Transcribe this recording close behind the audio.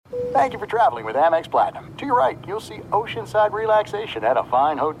Thank you for traveling with Amex Platinum. To your right, you'll see oceanside relaxation at a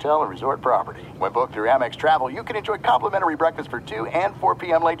fine hotel and resort property. When booked through Amex Travel, you can enjoy complimentary breakfast for 2 and 4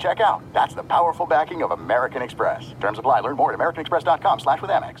 p.m. late checkout. That's the powerful backing of American Express. Terms apply. Learn more at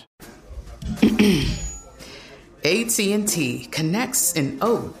americanexpress.com/withAmex. AT&T connects an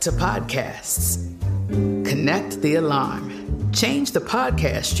ode to podcasts. Connect the alarm. Change the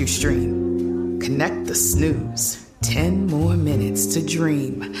podcast you stream. Connect the snooze. 10 more minutes to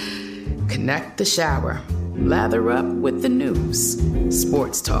dream. Connect the shower. Lather up with the news.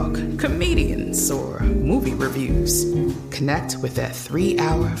 Sports talk, comedians, or movie reviews. Connect with that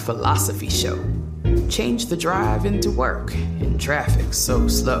 3-hour philosophy show. Change the drive into work in traffic so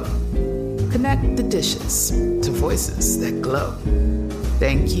slow. Connect the dishes to voices that glow.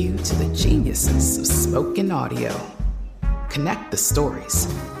 Thank you to the geniuses of spoken audio. Connect the stories.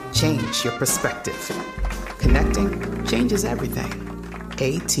 Change your perspective. Connecting changes everything.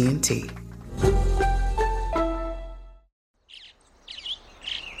 AT&T.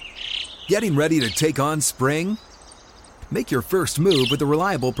 Getting ready to take on spring? Make your first move with the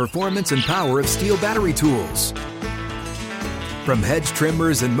reliable performance and power of Steel battery tools. From hedge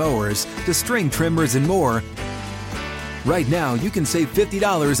trimmers and mowers to string trimmers and more, right now you can save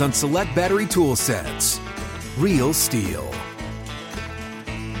 $50 on select battery tool sets. Real Steel.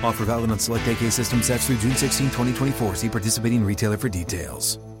 Offer valid on select AK system sets through June 16, 2024. See participating retailer for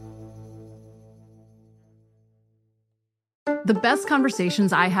details. The best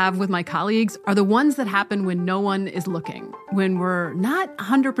conversations I have with my colleagues are the ones that happen when no one is looking, when we're not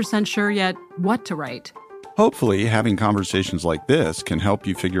 100% sure yet what to write. Hopefully, having conversations like this can help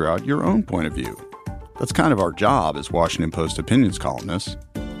you figure out your own point of view. That's kind of our job as Washington Post opinions columnists.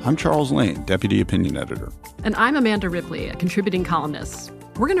 I'm Charles Lane, Deputy Opinion Editor. And I'm Amanda Ripley, a contributing columnist.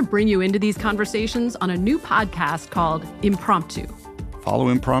 We're going to bring you into these conversations on a new podcast called Impromptu. Follow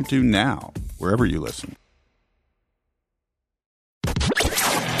Impromptu now, wherever you listen.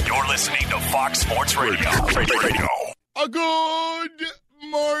 You're listening to Fox Sports Radio. A good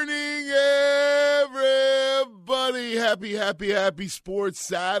morning, everybody. Happy Sports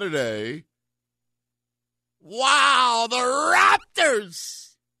Saturday. Wow, the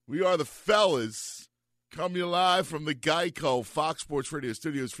Raptors. We are the fellas. Coming live from the Geico Fox Sports Radio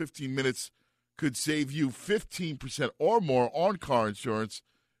studios. 15 minutes could save you 15% or more on car insurance.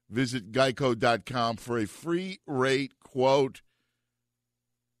 Visit geico.com for a free rate quote.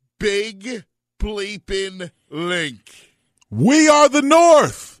 Big bleeping link. We are the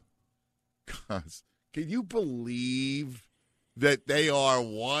North. Guys, can you believe that they are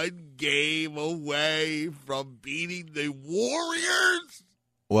one game away from beating the Warriors?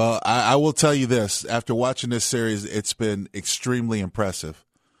 Well, I will tell you this. After watching this series, it's been extremely impressive.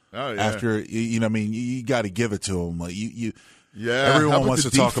 Oh, yeah. After, you got to give it to them. Like, yeah, everyone wants to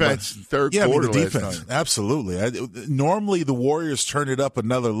talk about third quarter. The defense. Absolutely. Normally, the Warriors turn it up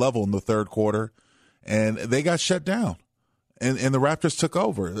another level in the third quarter, and they got shut down, and the Raptors took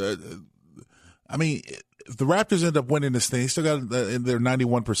over. If the Raptors end up winning this thing, they still got their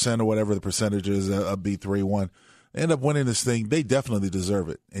 91% or whatever the percentage is, beat 3-1. They end up winning this thing. They definitely deserve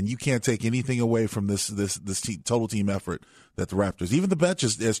it, and you can't take anything away from this total team effort that the Raptors. Even the bench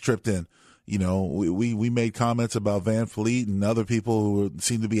has tripped in. We made comments about Van Fleet and other people who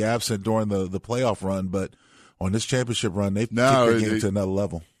seem to be absent during the playoff run, but on this championship run, they've kicked their game to another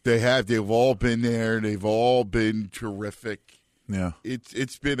level. They have. They've all been there. They've all been terrific. Yeah,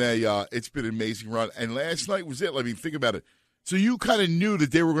 it's been an amazing run. And last night was it. I mean, think about it. So you kind of knew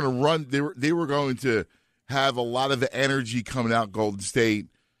that they were going to run. They were going to have a lot of the energy coming out Golden State.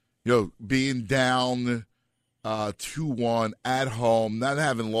 Being down 2-1 at home, not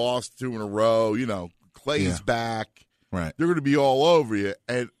having lost 2 in a row. Clay's back. Right. They're going to be all over you.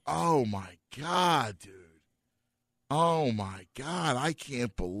 And, oh, my God, dude. Oh, my God. I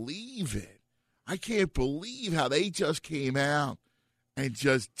can't believe it. I can't believe how they just came out and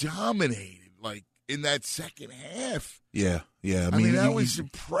just dominated, like, in that second half. Yeah. I mean that was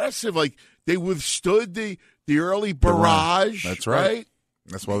impressive. Like, they withstood the early barrage. That's right.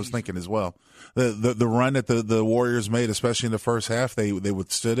 That's what I was thinking as well. The run that the Warriors made, especially in the first half, they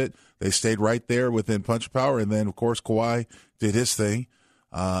withstood it. They stayed right there within punch power, and then of course Kawhi did his thing,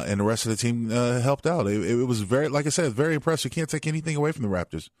 and the rest of the team helped out. It was very, like I said, very impressive. You can't take anything away from the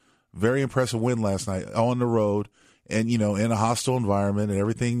Raptors. Very impressive win last night on the road, and in a hostile environment and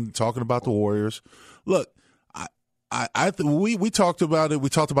everything. Talking about the Warriors, look. We talked about it. We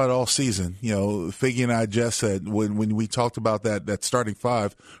talked about it all season. Figgy and I just said when we talked about that starting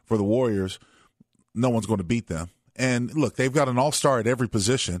five for the Warriors, no one's going to beat them. And look, they've got an all-star at every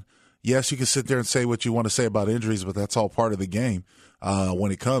position. Yes, you can sit there and say what you want to say about injuries, but that's all part of the game.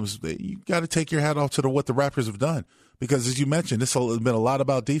 When it comes, you got to take your hat off to what the Raptors have done. Because as you mentioned, this has been a lot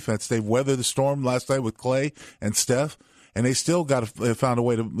about defense. They've weathered the storm last night with Clay and Steph, and they still found a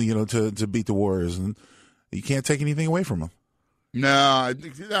way to beat the Warriors. And you can't take anything away from them. No,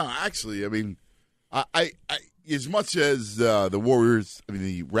 actually, I mean, I as much as the Warriors,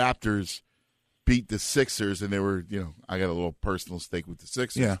 the Raptors beat the Sixers, and they were, I got a little personal stake with the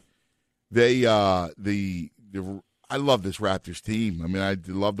Sixers. Yeah, they I love this Raptors team. I mean, I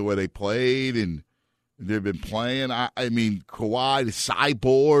love the way they played, and they've been playing. I mean, Kawhi, the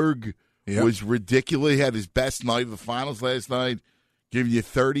cyborg, was ridiculous. He had his best night of the finals last night, giving you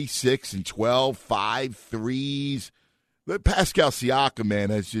 36 and 12, 5 threes. Pascal Siakam,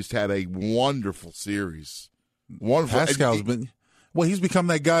 man, has just had a wonderful series. Wonderful. Pascal's he's become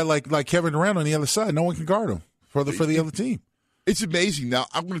that guy like Kevin Durant on the other side. No one can guard him for the other team. It's amazing. Now,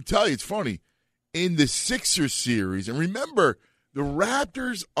 I'm going to tell you, it's funny. In the Sixers series, and remember, the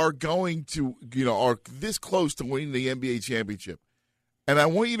Raptors are going to, are this close to winning the NBA championship. And I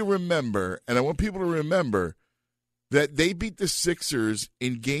want you to remember, and I want people to remember, that they beat the Sixers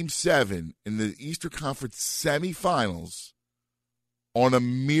in Game 7 in the Eastern Conference semifinals on a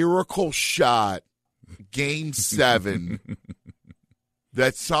miracle shot, Game 7,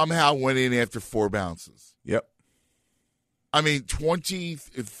 that somehow went in after 4 bounces. Yep. I mean, 20,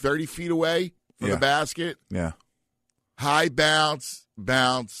 30 feet away from the basket. Yeah. High bounce,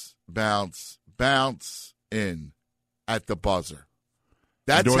 bounce, bounce, bounce in at the buzzer.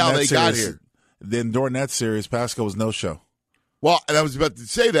 That's how they got here. Then during that series, Pascal was no-show. Well, and I was about to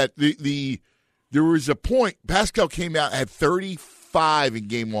say that there was a point. Pascal came out at 35 in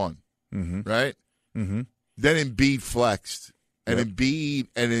Game 1, right? Mm-hmm. Then Embiid flexed, and Embiid,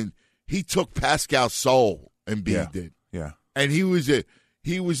 and then he took Pascal's soul. Embiid did, and he was a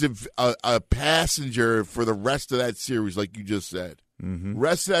passenger for the rest of that series, like you just said. Mm-hmm.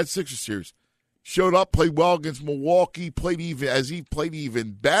 Rest of that Sixers series, showed up, played well against Milwaukee, played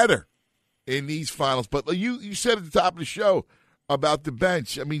even better in these finals. But you said at the top of the show about the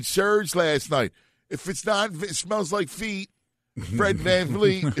bench. I mean, Serge last night. If it smells like feet, Fred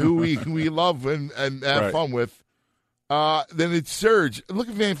VanVleet, who we love and have fun with, then it's Serge. Look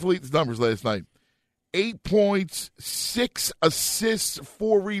at VanVleet's numbers last night. 8 points, 6 assists,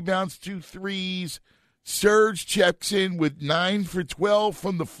 4 rebounds, 2 threes. Serge checks in with 9 for 12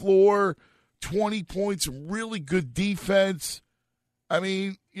 from the floor, 20 points, really good defense. I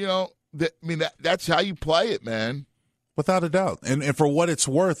mean, that's how you play it, man. Without a doubt. And for what it's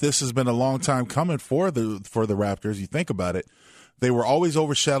worth, this has been a long time coming for the Raptors. You think about it. They were always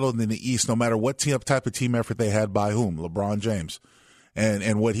overshadowed in the East, no matter what type of team effort they had by whom? LeBron James.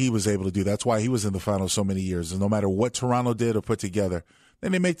 And what he was able to do. That's why he was in the finals so many years. And no matter what Toronto did or put together,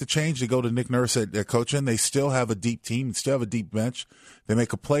 then they make the change to go to Nick Nurse at coaching. They still have a deep team, still have a deep bench. They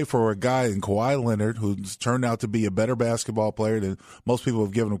make a play for a guy in Kawhi Leonard who's turned out to be a better basketball player than most people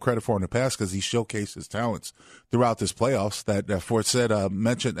have given him credit for in the past because he showcased his talents throughout this playoffs. That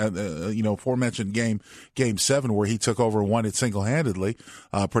aforementioned game 7 where he took over and won it single-handedly,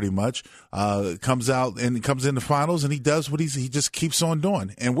 pretty much, comes out and comes in the finals and he does what he just keeps on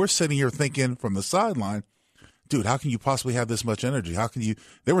doing. And we're sitting here thinking from the sideline, dude, how can you possibly have this much energy? How can you?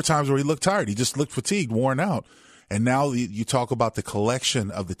 There were times where he looked tired. He just looked fatigued, worn out. And now you talk about the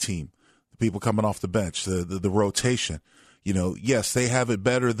collection of the team, the people coming off the bench, the rotation. Yes, they have it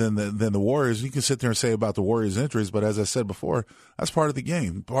better than the Warriors. You can sit there and say about the Warriors' injuries, but as I said before, that's part of the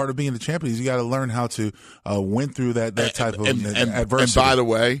game. Part of being the champions, you got to learn how to win through that type of adversity. And by the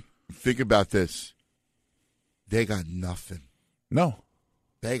way, think about this. They got nothing. No.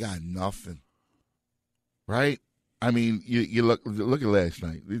 They got nothing. Right? I mean, you look at last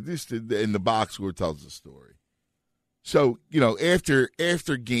night. This in the box score tells the story. So,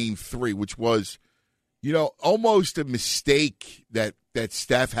 after Game 3, which was, almost a mistake that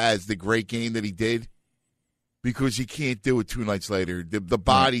Steph has the great game that he did, because he can't do it 2 nights later. The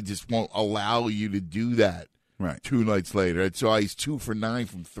body just won't allow you to do that 2 nights later. That's why he's 2 for 9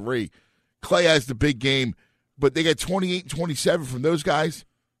 from 3. Clay has the big game, but they got 28 and 27 from those guys.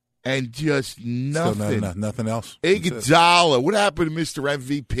 And just nothing. Nothing else. Iguodala. What happened to Mr.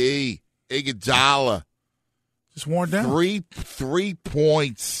 MVP? Iguodala. Just worn down. 3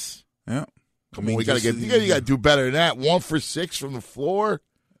 points. Yeah. Come on, you got to do better than that. 1 for 6 from the floor.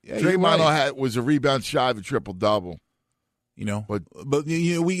 Yeah, Draymond was a rebound shy of a triple-double. But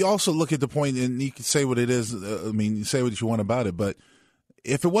we also look at the point, and you can say what it is. You say what you want about it, but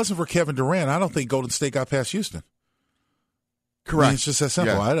if it wasn't for Kevin Durant, I don't think Golden State got past Houston. Correct. It's just that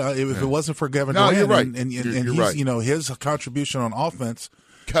simple. Yeah. If it wasn't for Kevin Durant, you're right. and you're he's, right. His contribution on offense,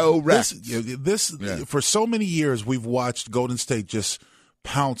 Correct. For so many years, we've watched Golden State just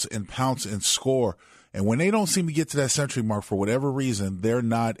pounce and score. And when they don't seem to get to that century mark for whatever reason, they're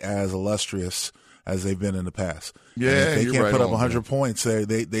not as illustrious as they've been in the past. Yeah, and if they can't right put up on, 100 points,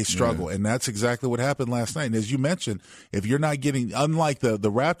 they struggle. Yeah. And that's exactly what happened last night. And as you mentioned, if you're not getting, unlike the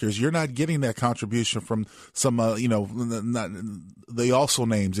Raptors, you're not getting that contribution from some, not the also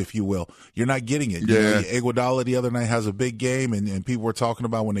names, if you will. You're not getting it. Yeah. Iguodala the other night has a big game, and people were talking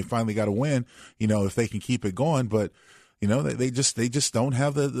about when they finally got a win, if they can keep it going. But they just don't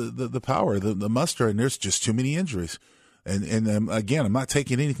have the power, the muster, and there's just too many injuries. And again, I'm not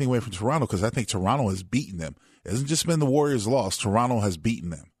taking anything away from Toronto because I think Toronto has beaten them. It hasn't just been the Warriors' loss. Toronto has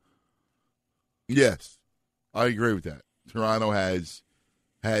beaten them. Yes, I agree with that. Toronto has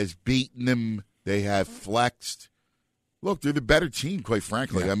beaten them. They have flexed. Look, they're the better team, quite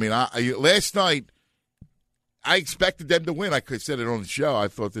frankly. Yeah. I mean, last night, I expected them to win. I said it on the show. I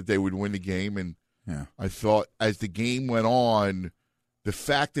thought that they would win the game, and I thought as the game went on, the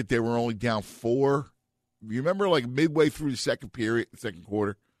fact that they were only down 4, you remember like midway through the second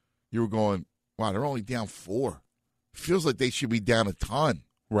quarter, you were going, wow, they're only down 4. It feels like they should be down a ton.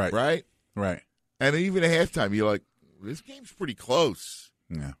 Right. Right? Right. And even at halftime, you're like, this game's pretty close.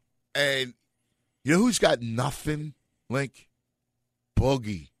 Yeah. And you know who's got nothing, Link?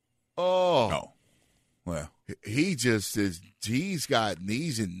 Boogie. Oh. Well. He's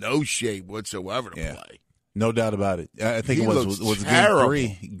in no shape whatsoever to play. No doubt about it. I think it was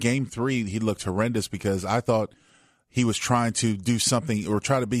Game 3, he looked horrendous because I thought he was trying to do something or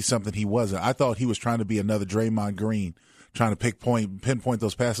try to be something he wasn't. I thought he was trying to be another Draymond Green, trying to pinpoint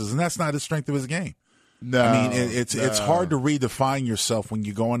those passes, and that's not the strength of his game. No. I mean, it's hard to redefine yourself when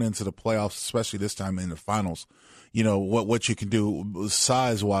you're going into the playoffs, especially this time in the finals. What you can do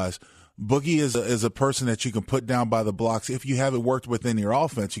size-wise. Boogie is a person that you can put down by the blocks. If you have it worked within your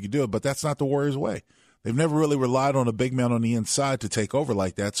offense, you can do it, but that's not the Warriors' way. They've never really relied on a big man on the inside to take over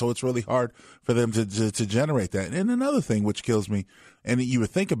like that, so it's really hard for them to generate that. And another thing which kills me, and you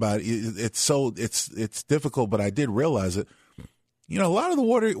would think about it, it's difficult, but I did realize it. A lot of the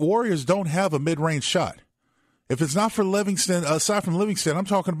Warriors don't have a mid-range shot. If it's not for Livingston, aside from Livingston, I'm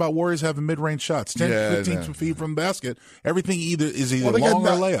talking about Warriors having mid-range shots, 10, 15 feet from the basket. Everything is either long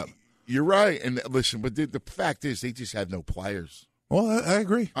or layup. You're right, and listen, but the fact is they just have no players. Well, I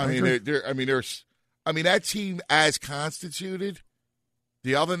agree. I mean, that team as constituted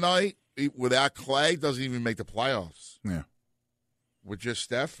the other night without Clay doesn't even make the playoffs. Yeah. With just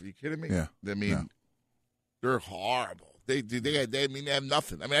Steph, are you kidding me? Yeah. I mean, they're horrible. They have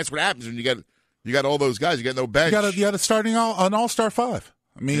nothing. I mean, that's what happens when you got all those guys. You got no bench. You got a starting an all-star 5.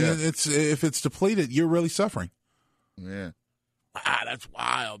 I mean, if it's depleted, you're really suffering. Yeah. Wow, that's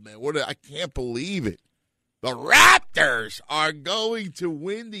wild, man. I can't believe it. The Raptors are going to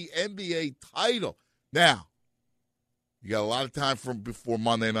win the NBA title. Now, you got a lot of time before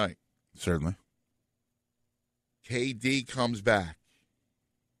Monday night. Certainly. KD comes back.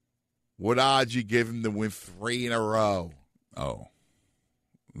 What odds you give him to win 3 in a row? Oh.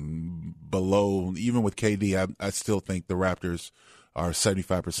 Below, even with KD, I still think the Raptors are a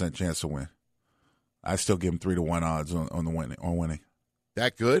 75% chance to win. I still give him 3-1 odds on winning.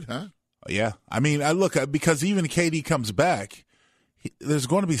 That good, huh? Yeah. I mean, I look because even KD comes back, there's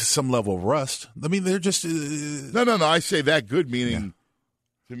going to be some level of rust. I mean, they're just No. I say that good, meaning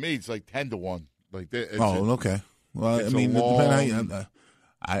to me it's like 10-1. Like okay. Well, I mean,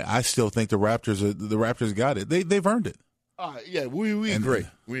 I still think the Raptors got it. They've earned it. Yeah, we agree.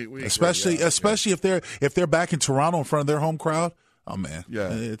 We especially agree, if they're back in Toronto in front of their home crowd. Oh man,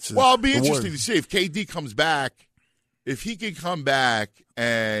 yeah. It'll be interesting to see if KD comes back. If he can come back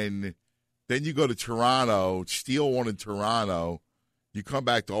and then you go to Toronto, steal one in Toronto, you come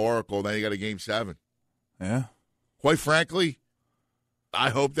back to Oracle, then you got a Game 7. Yeah. Quite frankly, I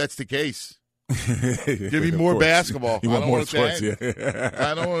hope that's the case. Give me more basketball. You want more sports, yeah.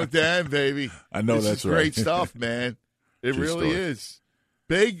 I don't want it to end, baby. I know this is right. Great stuff, man. It True really story. is.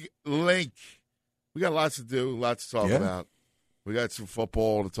 Big Link. We got lots to do, lots to talk about. We got some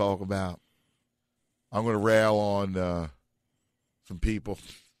football to talk about. I'm going to rail on some people.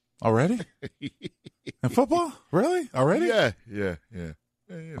 Already? And football? Really? Already? Yeah.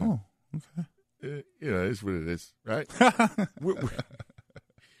 Oh, okay. It's what it is, right?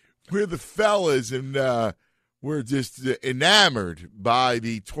 we're the fellas, and we're just enamored by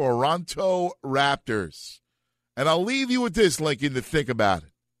the Toronto Raptors. And I'll leave you with this, Lincoln, to think about it.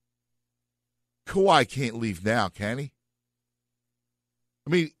 Kawhi can't leave now, can he? I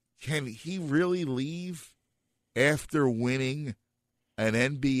mean, can he really leave after winning an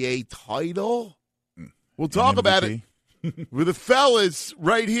NBA title? We'll talk about it with the fellas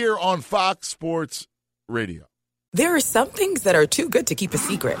right here on Fox Sports Radio. There are some things that are too good to keep a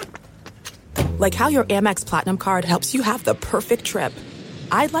secret. Like how your Amex Platinum card helps you have the perfect trip.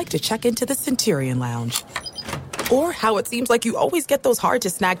 I'd like to check into the Centurion Lounge. Or how it seems like you always get those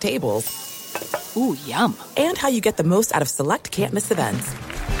hard-to-snag tables. Ooh, yum. And how you get the most out of select can't-miss events.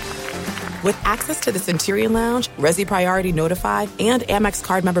 With access to the Centurion Lounge, Resi Priority Notified, and Amex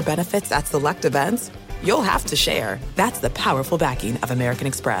card member benefits at select events, you'll have to share. That's the powerful backing of American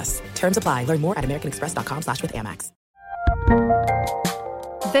Express. Terms apply. Learn more at americanexpress.com/withAmex.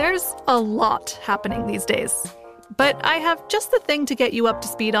 There's a lot happening these days. But I have just the thing to get you up to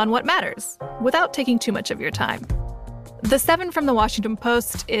speed on what matters, without taking too much of your time. The 7 from the Washington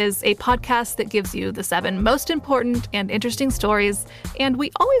Post is a podcast that gives you the 7 most important and interesting stories, and we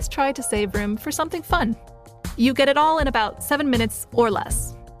always try to save room for something fun. You get it all in about 7 minutes or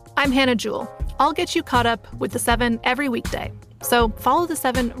less. I'm Hannah Jewell. I'll get you caught up with the 7 every weekday. So follow the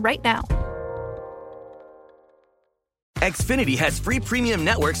 7 right now. Xfinity has free premium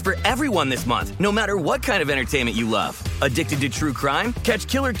networks for everyone this month, no matter what kind of entertainment you love. Addicted to true crime? Catch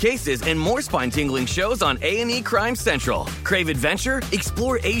killer cases and more spine-tingling shows on A&E Crime Central. Crave adventure?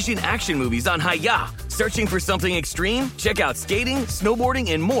 Explore Asian action movies on Hayya. Searching for something extreme? Check out skating,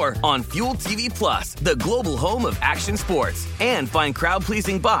 snowboarding, and more on Fuel TV Plus, the global home of action sports. And find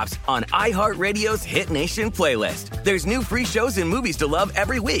crowd-pleasing bops on iHeartRadio's Hit Nation playlist. There's new free shows and movies to love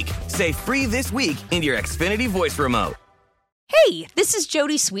every week. Say free this week in your Xfinity voice remote. Hey, this is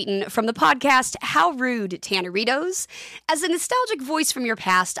Jodie Sweetin from the podcast How Rude, Tanneritos. As a nostalgic voice from your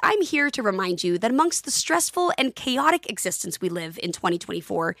past, I'm here to remind you that amongst the stressful and chaotic existence we live in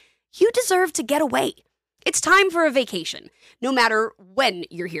 2024, you deserve to get away. It's time for a vacation, no matter when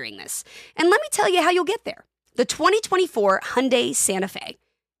you're hearing this. And let me tell you how you'll get there. The 2024 Hyundai Santa Fe.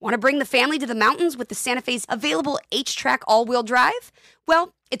 Want to bring the family to the mountains with the Santa Fe's available H-Track all-wheel drive?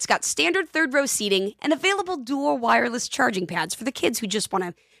 Well, it's got standard third-row seating and available dual wireless charging pads for the kids who just want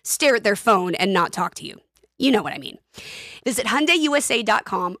to stare at their phone and not talk to you. You know what I mean. Visit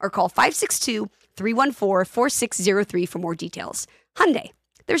HyundaiUSA.com or call 562-314-4603 for more details. Hyundai,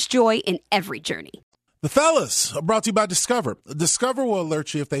 there's joy in every journey. The fellas are brought to you by Discover. Discover will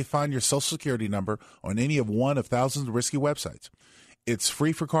alert you if they find your Social Security number on any of one of thousands of risky websites. It's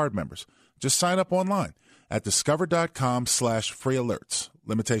free for card members. Just sign up online at discover.com/free alerts.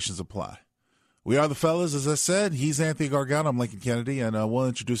 Limitations apply. We are the fellas, as I said. He's Anthony Gargano. I'm Lincoln Kennedy, and we'll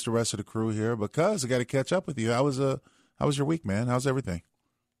introduce the rest of the crew here because I got to catch up with you. How was your week, man? How's everything?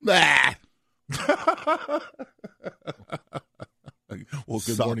 Bah. Well,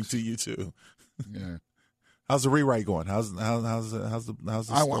 good morning to you too. Yeah. How's the rewrite going? How's the I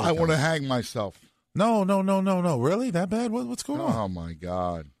want to hang myself. No. Really? That bad? What's going on? Oh my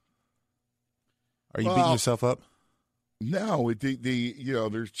God. Are you beating yourself up? No,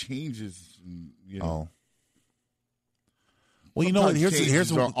 there's changes. Oh. Well, you know what?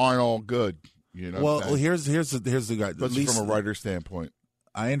 Here's aren't all good. You know. Well, here's the guy. At least from a writer's standpoint.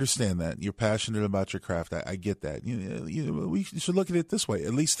 I understand that you're passionate about your craft. I get that. We should look at it this way.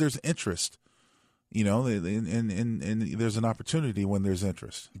 At least there's interest. And there's an opportunity when there's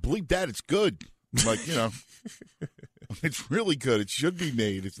interest. Believe that it's good. It's really good. It should be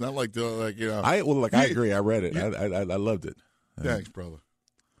made. It's not like I agree. I read it. I loved it. Thanks, brother.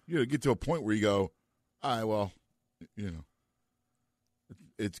 You get to a point where you go, all right, well,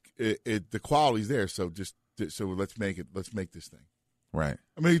 the quality's there. So let's make it. Let's make this thing. Right.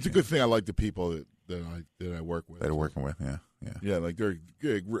 I mean, it's a good thing. I like the people that I work with. That are working with. Yeah. Like they're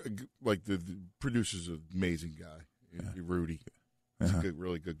good. Like the producer's an amazing guy. Yeah. Rudy. He's a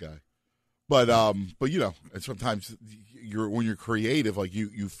really good guy. But and sometimes when you're creative, like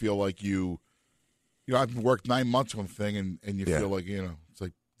you feel like I've worked 9 months on a thing and you feel like it's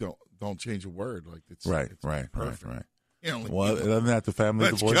like don't change a word, like it's right. Well, isn't that the family?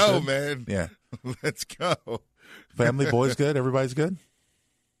 Let's the boys go, good? Man. Yeah, let's go. Family, boys, good. Everybody's good.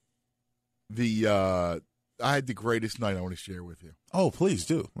 I had the greatest night I want to share with you. Oh, please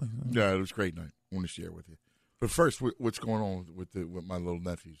do. Yeah, it was a great night. I want to share with you. But first, what's going on with my little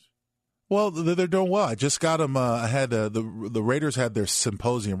nephews? Well, they're doing well. I just got them. I had the Raiders had their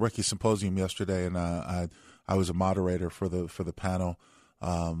rookie symposium yesterday, and I was a moderator for the panel.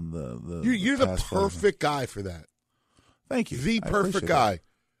 You're the perfect guy for that. Thank you. The perfect guy.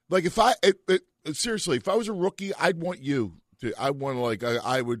 Like seriously, if I was a rookie, I'd want you to. I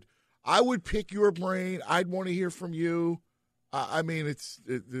would pick your brain. I'd want to hear from you. I mean,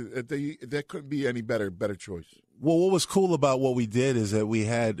 that couldn't be any better choice. Well, what was cool about what we did is that we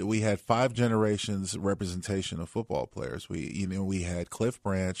had 5 generations representation of football players. We had Cliff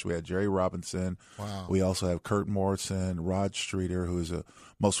Branch, we had Jerry Robinson. Wow. We also have Kurt Morrison, Rod Streeter, who is a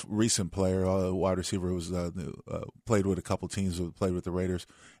most recent player, a wide receiver who was played with a couple teams, who played with the Raiders,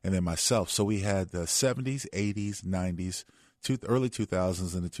 and then myself. So we had the 70s, 80s, 90s, early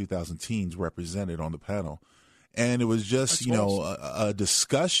 2000s, and the 2000 teens represented on the panel. And it was just, a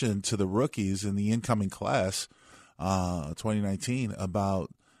discussion to the rookies in the incoming class, 2019,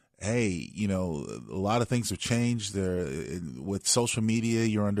 about, hey, a lot of things have changed there. With social media,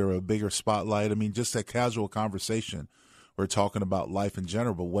 you're under a bigger spotlight. I mean, just that casual conversation. We're talking about life in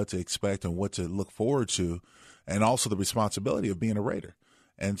general, but what to expect and what to look forward to, and also the responsibility of being a Raider.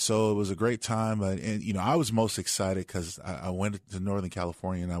 And so it was a great time. And I was most excited because I went to Northern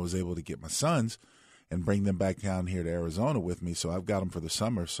California and I was able to get my sons and bring them back down here to Arizona with me. So I've got them for the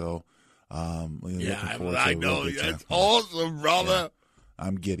summer. So, I know. That's awesome, brother. Yeah.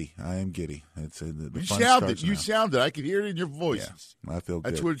 I'm giddy. I am giddy. You sounded. I could hear it in your voice. Yeah, I feel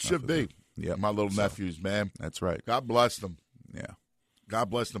good. That's what it should be. Yeah, my little nephews, man. That's right. God bless them. Yeah. God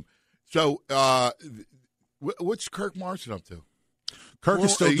bless them. So, what's Kirk Morrison up to? Kirk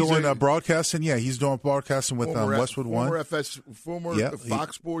is still doing broadcasting. Yeah, he's doing broadcasting with Westwood One. Former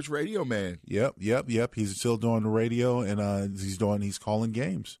Fox Sports radio man. Yep. He's still doing the radio, and he's calling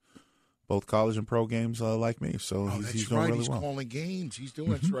games, both college and pro games, like me. So he's doing really well. He's calling games. He's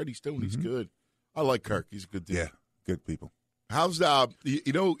doing that's right. He's doing. He's good. I like Kirk. He's a good dude. Yeah, good people. How's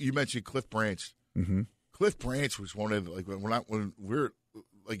you mentioned Cliff Branch. Mm-hmm. Cliff Branch was one of when we're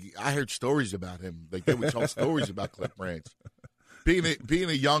I heard stories about him. Like they would tell stories about Cliff Branch. Being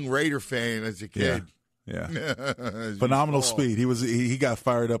a young Raider fan as a kid, yeah. Phenomenal speed. He got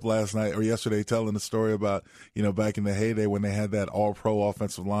fired up last night or yesterday, telling the story about back in the heyday when they had that All Pro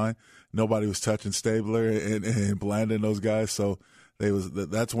offensive line. Nobody was touching Stabler and Bland and those guys. So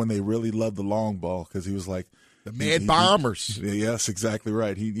that's when they really loved the long ball, because he was like the Mad Bombers. Yes, exactly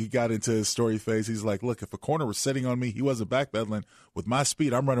right. He got into his story phase. He's like, look, if a corner was sitting on me, he wasn't backpedaling. With my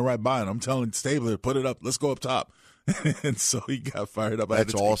speed, I'm running right by him. I'm telling Stabler, put it up. Let's go up top. And so he got fired up. I had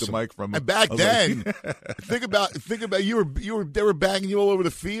to take the mic from him. And back then, think about they were banging you all over the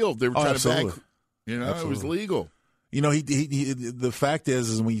field. They were trying to bang. It was legal. The fact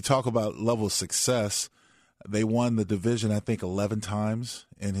is when you talk about level of success, they won the division, I think, 11 times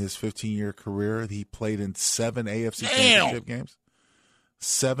in his 15-year career. He played in 7 AFC championship games.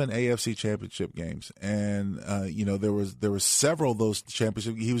 7 AFC championship games, and there was several of those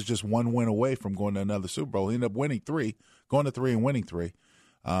championships. He was just one win away from going to another Super Bowl. He ended up winning 3, going to 3 and winning 3.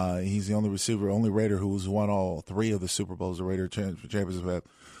 He's the only Raider who's won all 3 of the Super Bowls the Raider champions have had.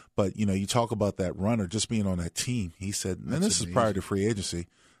 But you talk about that runner just being on that team. He said, and this is prior to free agency.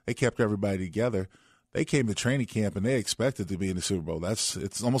 They kept everybody together. They came to training camp and they expected to be in the Super Bowl.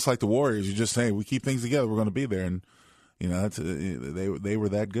 It's almost like the Warriors. You just say, we keep things together, we're going to be there. And they were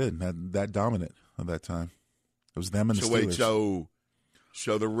that good, that dominant at that time. It was them and the Steelers.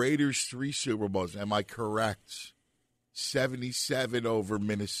 So the Raiders 3 Super Bowls. Am I correct? 77 over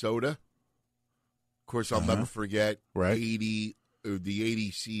Minnesota. Of course, I'll never forget. Right. the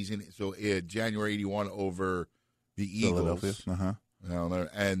 80 season. So January 81 over the Eagles. Philadelphia.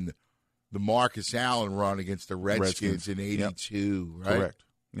 And the Marcus Allen run against the Redskins in 82. Yep. Right. Correct.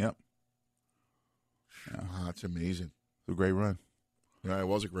 Yep. Yeah. Wow, that's amazing. A great run. Yeah, it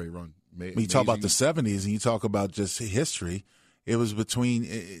was a great run. When you talk about the 70s and you talk about just history, it was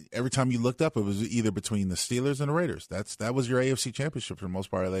between every time you looked up, it was either between the Steelers and the Raiders. That was your AFC championship for the most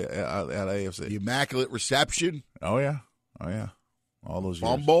part at AFC. The Immaculate Reception. Oh yeah. All those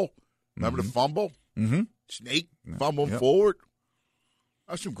fumble. Remember the fumble? Mm-hmm. Snake fumbling forward.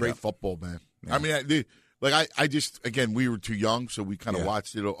 That's some great football, man. Yeah. I mean, I just again, we were too young, so we kind of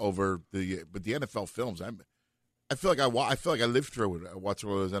watched it over but the NFL films. I feel like I lived through it. I watched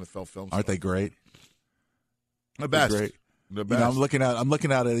one of those NFL films. Aren't they great? The best. Great. The best. I'm looking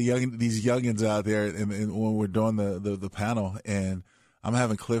at these youngins out there, and when we're doing the panel, and I'm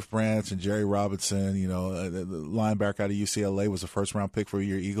having Cliff Branch and Jerry Robinson. The linebacker out of UCLA was a first-round pick for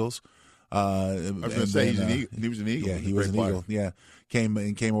your Eagles. I was going to say he was an Eagle. Yeah, he was an Eagle. Yeah, came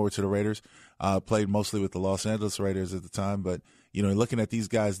over to the Raiders. Played mostly with the Los Angeles Raiders at the time, but looking at these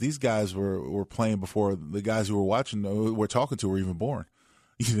guys were playing before the guys who we're talking to were even born.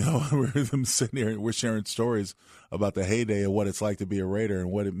 We're them sitting there and we're sharing stories about the heyday of what it's like to be a Raider and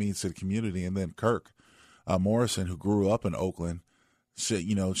what it means to the community. And then Kirk Morrison, who grew up in Oakland,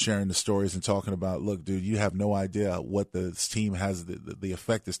 sharing the stories and talking about, look, dude, you have no idea what this team has, the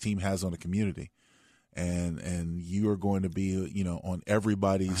effect this team has on the community. And you are going to be, on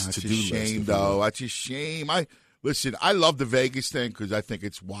everybody's to-do list. That's a shame, though. That's a shame. Listen, I love the Vegas thing because I think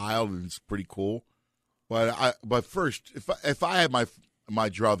it's wild and it's pretty cool. But first, if I had my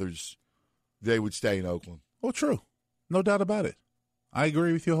druthers, they would stay in Oakland. Oh, true. No doubt about it. I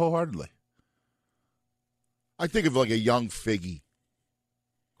agree with you wholeheartedly. I think of like a young Figgy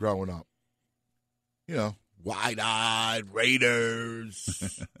growing up. You know, wide-eyed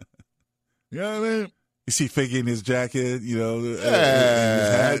Raiders. You know what I mean? You see Figgy in his jacket, you know.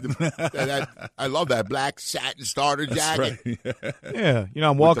 Yeah. I love that black satin starter jacket. Right. Yeah, you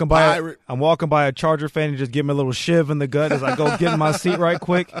know, I'm walking by a Charger fan and just give me a little shiv in the gut as I go get in my seat right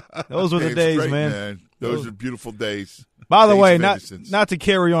quick. Those were the days, great, man. Those are beautiful days. By the way, innocence. not to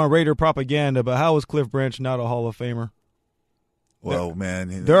carry on Raider propaganda, but how is Cliff Branch not a Hall of Famer? Well,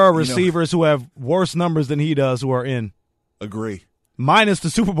 man. There are receivers who have worse numbers than he does who are in. Agree. Minus the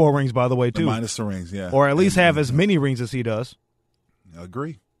Super Bowl rings, by the way, too. Minus the rings, yeah. Or at least have as many rings as he does.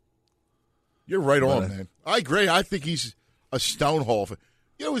 Agree. You're right on, man. I agree. I think he's a stone hall.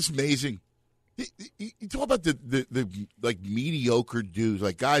 You know what's amazing? You talk about the like mediocre dudes,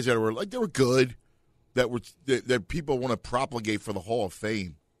 like guys that were like they were good, that people want to propagate for the Hall of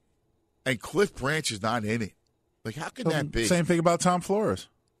Fame, and Cliff Branch is not in it. Like, how can that be? Same thing about Tom Flores.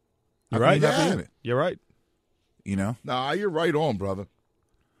 You're right. Yeah. You're right. You know? Nah, you're right on, brother.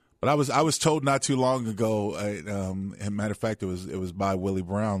 But I was told not too long ago. As a matter of fact, it was by Willie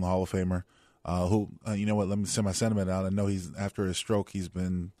Brown, the Hall of Famer, who you know what? Let me send my sentiment out. I know he's after his stroke, he's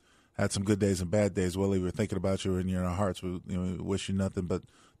had some good days and bad days. Willie, we're thinking about you and you're in our hearts. We wish you nothing but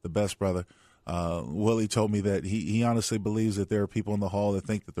the best, brother. Willie told me that he honestly believes that there are people in the Hall that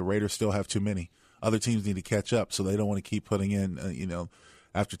think that the Raiders still have too many. Other teams need to catch up, so they don't want to keep putting in.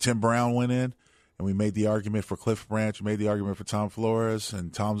 After Tim Brown went in, and we made the argument for Cliff Branch, made the argument for Tom Flores,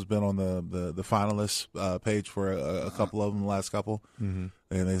 and Tom's been on the finalists page for a couple of them, the last couple. Mm-hmm.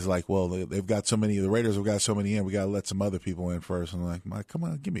 And it's like, well, they've got so many. The Raiders have got so many in. We got to let some other people in first. And I'm like, come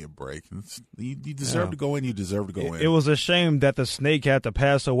on, give me a break. You deserve to go in. You deserve to go in. It was a shame that the snake had to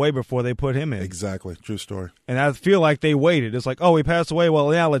pass away before they put him in. Exactly, true story. And I feel like they waited. It's like, oh, he passed away. Well,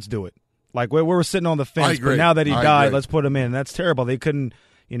 now let's do it. Like we were sitting on the fence, but now that he died, let's put him in. That's terrible. They couldn't,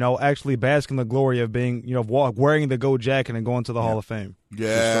 actually bask in the glory of being, wearing the gold jacket and going to the Hall of Fame.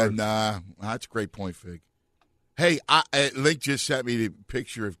 Yeah, nah, that's a great point, Fig. Hey, Link just sent me the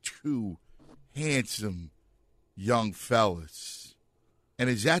picture of two handsome young fellas, and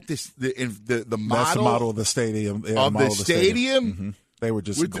is that the model? That's the model of the stadium. Yeah, of the stadium? Mm-hmm. They were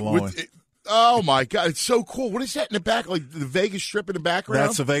just glowing. Oh, my God. It's so cool. What is that in the back? Like the Vegas Strip in the background?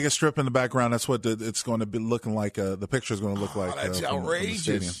 That's the Vegas Strip in the background. That's what it's going to be looking like. The picture is going to look like. That's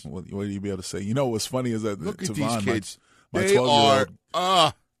outrageous. What do you be able to say? You know what's funny is that look at Tavon, these kids. My they are,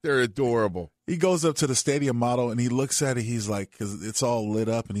 they're adorable. He goes up to the stadium model, and he looks at it. He's like, because it's all lit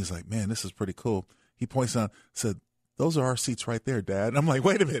up, and he's like, man, this is pretty cool. He points out, said, those are our seats right there, Dad. And I'm like,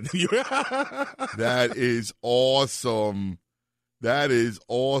 wait a minute. That is awesome. That is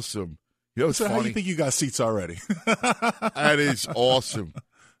awesome. You know what's funny? How do you think you got seats already? That is awesome.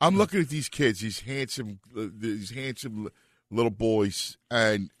 I'm looking at these kids, these handsome little boys,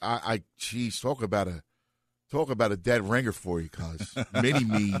 and geez, talk about a dead ringer for you, cuz mini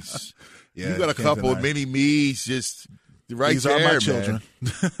me's. Yeah, you got a couple of mini me's just right these there. These are my children.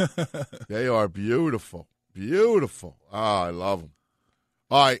 They are beautiful, beautiful. Oh, I love them.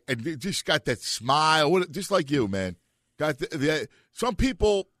 All right, and just got that smile, just like you, man. Got some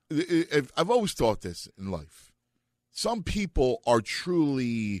people. I've always thought this in life. Some people are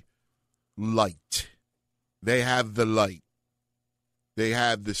truly light. They have the light. They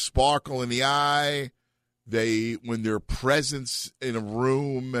have the sparkle in the eye. When their presence in a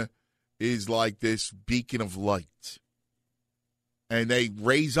room is like this beacon of light. And they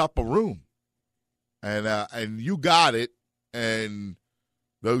raise up a room. And you got it, and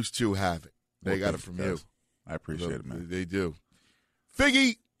those two have it. They got it from you. I appreciate it, man. They do.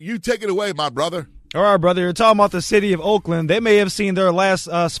 Figgy, you take it away, my brother. All right, brother. You're talking about the city of Oakland. They may have seen their last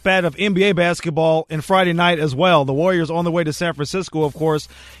spat of NBA basketball in Friday night as well. The Warriors on the way to San Francisco, of course,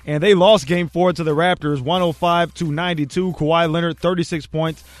 and they lost Game 4 to the Raptors, 105-92. Kawhi Leonard, 36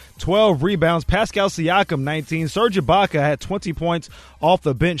 points, 12 rebounds. Pascal Siakam, 19. Serge Ibaka had 20 points off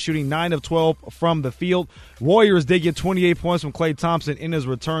the bench, shooting 9 of 12 from the field. Warriors did get 28 points from Klay Thompson in his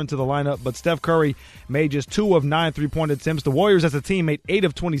return to the lineup, but Steph Curry made just 2 of 9 3-point attempts. The Warriors as a team made 8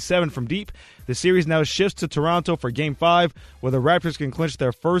 of 27 from deep. The series now shifts to Toronto for Game 5, where the Raptors can clinch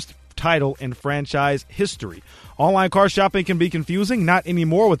their first title in franchise history. Online car shopping can be confusing, not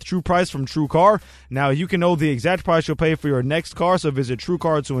anymore with True Price from True Car. Now you can know the exact price you'll pay for your next car, so visit True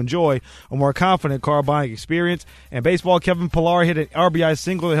Car to enjoy a more confident car buying experience. And baseball, Kevin Pillar hit an RBI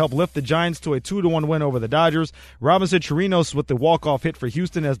single to help lift the Giants to a 2-1 win over the Dodgers. Robinson Chirinos with the walk-off hit for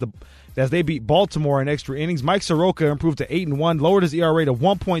Houston as they beat Baltimore in extra innings. Mike Soroka improved to 8-1, lowered his ERA to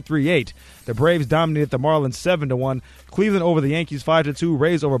 1.38. The Braves dominated the Marlins 7-1. Cleveland over the Yankees 5-2.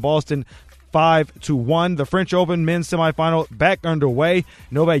 Rays over Boston 5-1. The French Open men's semifinal back underway.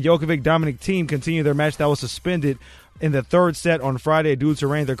 Novak Djokovic, Dominic Thiem continue their match that was suspended in the third set on Friday due to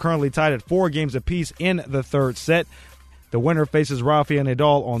rain. They're currently tied at 4 games apiece in the third set. The winner faces Rafael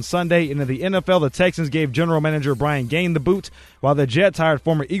Nadal on Sunday. And in the NFL, the Texans gave general manager Brian Gaine the boot, while the Jets hired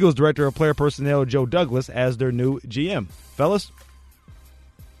former Eagles director of player personnel Joe Douglas as their new GM. Fellas?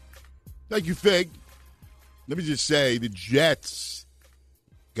 Thank you, Fig. Let me just say, the Jets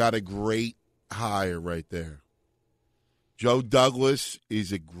got a great hire right there. Joe Douglas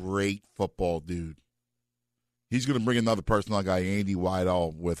is a great football dude. He's going to bring another personal guy, Andy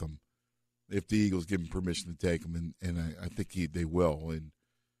Weidl, with him if the Eagles give him permission to take him, and I think they will. And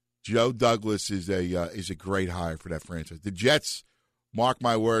Joe Douglas is a great hire for that franchise. The Jets, mark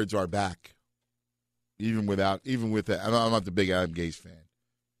my words, are back. Even with that, I'm not the big Adam Gase fan,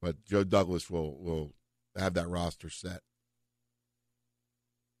 but Joe Douglas will have that roster set.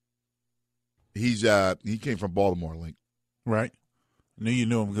 He came from Baltimore, Link. Right. I knew you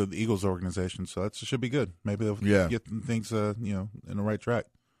knew him with the Eagles organization, so that should be good. Maybe they'll get things in the right track.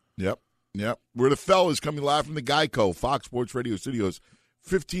 Yep. We're the fellas coming live from the Geico Fox Sports Radio studios.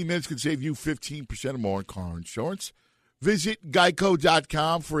 15 minutes can save you 15% or more in car insurance. Visit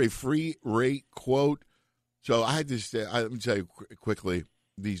geico.com for a free rate quote. So I had this. Let me tell you quickly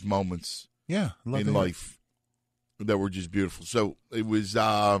these moments in life that were just beautiful. So it was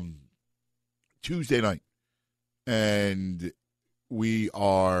Tuesday night, and we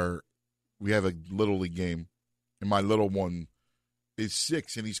have a Little League game, and my little one is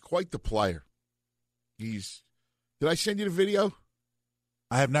 6, and he's quite the player. Did I send you the video?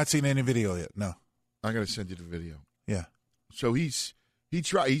 I have not seen any video yet. No, I'm going to send you the video. Yeah. So he's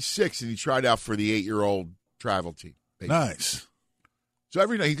 6, and he tried out for the 8-year-old travel team. Basically. Nice. So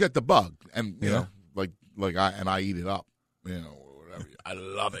every night he's got the bug, and you know, like I eat it up, whatever. I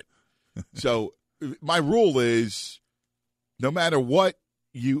love it. So my rule is, no matter what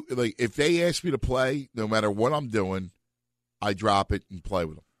if they ask me to play, no matter what I'm doing, I drop it and play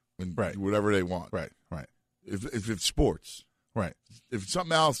with them, and whatever they want. Right. If it's sports, right. If it's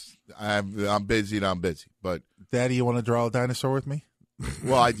something else, I'm busy and I'm busy. But Daddy, you want to draw a dinosaur with me?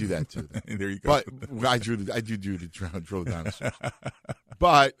 Well, I do that too. There you go. But I do draw the dinosaur.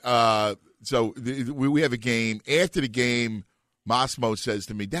 But so we have a game. After the game, Massimo says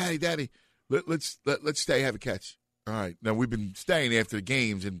to me, "Daddy, let's stay, have a catch." All right. Now we've been staying after the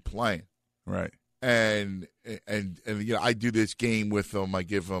games and playing. Right. And I do this game with him. I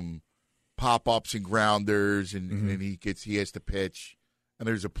give him pop-ups and grounders, and he has to pitch, and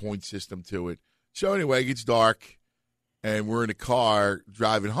there's a point system to it. So anyway, it gets dark, and we're in the car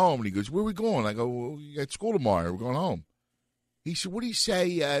driving home, and he goes, "Where are we going?" I go, "Well, you got school tomorrow. We're going home." He said, "What do you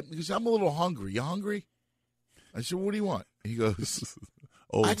say?" Because I'm a little hungry. You hungry? I said, "What do you want?" He goes,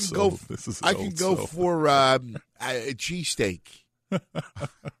 I can go for a cheesesteak.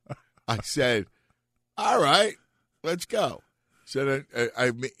 I said, "All right, let's go." So then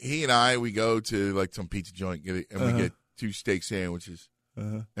he and I, we go to like some pizza joint, we get 2 steak sandwiches,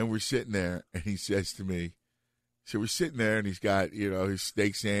 and we're sitting there, and he says to me, so we're sitting there, and he's got his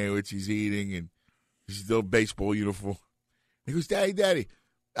steak sandwich, he's eating, and his little baseball uniform. He goes, "Daddy,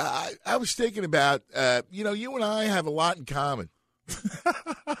 I was thinking about, you and I have a lot in common."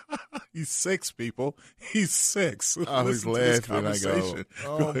 He's 6, people. He's 6. I was laughing. I go,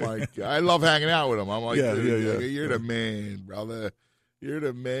 "Oh my God!" I love hanging out with him. I'm like, "You're the man, brother. You're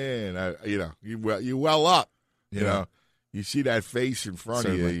the man." You well up. You see that face in front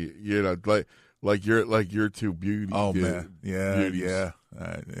of you. Like you're 2 beauty. Oh man, beauties. yeah.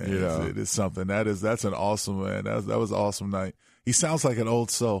 It is something. That's an awesome man. That was an awesome night. He sounds like an old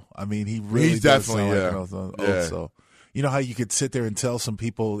soul. I mean, he really does sound like an old soul. You know how you could sit there and tell some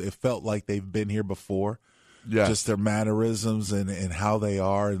people it felt like they've been here before? Yeah. Just their mannerisms and how they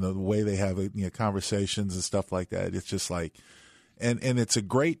are and the way they have conversations and stuff like that. It's just like, and it's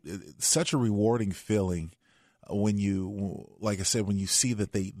such a rewarding feeling when you, like I said, when you see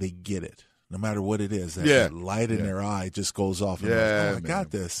that they get it, no matter what it is. That light in their eye just goes off. And I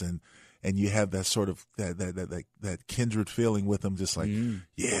got this. And you have that sort of that kindred feeling with them, just like,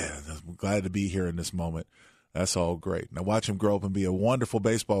 I'm glad to be here in this moment. That's all great. Now watch him grow up and be a wonderful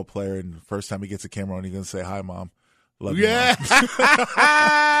baseball player. And the first time he gets a camera on, he's going to say, "Hi, Mom. Love you, Mom."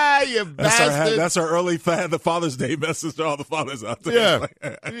 You bastard. That's our early the Father's Day message to all the fathers out there.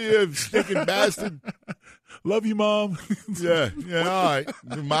 Yeah, you stinking bastard. Love you, Mom. Yeah, all right.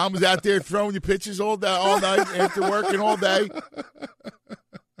 Your mom was out there throwing you pitches all night after working all day.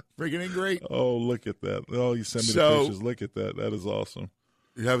 Freaking ain't great. Oh, look at that. Oh, you sent me the pictures. Look at that. That is awesome.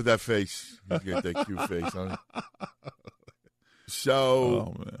 You have that face. You get that cute face on it.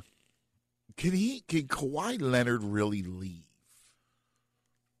 So, oh, man. Can Kawhi Leonard really leave?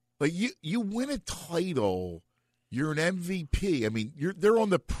 Like you win a title, you're an MVP. I mean, they're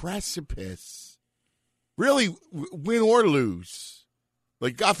on the precipice. Really, win or lose.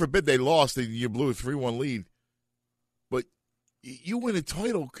 Like, God forbid they lost and you blew a 3-1 lead. But you win a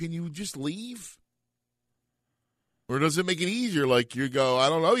title, can you just leave? Or does it make it easier? Like, you go, I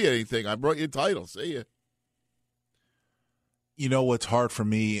don't owe you anything. I brought you a title. See ya. You know what's hard for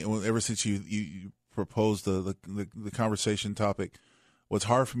me, ever since you proposed the conversation topic, what's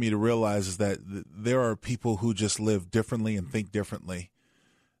hard for me to realize is that there are people who just live differently and think differently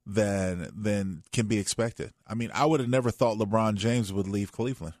than can be expected. I mean, I would have never thought LeBron James would leave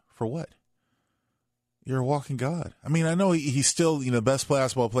Cleveland. For what? You're a walking god. I mean, I know he's still the best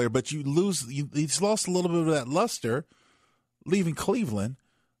basketball player, but he's lost a little bit of that luster leaving Cleveland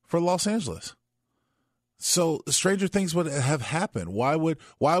for Los Angeles. So stranger things would have happened. Why would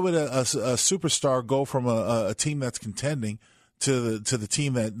a superstar go from a team that's contending to the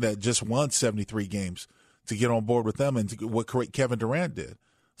team that just won 73 games to get on board with them and to what Kevin Durant did?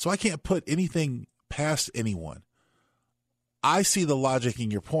 So I can't put anything past anyone. I see the logic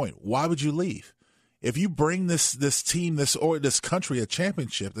in your point. Why would you leave? If you bring this team, this country a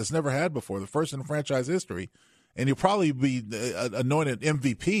championship that's never had before, the first in franchise history, and you'll probably be anointed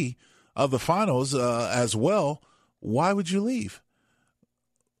MVP of the finals as well, why would you leave?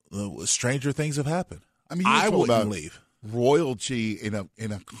 Stranger things have happened. I mean, I wouldn't leave. Royalty in a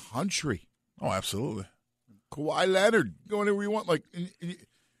country. Oh, absolutely. Kawhi Leonard, go anywhere you want. Like,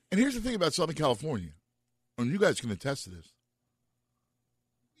 and here's the thing about Southern California, and you guys can attest to this.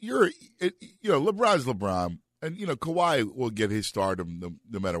 LeBron's LeBron, and Kawhi will get his stardom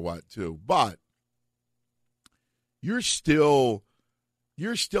no matter what too. But you're still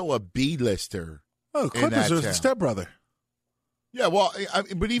a B-lister. Oh, Clippers are his stepbrother. Yeah, well,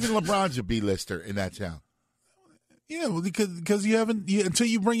 but even LeBron's a B-lister in that town. Yeah, well, because you haven't until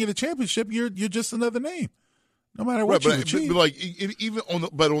you bring in a championship, you're just another name. No matter what you achieve. But like even on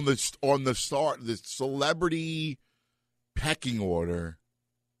the start, the celebrity pecking order.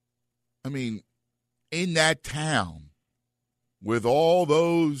 I mean, in that town, with all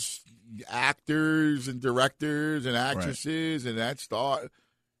those actors and directors and actresses and that star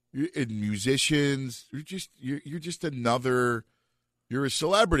and musicians, you're just another. You're a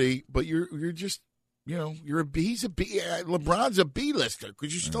celebrity, but you're just LeBron's a B-lister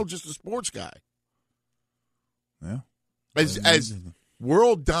because you're still just a sports guy. Yeah. As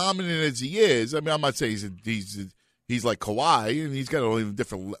world dominant as he is, I mean, I'm not saying he's like Kawhi and he's got a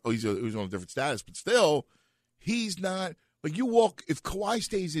different. He's on a different status, but still, he's not like you walk. If Kawhi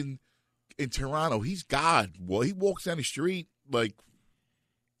stays in Toronto, he's God. Well, he walks down the street like,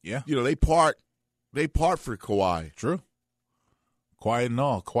 yeah, they part for Kawhi. True. Quiet and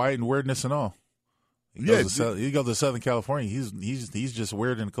all, quiet and weirdness and all. He goes to Southern California. He's just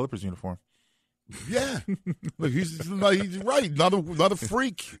weird in a Clippers uniform. Yeah, look, he's right. Another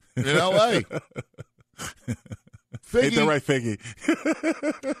freak in L.A. Figgy. Ain't that right,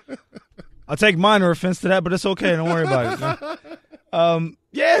 Figgy? I'll take minor offense to that, but it's okay. Don't worry about it.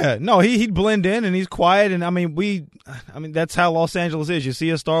 Yeah, no, he'd blend in and he's quiet. And I mean, that's how Los Angeles is. You see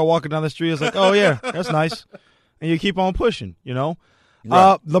a star walking down the street, it's like, oh yeah, that's nice, and you keep on pushing.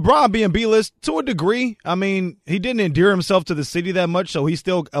 Right. LeBron being B-list to a degree. I mean, he didn't endear himself to the city that much, so he's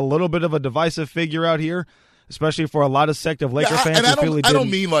still a little bit of a divisive figure out here, especially for a lot of sect of Laker fans. And I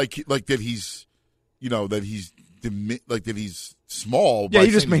don't mean like that he's, that he's small. Yeah,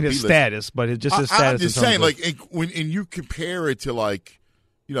 you just mean his status, but it's just his status. I'm just saying, like, when you compare it to like,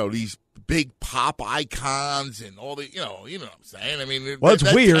 these big pop icons and all the, you know what I'm saying? I mean, well, it's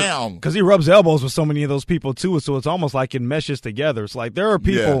weird because he rubs elbows with so many of those people too, so it's almost like it meshes together. It's like there are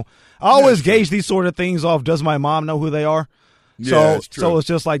people. Yeah. I always gauge these sort of things off. Does my mom know who they are? So it's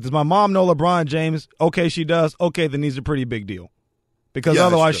just like, does my mom know LeBron James? Okay, she does. Okay, then he's a pretty big deal. Because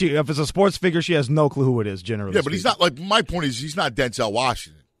otherwise, if it's a sports figure, she has no clue who it is, generally. Yeah, but he's not, like, my point is he's not Denzel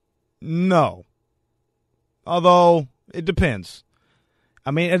Washington. No. Although, it depends.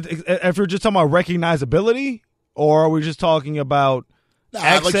 I mean, if you're just talking about recognizability, or are we just talking about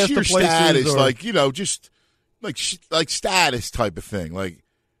access to places? Status, or? like, just, like status type of thing. Like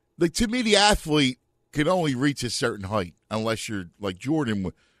to me, the athlete can only reach a certain height unless you're like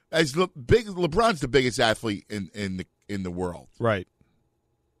Jordan. LeBron's the biggest athlete in the world, right?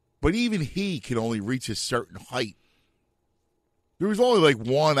 But even he can only reach a certain height. There was only like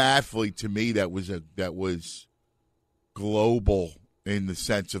one athlete to me that was global in the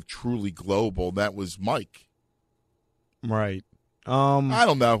sense of truly global. That was Mike. Right. I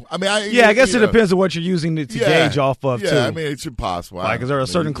don't know. I mean, I guess it depends on what you're using to gauge off of, too. Yeah, I mean, it's impossible. Like, is there a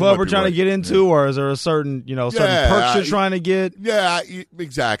certain club we're trying to get into, or is there a certain, certain perks you're trying to get? Yeah,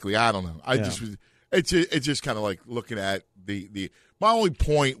 exactly. I don't know. It's just kind of like looking at the. My only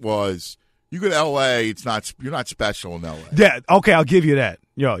point was, you go to L.A., you're not special in L.A. Yeah, okay, I'll give you that.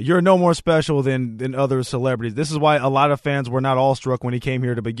 You're no more special than other celebrities. This is why a lot of fans were not awestruck when he came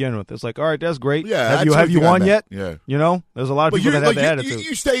here to begin with. It's like, all right, that's great. Yeah, have you won yet? Yeah, there's a lot of people that have the attitude.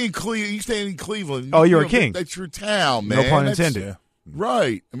 You stay in Cleveland. Oh, you're a king. That's your town, man. No pun intended.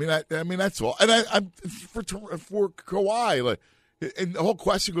 Right. I mean that's all. And I'm for Kawhi, like, and the whole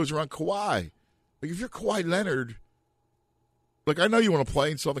question goes around Kawhi. Like, if you're Kawhi Leonard. Like, I know you want to play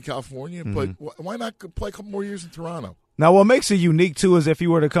in Southern California, but why not play a couple more years in Toronto? Now, what makes it unique, too, is if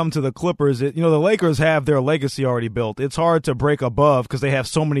you were to come to the Clippers, the Lakers have their legacy already built. It's hard to break above because they have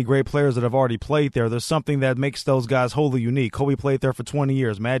so many great players that have already played there. There's something that makes those guys wholly unique. Kobe played there for 20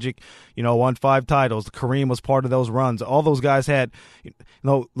 years. Magic, won 5 titles. Kareem was part of those runs. All those guys had,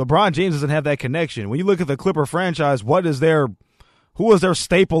 LeBron James doesn't have that connection. When you look at the Clipper franchise, who was their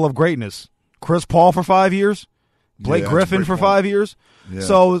staple of greatness? Chris Paul for 5 years? Blake Griffin for 5 years. Yeah.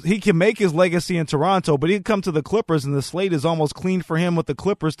 So he can make his legacy in Toronto, but he'd come to the Clippers, and the slate is almost clean for him with the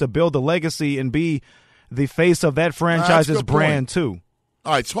Clippers to build a legacy and be the face of that franchise's brand, too.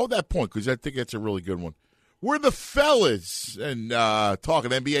 All right, so hold that point because I think that's a really good one. We're the fellas and talking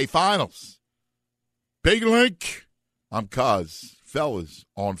NBA Finals. Big Link. I'm Cuz. Fellas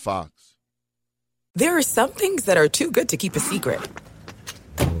on Fox. There are some things that are too good to keep a secret.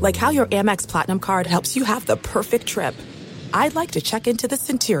 Like how your Amex Platinum card helps you have the perfect trip. I'd like to check into the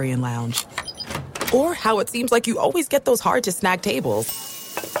Centurion Lounge. Or how it seems like you always get those hard-to-snag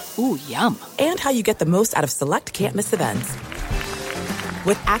tables. Ooh, yum. And how you get the most out of select can't-miss events.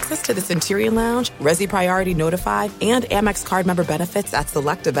 With access to the Centurion Lounge, Resi Priority Notified, and Amex card member benefits at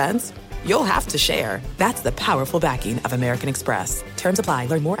select events, you'll have to share. That's the powerful backing of American Express. Terms apply.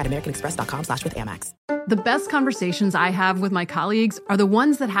 Learn more at americanexpress.com/withAmex. The best conversations I have with my colleagues are the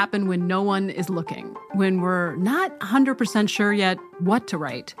ones that happen when no one is looking, when we're not 100% sure yet what to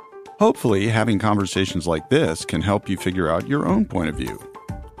write. Hopefully, having conversations like this can help you figure out your own point of view.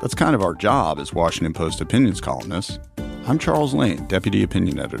 That's kind of our job as Washington Post opinions columnists. I'm Charles Lane, Deputy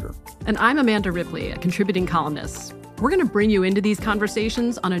Opinion Editor. And I'm Amanda Ripley, a contributing columnist. We're going to bring you into these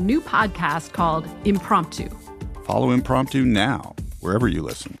conversations on a new podcast called Impromptu. Follow Impromptu now, wherever you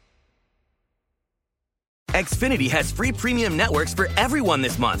listen. Xfinity has free premium networks for everyone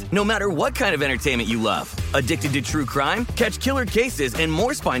this month, no matter what kind of entertainment you love. Addicted to true crime? Catch killer cases and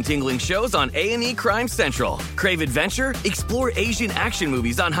more spine-tingling shows on A&E Crime Central. Crave adventure? Explore Asian action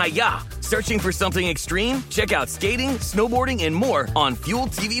movies on Hi-YAH. Searching for something extreme? Check out skating, snowboarding, and more on Fuel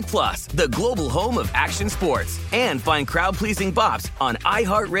TV Plus, the global home of action sports. And find crowd-pleasing bops on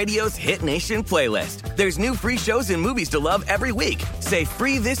iHeartRadio's Hit Nation playlist. There's new free shows and movies to love every week. Say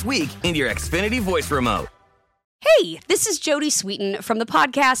free this week in your Xfinity voice remote. Hey, this is Jodie Sweetin from the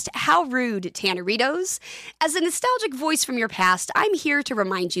podcast How Rude, Tanneritos. As a nostalgic voice from your past, I'm here to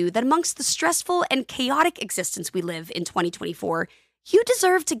remind you that amongst the stressful and chaotic existence we live in 2024, you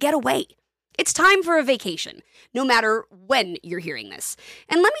deserve to get away. It's time for a vacation, no matter when you're hearing this.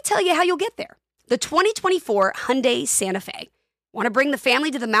 And let me tell you how you'll get there. The 2024 Hyundai Santa Fe. Want to bring the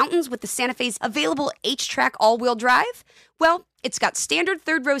family to the mountains with the Santa Fe's available H-Track all-wheel drive? Well, it's got standard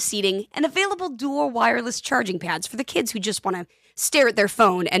third-row seating and available dual wireless charging pads for the kids who just want to stare at their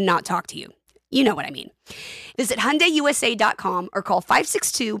phone and not talk to you. You know what I mean. Visit HyundaiUSA.com or call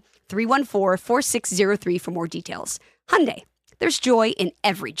 562-314-4603 for more details. Hyundai, there's joy in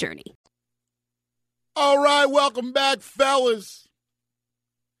every journey. All right, welcome back, fellas.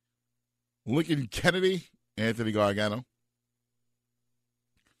 Lincoln Kennedy, Anthony Gargano.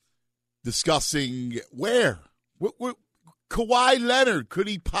 Discussing where? What Kawhi Leonard, could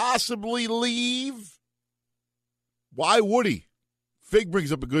he possibly leave? Why would he? Fig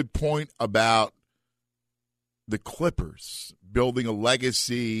brings up a good point about the Clippers building a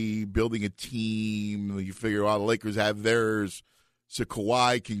legacy, building a team. You figure out the Lakers have theirs, so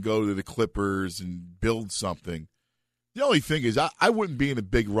Kawhi can go to the Clippers and build something. The only thing is, I wouldn't be in a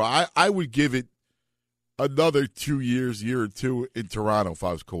big rush. I would give it another 2 years, year or two in Toronto if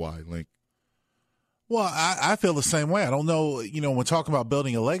I was Kawhi. Link. Well, I feel the same way. I don't know, when talking about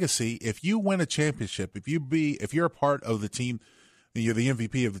building a legacy, if you win a championship, if you're a part of the team, you're the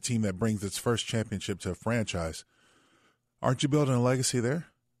MVP of the team that brings its first championship to a franchise, aren't you building a legacy there?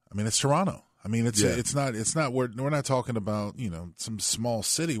 I mean, it's Toronto. I mean, it's not we're not talking about, some small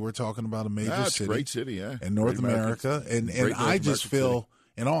city. We're talking about a major city. Great city, yeah. In North America. And I just feel,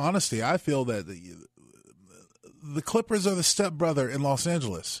 in all honesty, I feel that the Clippers are the stepbrother in Los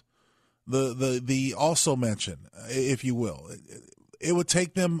Angeles. The also mention, if you will. It would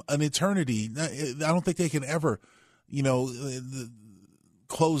take them an eternity. I don't think they can ever,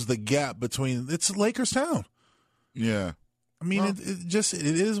 close the gap between. It's Lakers town. Yeah. I mean, it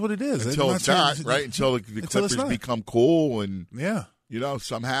is what it is. Until it's not, right? Until the Clippers become cool and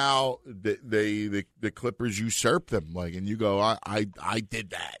somehow the Clippers usurp them, and you go, I did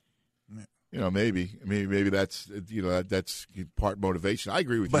that. Maybe that's that's part motivation. I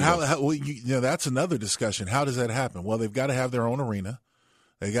agree with you. But that's another discussion. How does that happen? Well, they've got to have their own arena.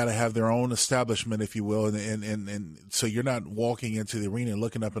 They got to have their own establishment, if you will, and so you're not walking into the arena and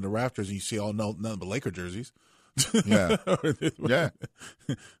looking up in the rafters and you see nothing but Laker jerseys. Yeah.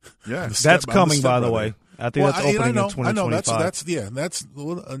 That's coming, by the way. I think that's opening in 2025. I know. That's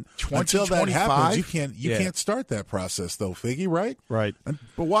until that happens, you can't start that process though, Figgy, right? Right.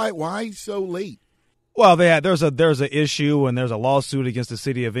 But why so late? Well, there's an issue and there's a lawsuit against the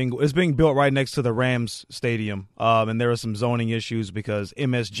city of Inglewood. It's being built right next to the Rams stadium, and there are some zoning issues because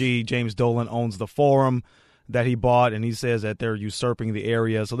MSG, James Dolan, owns the Forum that he bought, and he says that they're usurping the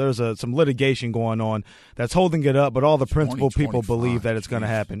area. So there's some litigation going on that's holding it up, but all the principal people believe that it's going to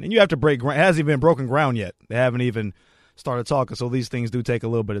happen. And you have to break ground. It hasn't even broken ground yet. They haven't even started talking, so these things do take a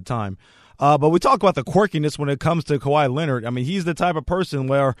little bit of time. But we talk about the quirkiness when it comes to Kawhi Leonard. I mean, he's the type of person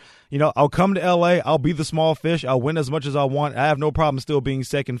where, I'll come to L.A., I'll be the small fish, I'll win as much as I want. I have no problem still being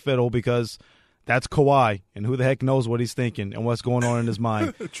second fiddle because that's Kawhi, and who the heck knows what he's thinking and what's going on in his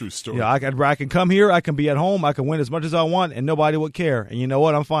mind. True story. I can come here, I can be at home, I can win as much as I want, and nobody would care. And you know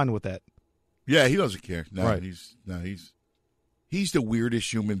what? I'm fine with that. Yeah, he doesn't care. No, right. He's the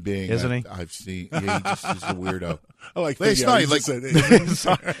weirdest human being I've seen. Yeah, he just is a weirdo. I like last night.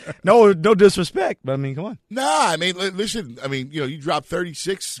 No disrespect, but I mean, come on. Nah, I mean, listen. I mean, you dropped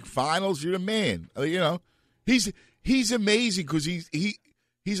 36 finals. You're the man. He's amazing because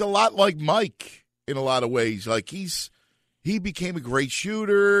he's a lot like Mike in a lot of ways. Like he became a great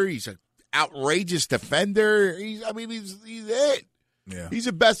shooter. He's an outrageous defender. He's it. Yeah. He's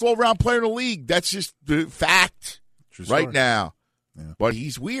the best all-around player in the league. That's just the fact right now. Yeah. But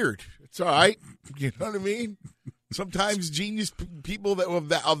he's weird. It's all right. You know what I mean? Sometimes genius people of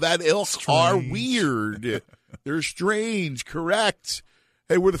that ilk are weird. They're strange. Correct.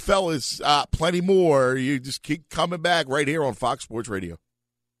 Hey, we're the fellas. Plenty more. You just keep coming back right here on Fox Sports Radio.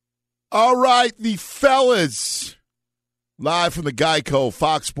 All right, the fellas. Live from the Geico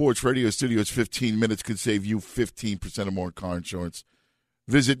Fox Sports Radio studios. 15 minutes could save you 15% or more in car insurance.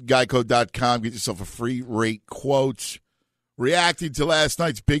 Visit geico.com. Get yourself a free rate quote. Reacting to last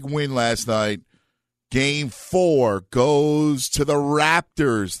night's big win last night. Game 4 goes to the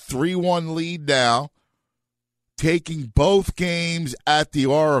Raptors. 3-1 lead now. Taking both games at the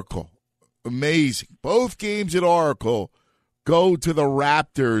Oracle. Amazing. Both games at Oracle go to the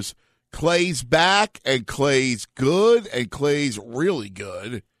Raptors. Clay's back, and Clay's good, and Clay's really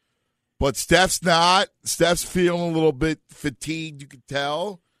good. But Steph's not. Steph's feeling a little bit fatigued, you can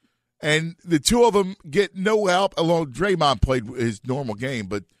tell. And the two of them get no help, although Draymond played his normal game.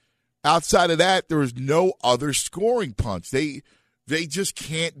 But outside of that, there was no other scoring punch. They just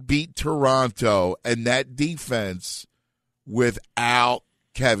can't beat Toronto and that defense without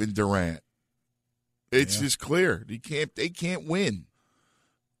Kevin Durant. It's just clear. They can't win.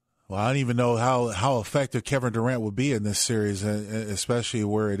 Well, I don't even know how effective Kevin Durant would be in this series, especially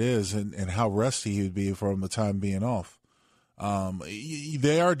where it is, and how rusty he would be from the time being off.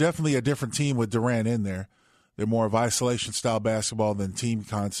 They are definitely a different team with Durant in there. They're more of isolation-style basketball than team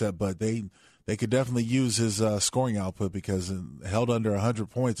concept, but they could definitely use his scoring output because held under 100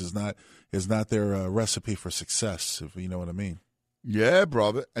 points is not their recipe for success, if you know what I mean. Yeah,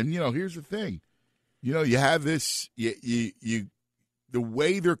 brother. And, here's the thing. You have this the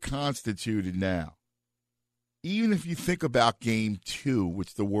way they're constituted now, even if you think about Game 2,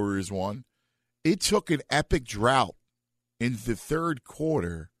 which the Warriors won, it took an epic drought in the third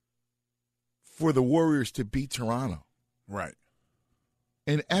quarter for the Warriors to beat Toronto. Right.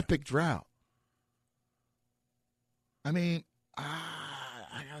 An epic drought. I mean,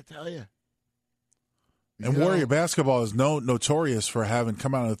 I got to tell you. And Warrior basketball is notorious for having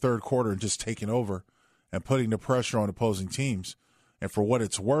come out in the third quarter and just taking over and putting the pressure on opposing teams. And for what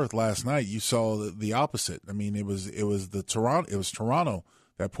it's worth, last night you saw the opposite. I mean, it was Toronto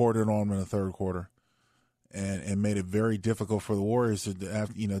that poured it on in the third quarter, and made it very difficult for the Warriors to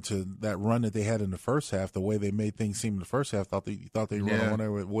that run that they had in the first half. The way they made things seem in the first half, thought they were on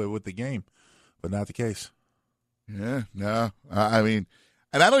there with the game, but not the case. Yeah, no, I mean,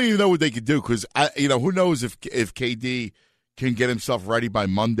 and I don't even know what they could do because who knows if KD can get himself ready by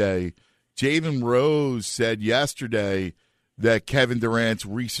Monday. Jalen Rose said yesterday that Kevin Durant's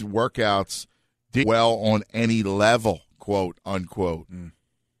recent workouts did well on any level, quote unquote.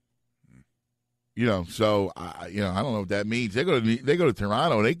 So I don't know what that means. They go to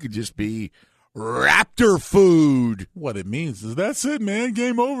Toronto, they could just be Raptor food. What it means is that's it, man.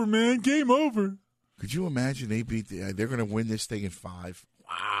 Game over, man. Game over. Could you imagine they're going to win this thing in 5?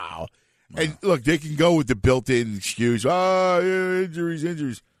 Wow. And look, they can go with the built-in excuse.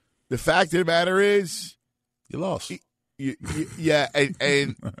 Injuries. The fact of the matter is, you lost. Yeah,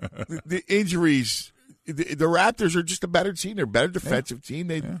 and the injuries. The Raptors are just a better team. They're a better defensive team.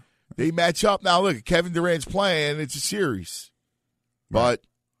 They match up. Now, look, Kevin Durant's playing. It's a series. But,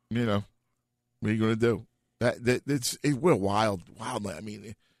 what are you going to do? It's wild. I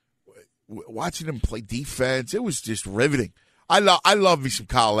mean, watching him play defense, it was just riveting. I love me some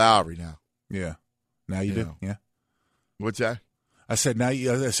Kyle Lowry now. Yeah. Now you do? Yeah. What's that? I said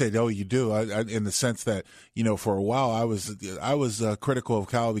you do. In the sense that, for a while I was critical of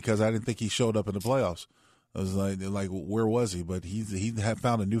Kyle because I didn't think he showed up in the playoffs. I was like, where was he? But he had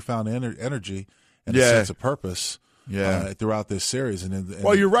found a newfound energy and a sense of purpose throughout this series. And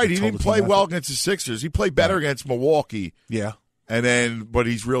you're right. He didn't play well against the Sixers. He played better against Milwaukee. Yeah. But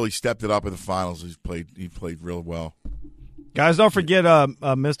he's really stepped it up in the finals. He played real well. Guys, don't forget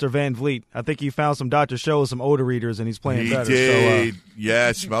Mr. Van Vliet. I think he found some Dr. Scholl's, some odor readers, and he's playing better. He did.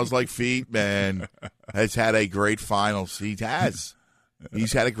 Yeah, smells like feet, man. Has had a great finals. He has.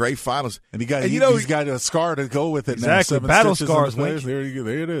 He's had a great finals. And he's got a scar to go with it exactly. now. Battle scars. There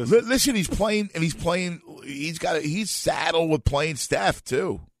it is. Listen, he's playing. He's saddled with playing Steph,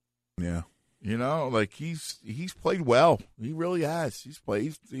 too. Yeah. He's played well. He really has.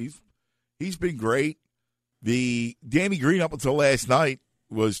 He's been great. The Danny Green up until last night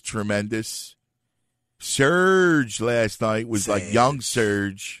was tremendous. Serge last night was like young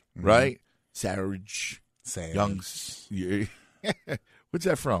Serge, right? Serge. Young. What's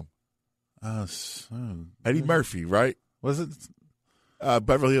that from? Eddie Murphy, right? Was it?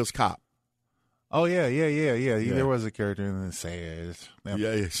 Beverly Hills Cop. Oh, yeah. There was a character in the Serge.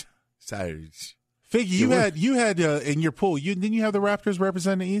 Yeah, Serge. Figgy, you had in your pool. Didn't you have the Raptors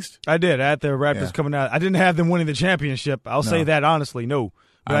represent the East? I did. I had the Raptors coming out. I didn't have them winning the championship. I'll say that honestly, no.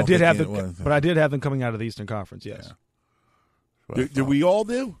 But I did have them. But I did have them coming out of the Eastern Conference. Yes. Yeah. Did we all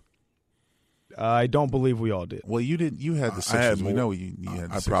do? I don't believe we all did. Well, you did. You had the Sixers. We know you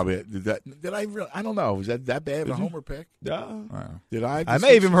had. The I probably did that. Did I? I don't know. Was that bad of a homer pick? Did I? I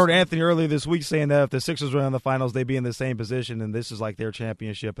may have even heard Anthony earlier this week saying that if the Sixers were in the finals, they'd be in the same position, and this is like their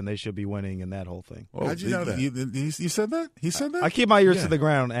championship, and they should be winning, and that whole thing. Well, how'd you know that? You said that? He said that? I keep my ears to the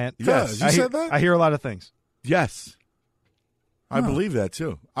ground, Ant. Yes, you said that. I hear a lot of things. Yes, I believe that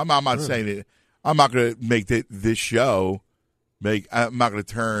too. I'm not saying it. I'm not going to make this show. I'm not going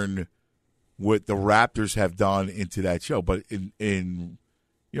to turn what the Raptors have done into that show, but when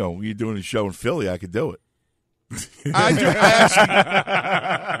you're doing a show in Philly, I could do it.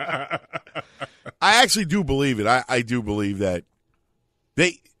 I actually do believe it. I do believe that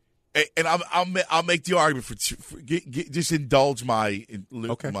they, and I'll make the argument for just indulge my.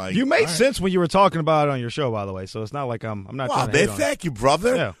 Okay. You made sense when you were talking about it on your show, by the way. So it's not like I'm not. Wow, trying to hate on thank you,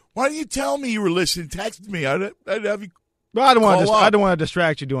 brother. Yeah. Why didn't you tell me you were listening? Text me. I'd have you. Well, I don't want to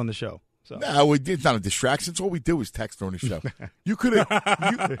distract you doing the show. So. No, it's not a distraction. It's all we do is text during the show. You could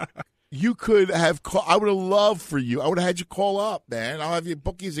have. You could have called. I would have loved for you. I would have had you call up, man. I'll have you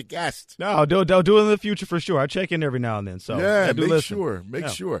book you as a guest. No, I'll do it in the future for sure. I check in every now and then. So yeah, make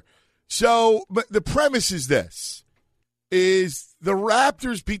sure. So, but the premise is this: is the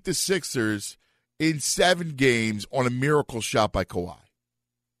Raptors beat the Sixers in 7 games on a miracle shot by Kawhi.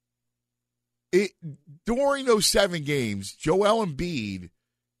 During those 7 games, Joel Embiid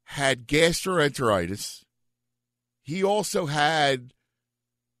had gastroenteritis. He also had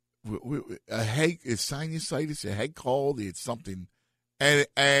a sinusitis, a head cold. He had something,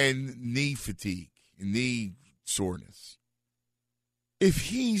 and knee fatigue, knee soreness. If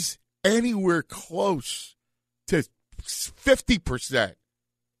he's anywhere close to 50%,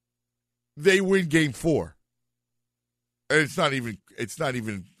 they win Game 4, and it's not even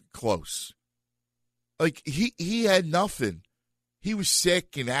close. Like he had nothing. He was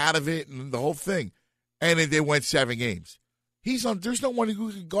sick and out of it and the whole thing. And then they went 7 games. There's no one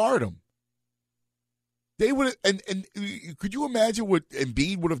who can guard him. They would, and could you imagine what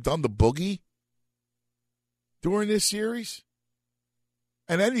Embiid would have done to Boogie during this series?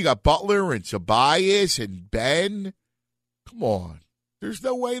 And then you got Butler and Tobias and Ben. Come on, there's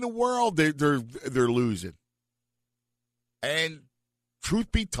no way in the world they're losing. And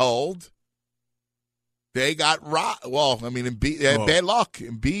truth be told, they got robbed. Well, I mean, Embiid, bad luck.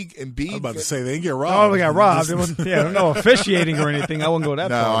 Embiid. I'm about to say they didn't get robbed. Oh, they got robbed. No officiating or anything. I wouldn't go that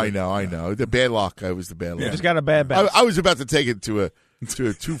far. No, I know. The bad luck. It was the bad luck. Just got a bad back. I was about to take it to a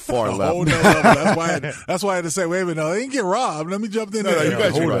too far level. Oh, no. That's why I had to say, wait a minute. No, they didn't get robbed. Let me jump in there. No, you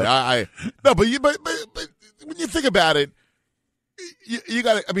guys are right. But when you think about it, you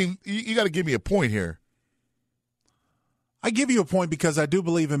got to. I mean, you got to give me a point here. I give you a point because I do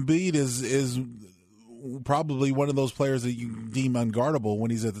believe Embiid is probably one of those players that you deem unguardable when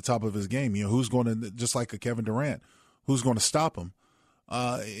he's at the top of his game. You know, who's going to, just like a Kevin Durant, who's going to stop him?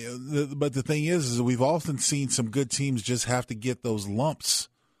 But the thing is we've often seen some good teams just have to get those lumps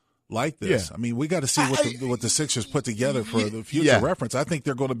like this. Yeah. I mean, we got to see what the Sixers put together for the future reference. I think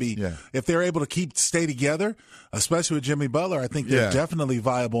they're going to be, if they're able to stay together, especially with Jimmy Butler, I think they're definitely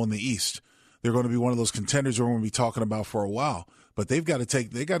viable in the East. They're going to be one of those contenders we're going to be talking about for a while. But they got to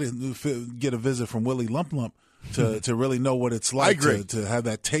get a visit from Willie Lump Lump to really know what it's like to have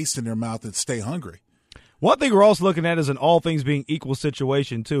that taste in their mouth and stay hungry. One thing we're also looking at is an all things being equal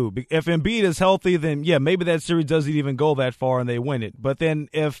situation, too. If Embiid is healthy, then, maybe that series doesn't even go that far and they win it. But then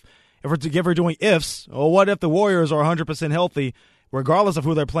if we're doing ifs, or what if the Warriors are 100% healthy, regardless of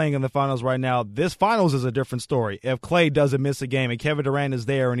who they're playing in the finals right now, this finals is a different story. If Clay doesn't miss a game and Kevin Durant is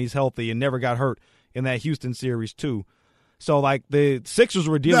there and he's healthy and never got hurt in that Houston series, too. So, like, the Sixers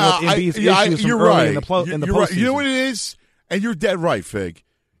were dealing with Embiid's issues from early in the postseason. Right. You know what it is? And you're dead right, Fig.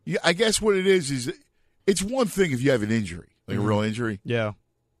 I guess what it is it's one thing if you have an injury, like a real injury. Yeah.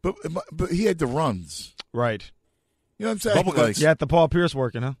 But he had the runs. Right. You know what I'm saying? Like, you had the Paul Pierce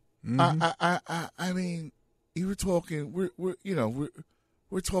working, huh? Mm-hmm. I mean, you were talking.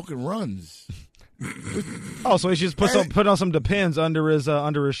 We're talking runs. So he just put on some Depends under his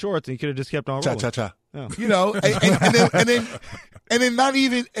shorts, and he could have just kept on rolling. Cha. Yeah. You know, and then not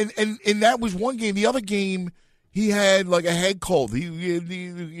even and that was one game. The other game, he had like a head cold.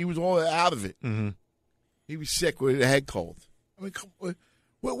 He was all out of it. Mm-hmm. He was sick with a head cold. I mean,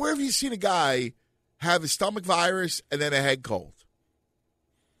 where have you seen a guy have a stomach virus and then a head cold?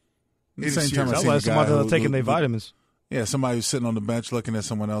 At the same time, I've seen somebody taking their vitamins. Yeah, somebody who's sitting on the bench looking at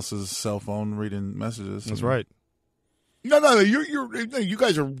someone else's cell phone, reading messages. That's right. No, you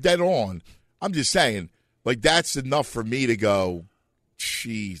guys are dead on. I'm just saying, like, that's enough for me to go,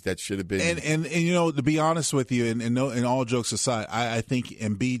 jeez, that should have been. And you know, to be honest with you, and all jokes aside, I think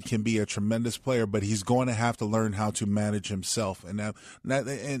Embiid can be a tremendous player, but he's going to have to learn how to manage himself. And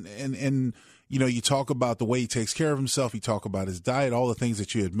you know, you talk about the way he takes care of himself. You talk about his diet, all the things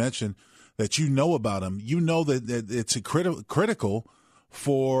that you had mentioned that you know about him. You know that it's critical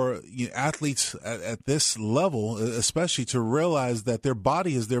for athletes at this level, especially, to realize that their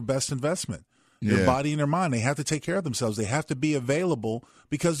body is their best investment. Their body and their mind. They have to take care of themselves. They have to be available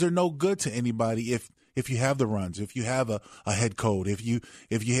because they're no good to anybody if you have the runs, if you have a head cold, if you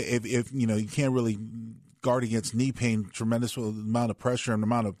know you can't really guard against knee pain, tremendous amount of pressure and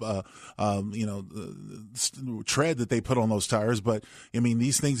amount of tread that they put on those tires. But I mean,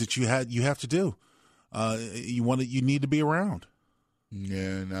 these things that you have to do. You need to be around.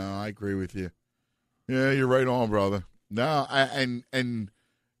 Yeah, no, I agree with you. Yeah, you're right on, brother. No, and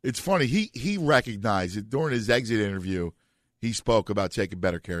it's funny. He recognized it during his exit interview. He spoke about taking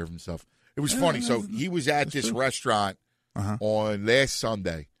better care of himself. It was funny. So he was at this restaurant on last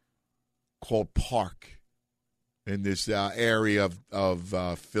Sunday called Park in this area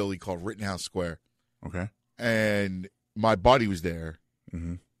of Philly called Rittenhouse Square. Okay. And my buddy was there,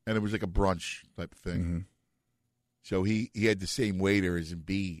 and it was like a brunch type of thing. Mm-hmm. So he had the same waiter as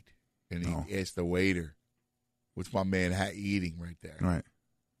Embiid, and he asked the waiter, "What's my man eating right there?" Right.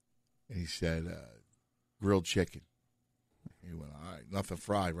 And he said, grilled chicken. He went, all right, nothing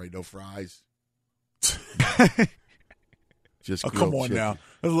fried, right? No fries. Just come on chicken. now.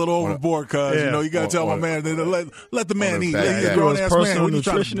 That's a little overboard, cuz. You know, you got to tell my man, let the man eat. He's a grown-ass man. What, you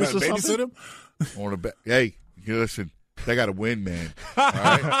trying to babysit him? On a hey, listen, they got to win, man. All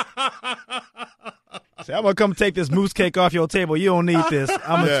right? See, I'm going to come take this mousse cake off your table. You don't need this.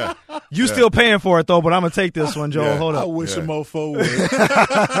 You still paying for it, though, but I'm going to take this one, Joel. Hold up. I wish a mofo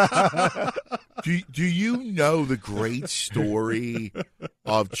would. Do you know the great story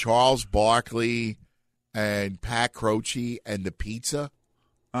of Charles Barkley and Pat Croce and the pizza?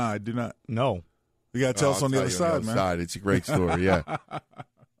 I do not. No. You got to tell us on the other side, man. It's a great story, yeah.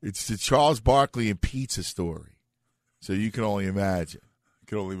 It's the Charles Barkley and pizza story. So you can only imagine.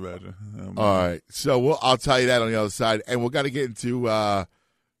 All right. So I'll tell you that on the other side. And we're going to get into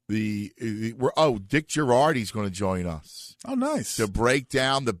Dick Girardi's going to join us. Oh, nice. To break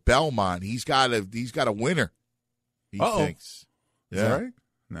down the Belmont. He's got a winner, he thinks. Is that right?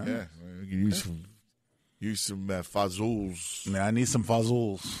 No. Yeah. Use some fazools. Man, I need some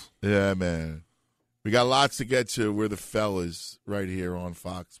fazools. Yeah, man. We got lots to get to. We're the fellas right here on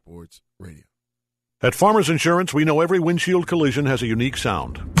Fox Sports Radio. At Farmers Insurance, we know every windshield collision has a unique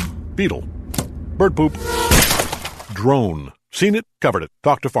sound. Beetle. Bird poop. Drone. Seen it, covered it.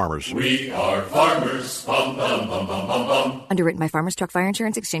 Talk to Farmers. We are Farmers. Bum, bum, bum, bum, bum, bum. Underwritten by Farmers Truck Fire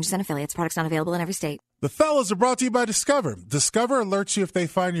Insurance Exchanges and Affiliates. Products not available in every state. The fellas are brought to you by Discover. Discover alerts you if they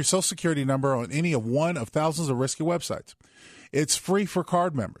find your Social Security number on any of one of thousands of risky websites. It's free for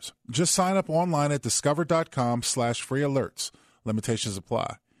card members. Just sign up online at discover.com/free alerts. Limitations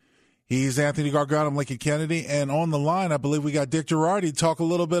apply. He's Anthony Gargano, I'm Lincoln Kennedy, and on the line, I believe we got Dick Girardi to talk a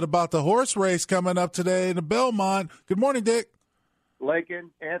little bit about the horse race coming up today in the Belmont. Good morning, Dick.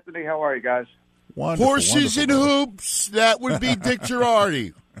 Lincoln, Anthony, how are you guys? Wonderful, Horses and hoops. That would be Dick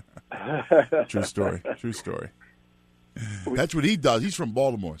Girardi. True story. True story. That's what he does. He's from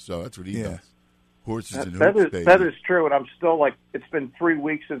Baltimore, so that's what he does. Horses and hoops. That is true, and I'm still it's been 3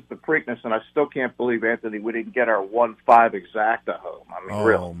 weeks since the Preakness, and I still can't believe, Anthony, we didn't get our 1-5 exacta home. I mean,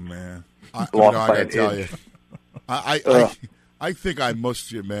 really. Oh, man. I got to tell you. I think I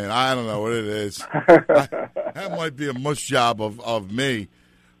mushed you, man. I don't know what it is. That might be a mush job of me.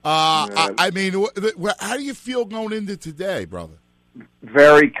 I mean, how do you feel going into today, brother?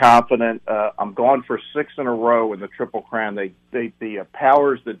 Very confident. I'm going for 6 in a row in the Triple Crown. The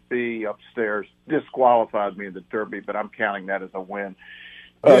powers that be upstairs disqualified me in the Derby, but I'm counting that as a win.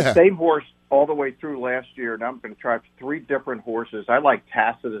 Same horse all the way through last year. Now I'm going to try 3 different horses. I like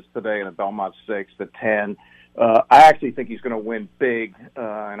Tacitus today in a Belmont 6, the 10. I actually think he's going to win big,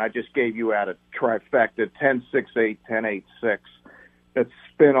 and I just gave you out a trifecta, 10-6-8, 10-8-6. That's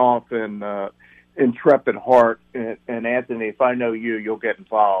spin-off and Intrepid Heart. And Anthony, if I know you, you'll get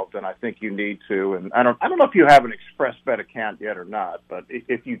involved, and I think you need to. And I don't know if you have an Express Bet account yet or not, but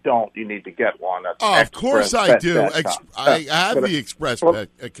if you don't, you need to get one. That's of course I do. I have the Express Bet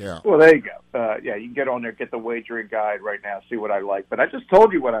account. Well, there you go. Yeah, you can get on there, get the wagering guide right now, see what I like. But I just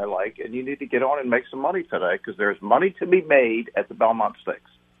told you what I like, and you need to get on and make some money today because there's money to be made at the Belmont Stakes.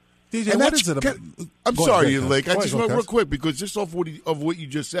 DJ, what is it about? I'm sorry, Lake. I just went real quick because just off of what you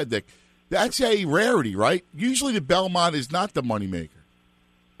just said, Dick, that's a rarity, right? Usually the Belmont is not the moneymaker.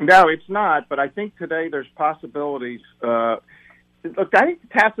 No, it's not, but I think today there's possibilities. Look, I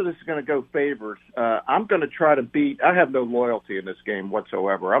think Tacitus is going to go favors. I'm going to try to beat – I have no loyalty in this game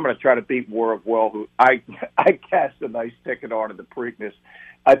whatsoever. I'm going to try to beat War of Will, who I cast a nice ticket on in the Preakness.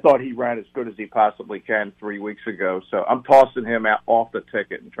 I thought he ran as good as he possibly can 3 weeks ago, so I'm tossing him out off the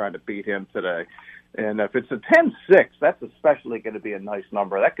ticket and trying to beat him today. And if it's a 10-6, that's especially going to be a nice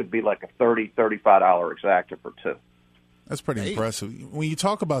number. That could be like a $30, $35 exacta for 2. That's pretty impressive. When you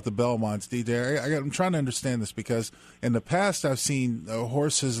talk about the Belmonts, DJ, I'm trying to understand this because in the past I've seen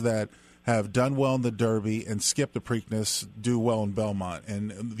horses that have done well in the Derby and skip the Preakness do well in Belmont.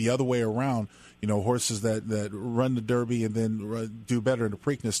 And the other way around, horses that run the Derby and then do better in the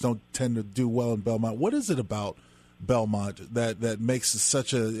Preakness don't tend to do well in Belmont. What is it about Belmont that makes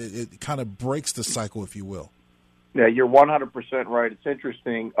it kind of breaks the cycle, if you will? Yeah, you're 100% right. It's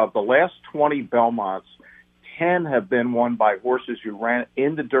interesting. Of the last 20 Belmonts, 10 have been won by horses who ran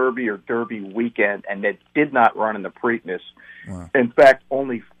in the Derby or Derby weekend and that did not run in the Preakness. Wow. In fact,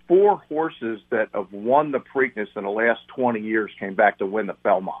 only 4 horses that have won the Preakness in the last 20 years came back to win the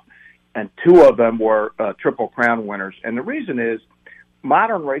Belmont. And 2 of them were Triple Crown winners. And the reason is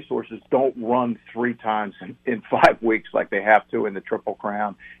modern racehorses don't run 3 times in 5 weeks like they have to in the Triple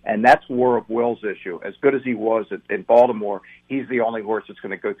Crown, and that's War of Will's issue. As good as he was in Baltimore, he's the only horse that's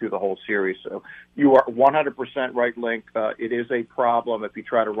going to go through the whole series. So you are 100% right, Link. It is a problem if you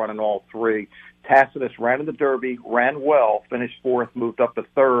try to run in all 3. Tacitus ran in the Derby, ran well, finished 4th, moved up to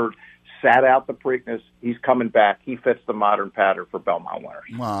 3rd, sat out the Preakness. He's coming back. He fits the modern pattern for Belmont winners.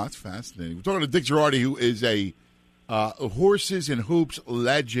 Wow, that's fascinating. We're talking to Dick Girardi, who is a Horses and Hoops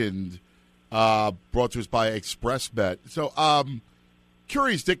legend, brought to us by Express Bet. So,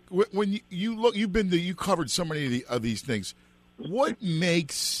 curious, Dick, when you look, you covered so many of these things. What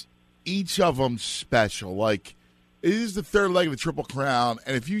makes each of them special? Like, it is the 3rd leg of the Triple Crown,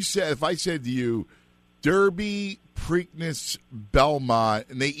 and if I said to you, Derby, Preakness, Belmont,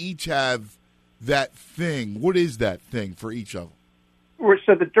 and they each have that thing. What is that thing for each of them?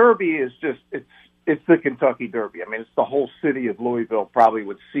 So the Derby is just It's the Kentucky Derby. I mean, it's the whole city of Louisville probably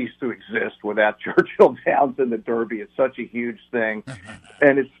would cease to exist without Churchill Downs in the Derby. It's such a huge thing,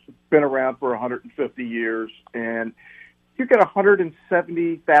 and it's been around for 150 years. And you get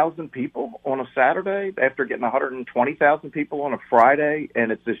 170,000 people on a Saturday after getting 120,000 people on a Friday,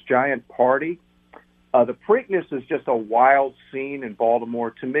 and it's this giant party. The Preakness is just a wild scene in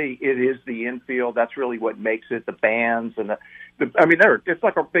Baltimore. To me, it is the infield. That's really what makes it. The bands and it's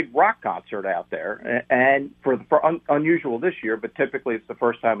like a big rock concert out there. And unusual this year, but typically it's the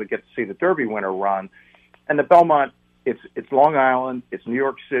first time we get to see the Derby winner run. And the Belmont, it's Long Island, it's New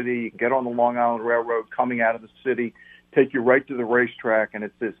York City. You can get on the Long Island Railroad coming out of the city, take you right to the racetrack, and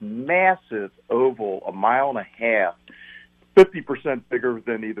it's this massive oval, 1.5 miles, 50% bigger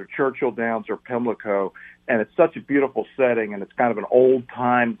than either Churchill Downs or Pimlico, and it's such a beautiful setting, and it's kind of an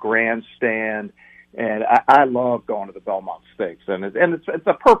old-time grandstand, and I love going to the Belmont Stakes, and it's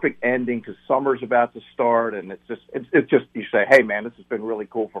a perfect ending because summer's about to start, and it's just you say, hey man, this has been really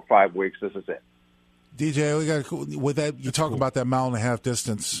cool for 5 weeks. This is it. DJ, we got with that. You talk about that 1.5 mile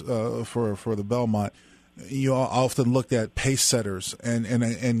distance for the Belmont. You often looked at pace setters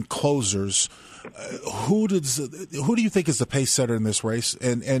and closers. Who do you think is the pace setter in this race?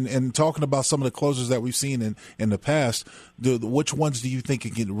 And talking about some of the closers that we've seen in the past, which ones do you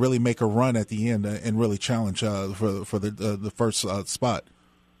think can really make a run at the end and really challenge for the first spot?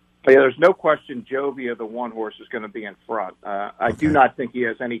 Yeah, there's no question Jovia, the one horse, is going to be in front. I do not think he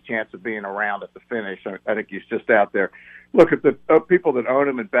has any chance of being around at the finish. I think he's just out there. Look, if the people that own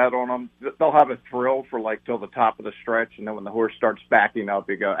him and bet on him, they'll have a thrill for till the top of the stretch, and then when the horse starts backing up,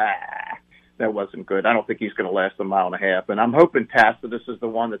 you go, that wasn't good. I don't think he's going to last 1.5 miles. And I'm hoping Tacitus is the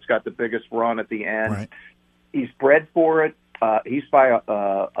one that's got the biggest run at the end. Right. He's bred for it. He's by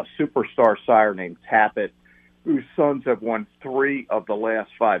a superstar sire named Tappet, whose sons have won 3 of the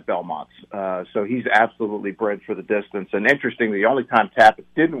last 5 Belmonts. So he's absolutely bred for the distance. And interestingly, the only time Tappet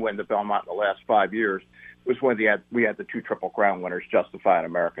didn't win the Belmont in the last 5 years was when we had the 2 Triple Crown winners, Justify and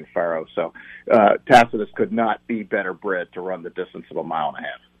American Pharoah. So Tacitus could not be better bred to run the distance of 1.5 miles.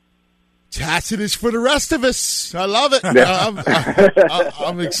 Tacitus for the rest of us. I love it.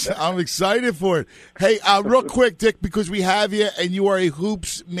 I'm excited for it. Hey, real quick, Dick, because we have you and you are a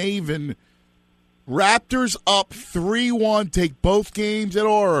hoops maven. Raptors up 3-1, take both games at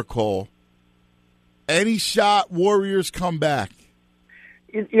Oracle. Any shot Warriors come back?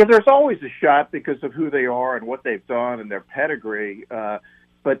 Yeah, there's always a shot because of who they are and what they've done and their pedigree.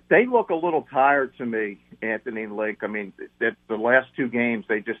 But they look a little tired to me, Anthony and Link. I mean, the last 2 games,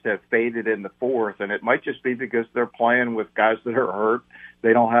 they just have faded in the fourth, and it might just be because they're playing with guys that are hurt.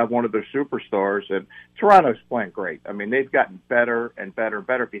 They don't have one of their superstars, and Toronto's playing great. I mean, they've gotten better and better and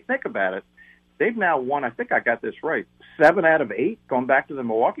better. If you think about it, they've now won, I think I got this right, 7 out of 8 going back to the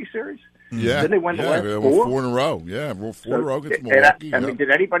Milwaukee series. Yeah. Then they won the last 4 in a row. Yeah, 4 in a row against Milwaukee. I mean, did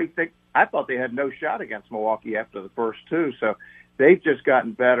anybody think – I thought they had no shot against Milwaukee after the first 2, so – they've just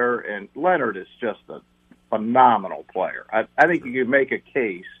gotten better, and Leonard is just a phenomenal player. I think you could make a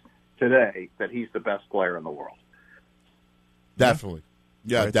case today that he's the best player in the world. Definitely.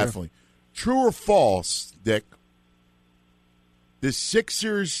 Yeah, right definitely. There. True or false, Dick? The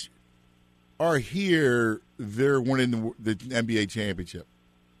Sixers are here. They're winning the NBA championship.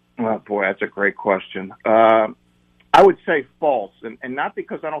 Oh, boy, that's a great question. I would say false, and not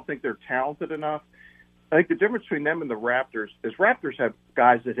because I don't think they're talented enough. I think the difference between them and the Raptors is Raptors have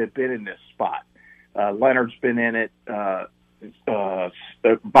guys that have been in this spot. Leonard's been in it. Baca's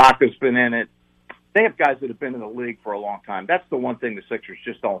been in it. They have guys that have been in the league for a long time. That's the one thing the Sixers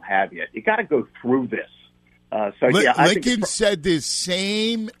just don't have yet. You got to go through this. Lincoln said the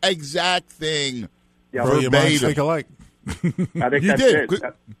same exact thing. Yeah, verbatim. Think alike. I think you that's did.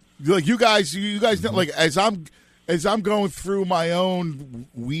 it. Like you guys know, like as I'm going through my own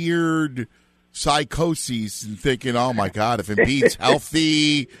weird psychoses and thinking, oh my God, if Embiid's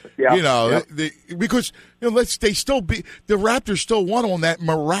healthy, because the Raptors still won on that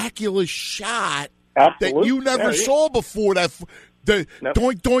miraculous shot that you never saw before. That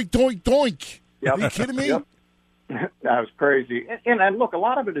doink, doink, doink, doink. Yep. Are you kidding me? Yep. That was crazy. And look, a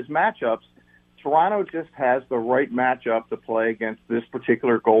lot of it is matchups. Toronto just has the right matchup to play against this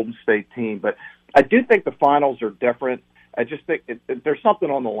particular Golden State team. But I do think the finals are different. I just think there's something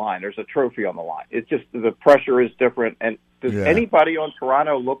on the line. There's a trophy on the line. It's just the pressure is different. And does anybody on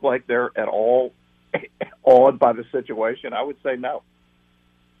Toronto look like they're at all awed by the situation? I would say no.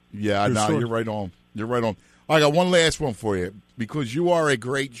 Yeah, you're right on. You're right on. I got one last one for you because you are a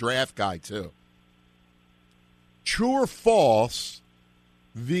great draft guy too. True or false?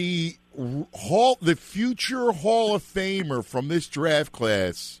 The future Hall of Famer from this draft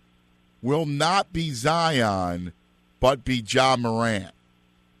class will not be Zion, but be Ja Morant?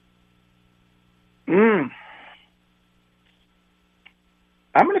 I'm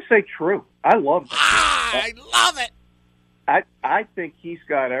going to say true. I love that. I love it. I think he's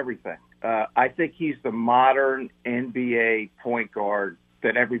got everything. I think he's the modern NBA point guard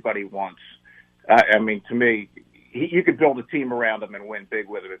that everybody wants. I mean, to me, you could build a team around him and win big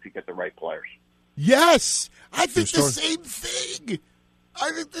with him if you get the right players. Yes, I think the same thing.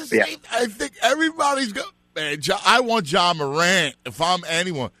 I think everybody's going. Man, I want Ja Morant if I'm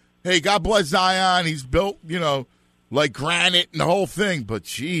anyone. Hey, God bless Zion. He's built, like granite and the whole thing. But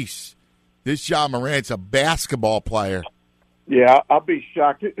jeez, this Ja Morant's a basketball player. Yeah, I'll be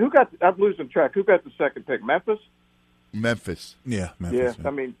shocked. I'm losing track. Who got the second pick? Memphis. Yeah, Memphis. Yeah,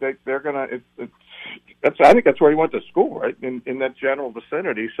 I mean they're gonna. I think that's where he went to school, right? In that general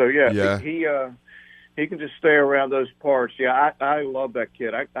vicinity. So yeah. He can just stay around those parts. Yeah, I love that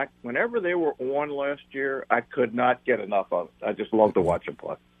kid. I whenever they were on last year, I could not get enough of it. I just love to watch him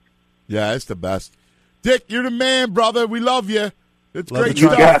play. Yeah, it's the best. Dick, you're the man, brother. We love you. It's love great to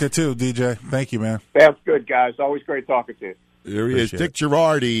talk to too, DJ. Thank you, man. Sounds good, guys. Always great talking to you. There he is, Dick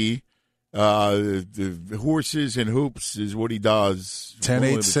Girardi. The horses and hoops is what he does.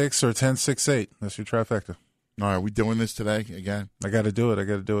 10-8-6 or 10-6-8. That's your trifecta. All right, are we doing this today again? I got to do it.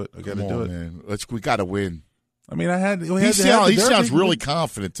 Man. We got to win. I mean, he sounds really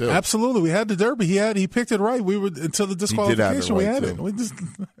confident too. Absolutely, we had the Derby. He picked it right. We were until the disqualification. We had it. We just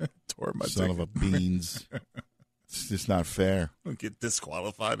tore my son of a beans. It's just not fair. Get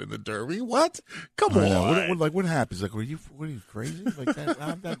disqualified in the Derby. What? Come on. What happens? Like, were you crazy? Like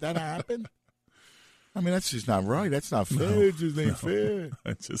that happened? I mean, that's just not right. That's not fair. No, it just ain't fair.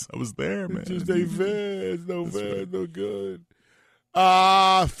 I was there, man. It just ain't fair. It's no fair. Right. No good.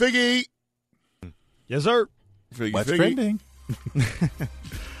 Figgy. Yes, sir. What's trending?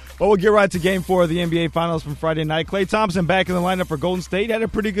 Well, we'll get right to Game 4 of the NBA Finals from Friday night. Klay Thompson back in the lineup for Golden State. Had a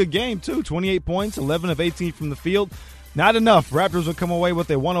pretty good game, too. 28 points, 11 of 18 from the field. Not enough. Raptors would come away with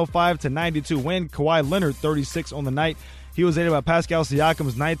a 105-92 win. Kawhi Leonard, 36 on the night. He was aided by Pascal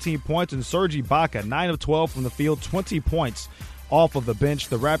Siakam's 19 points and Serge Ibaka, 9 of 12 from the field, 20 points off of the bench.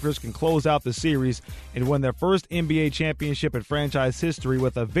 The Raptors can close out the series and win their first NBA championship in franchise history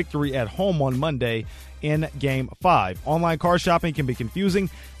with a victory at home on Monday in Game 5. Online car shopping can be confusing.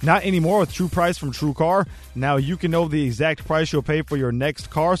 Not anymore with True Price from True Car. Now you can know the exact price you'll pay for your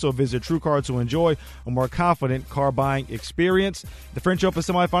next car, so visit True Car to enjoy a more confident car buying experience. The French Open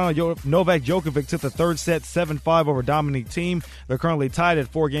semifinal, Novak Djokovic took the third set 7-5 over Dominic Thiem. They're currently tied at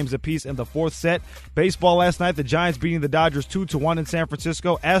 4 games apiece in the fourth set. Baseball last night, the Giants beating the Dodgers 2-1 in San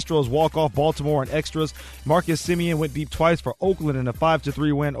Francisco. Astros walk off Baltimore in extras. Marcus Semien went deep twice for Oakland in a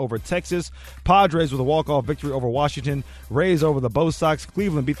 5-3 win over Texas. Padres with a walk-off victory over Washington. Rays over the Bo Sox.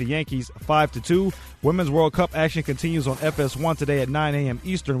 Cleveland beat the Yankees 5-2. Women's World Cup action continues on FS1 today at 9 a.m.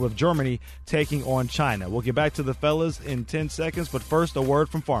 Eastern with Germany taking on China. We'll get back to the fellas in 10 seconds, but first, a word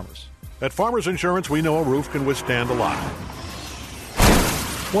from Farmers. At Farmers Insurance, we know a roof can withstand a lot.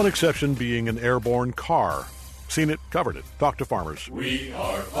 One exception being an airborne car. Seen it, covered it. Talk to Farmers. We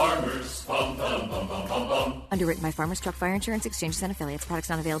are Farmers. Bum, bum, bum, bum, bum, bum. Underwritten by Farmers Truck Fire Insurance Exchanges and Affiliates. Products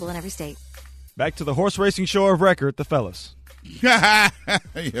not available in every state. Back to the horse racing show of record, the fellas. Yeah,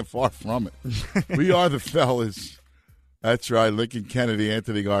 far from it. We are the fellas. That's right. Lincoln Kennedy,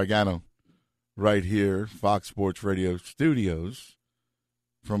 Anthony Gargano, right here, Fox Sports Radio Studios.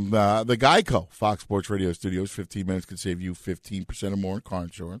 From the Geico Fox Sports Radio Studios, 15 minutes can save you 15% or more in car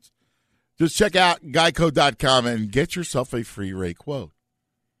insurance. Just check out geico.com and get yourself a free rate quote.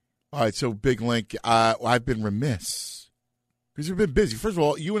 All right, so Big Link, I've been remiss because we've been busy. First of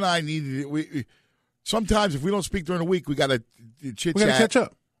all, you and I needed it. Sometimes if we don't speak during the week, we got to chit-chat. We got to catch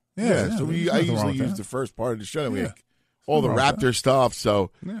up. Yeah, so I usually use the first part of the show. Yeah. All the Raptor stuff. So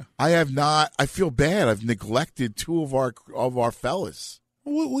I feel bad. I've neglected two of our fellas.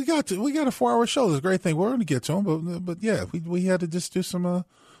 We got a 4-hour show. It's a great thing. We're going to get to them, but yeah, we had to just do some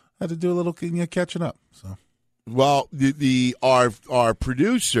had to do a little catching up. So, well, our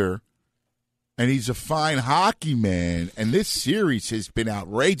producer, and he's a fine hockey man, and this series has been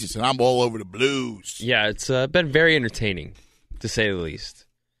outrageous, and I'm all over the Blues. Yeah, it's been very entertaining, to say the least.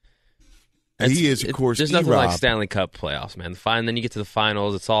 And he is, of course, there's nothing like Stanley Cup playoffs, man. Then you get to the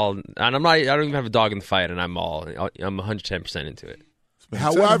finals. It's all, and I don't even have a dog in the fight, and I'm 110% into it.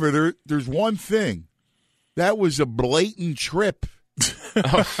 However, there's one thing. That was a blatant trip.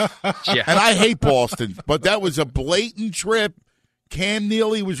 Yeah. And I hate Boston, but that was a blatant trip. Cam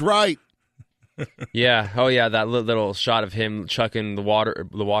Neely was right. Yeah. Oh, yeah. That little shot of him chucking the water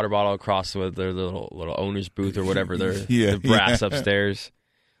bottle across with their little owner's booth or whatever, the brass upstairs.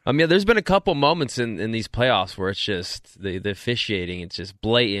 Yeah, there's been a couple moments in these playoffs where it's just the officiating, it's just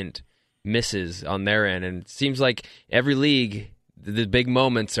blatant misses on their end. And it seems like every league, the big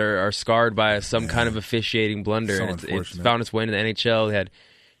moments are scarred by some kind of officiating blunder. So and it's found its way into the NHL.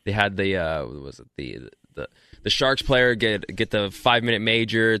 They had the Sharks player get the 5-minute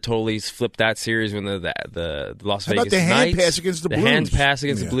major, totally flipped that series when the Las How Vegas about the hand Knights. pass against the Blues? Hands pass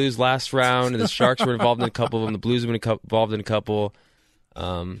against the Blues last round. And the Sharks were involved in a couple of them. The Blues have been involved in a couple.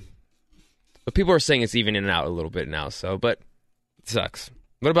 But people are saying it's even in and out a little bit now. But it sucks.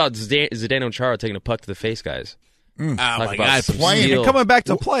 What about Zdeno Chara taking a puck to the face, guys? Oh my God, playing coming back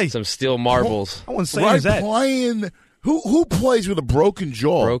to play. Some steel marbles. I wouldn't say that. Playing. Who plays with a broken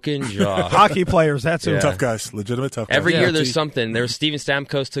jaw? Broken jaw. Hockey players, that's it. Tough guys, legitimate tough guys. Every year there's something. There's Steven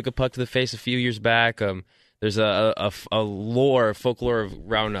Stamkos took a puck to the face a few years back. There's a folklore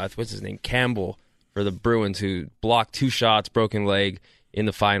around what's his name, Campbell, for the Bruins, who blocked 2 shots, broken leg in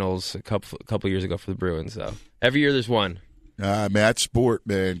the finals a couple years ago for the Bruins. So every year there's one. Man, that's sport,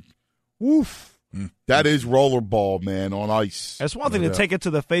 man. Woof. That is rollerball, man, on ice. It's one thing to take it to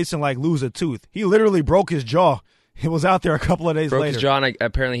the face and lose a tooth. He literally broke his jaw. He was out there a couple of days later. Broke his jaw, and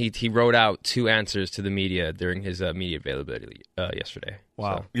apparently he wrote out 2 answers to the media during his media availability yesterday.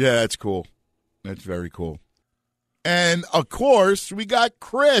 Wow. So. Yeah, that's cool. That's very cool. And, of course, we got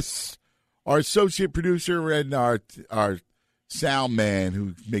Chris, our associate producer and our sound man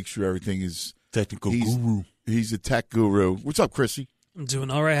who makes sure everything is technical guru. He's a tech guru. What's up, Chrissy? I'm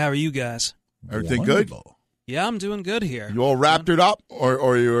doing all right. How are you guys? Everything good? Yeah, I'm doing good here. You all Raptored up, or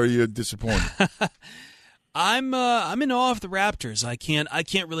are you disappointed? I'm in awe of the Raptors. I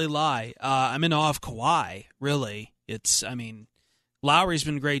can't really lie. I'm in awe of Kawhi. Really, Lowry's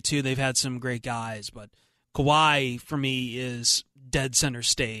been great too. They've had some great guys, but Kawhi for me is dead center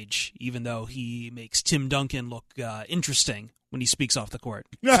stage. Even though he makes Tim Duncan look interesting when he speaks off the court.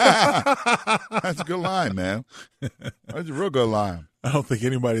 That's a good line, man. That's a real good line. I don't think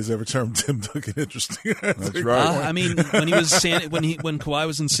anybody's ever termed Tim Duncan interesting. That's right. When he was when Kawhi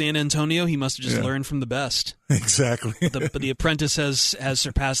was in San Antonio, he must have just learned from the best. Exactly. But the apprentice has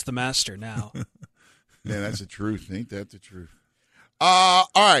surpassed the master now. Yeah, that's the truth. Ain't that the truth? All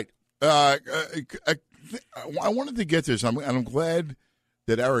right. I wanted to get this. I'm glad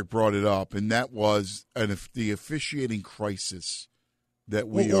that Eric brought it up, and that was the officiating crisis that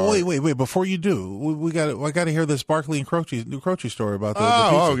we are. Wait! Before you do, I got to hear this Barkley and Croce story about the pizza.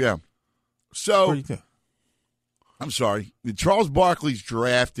 Oh yeah. So I'm sorry. Charles Barkley's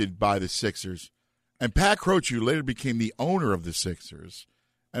drafted by the Sixers, and Pat Croce, who later became the owner of the Sixers,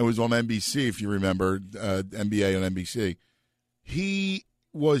 and was on NBC, if you remember, NBA on NBC. He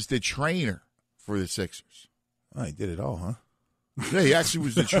was the trainer for the Sixers. Oh, he did it all, huh? Yeah, he actually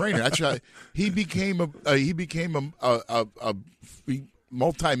was the trainer. Actually, he became a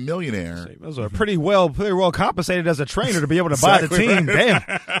multi-millionaire. Those are pretty well compensated as a trainer to be able to buy the team. Right.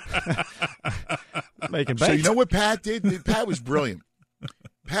 Damn. Making bank. So you know what Pat did? Pat was brilliant.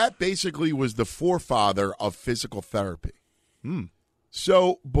 Pat basically was the forefather of physical therapy.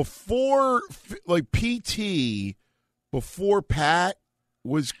 So before, PT, before Pat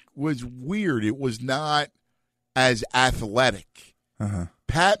was weird. It was not as athletic.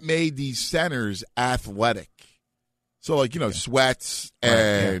 Pat made these centers athletic. So, sweats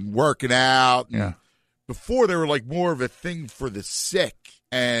and working out. And before, they were more of a thing for the sick.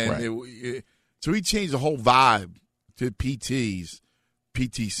 And so he changed the whole vibe to PT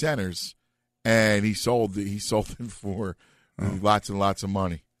centers, and he sold them for lots and lots of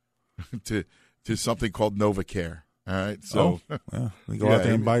money to something called NovaCare. All right, so you go out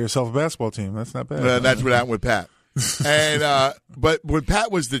there and buy yourself a basketball team. That's not bad. That's what happened with Pat. And but when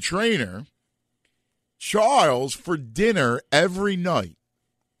Pat was the trainer, Charles for dinner every night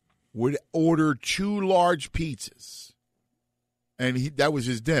would order 2 large pizzas, and that was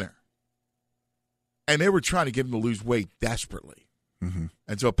his dinner. And they were trying to get him to lose weight desperately, and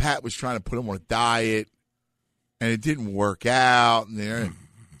so Pat was trying to put him on a diet, and it didn't work out. And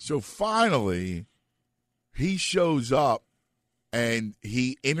so finally, he shows up, and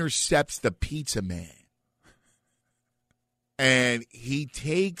he intercepts the pizza man. And he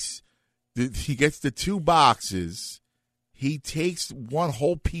gets the 2 boxes. He takes one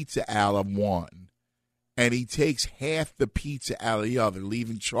whole pizza out of one, and he takes half the pizza out of the other,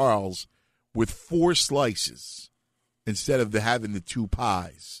 leaving Charles with 4 slices instead of having the 2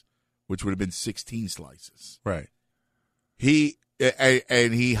 pies, which would have been 16 slices. Right. He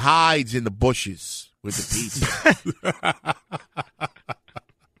hides in the bushes with the pizza.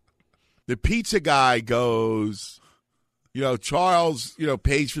 The pizza guy goes, Charles,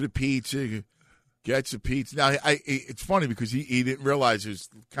 pays for the pizza. Gets a pizza. Now, it's funny because he didn't realize it was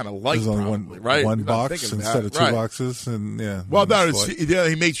kind of light. There's only one box instead of two boxes, and yeah. Well, no,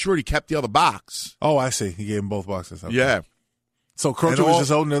 he made sure he kept the other box. Oh, I see. He gave him both boxes. Okay. Yeah. So Croce was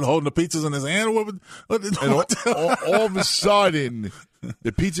just holding the pizzas in his hand. All of a sudden,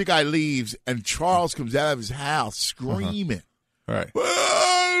 the pizza guy leaves, and Charles comes out of his house screaming, "Right,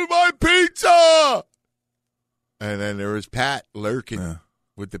 my pizza!" And then there was Pat lurking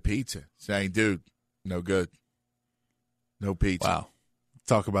with the pizza, saying, "Dude, no good, no pizza." Wow,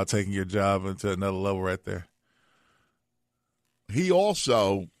 talk about taking your job into another level right there. He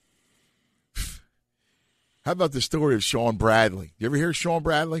also. How about the story of Sean Bradley? You ever hear of Sean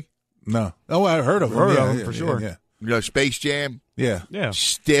Bradley? No. Oh, I heard of him. For sure. Yeah. You know, Space Jam? Yeah.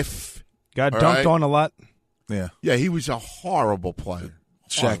 Stiff. Got dunked on a lot. Yeah. Yeah, he was a horrible player.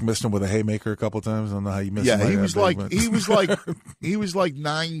 Shaq missed him with a haymaker a couple of times. I don't know how you missed him. Yeah, he was like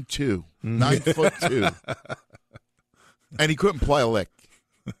 9'2", 9'2", and he couldn't play a lick.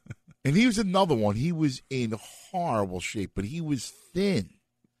 And he was another one. He was in horrible shape, but he was thin.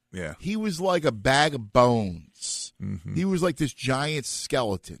 Yeah. He was like a bag of bones. Mm-hmm. He was like this giant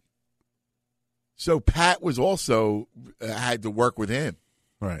skeleton. So Pat was also had to work with him.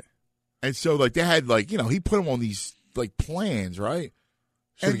 Right. And so like they had he put him on these like plans, right?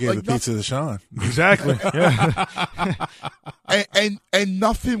 Should have gave the pizza to Sean. Exactly. Yeah. and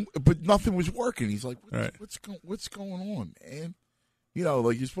nothing was working. He's like, what's going on, man? You know,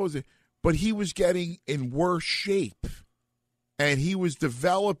 like you're supposed to, but he was getting in worse shape. And he was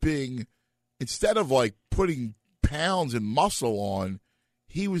developing, instead of like putting pounds and muscle on,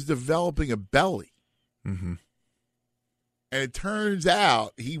 he was developing a belly. Mm-hmm. And it turns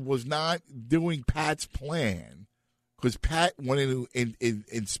out he was not doing Pat's plan because Pat went in and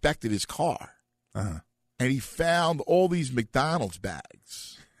inspected his car. Uh-huh. And he found all these McDonald's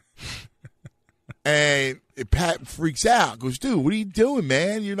bags. And Pat freaks out, goes, dude, what are you doing,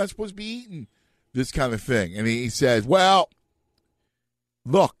 man? You're not supposed to be eating this kind of thing. And he says, well,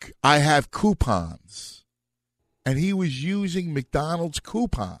 look, I have coupons. And he was using McDonald's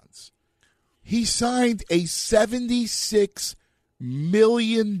coupons. He signed a $76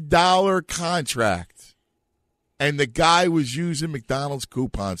 million contract. And the guy was using McDonald's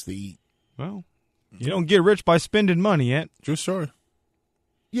coupons to eat. Well, you don't get rich by spending money yet. True story.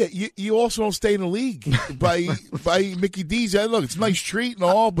 Yeah, you also don't stay in the league by Mickey D's. Look, it's a nice treat and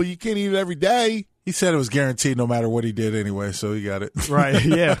all, but you can't eat it every day. He said it was guaranteed no matter what he did anyway, so he got it. Right,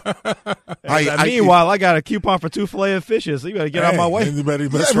 yeah. Meanwhile, I got a coupon for 2 filet fishes, so you better get out of my way. Right.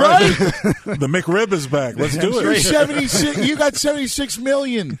 The McRib is back. Let's do it. 76, you got $76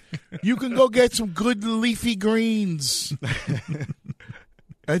 million. You can go get some good leafy greens.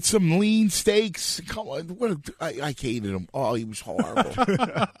 And some lean steaks. Come on, I hated him. Oh, he was horrible.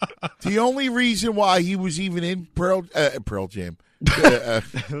 The only reason why he was even in Pearl Jam.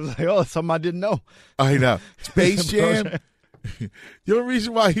 Something I didn't know. I know. Space Jam. The only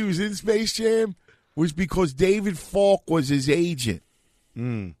reason why he was in Space Jam was because David Falk was his agent.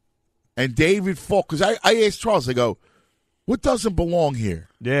 Mm. And David Falk, because I asked Charles, I go, what doesn't belong here?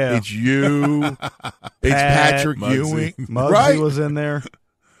 Yeah. It's you. It's Patrick Ewing. Muggsy right? was in there.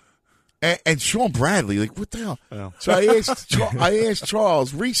 And Sean Bradley, like, what the hell? Oh. So I asked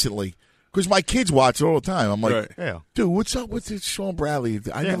Charles recently, because my kids watch it all the time. I'm like, dude, what's up with this Sean Bradley?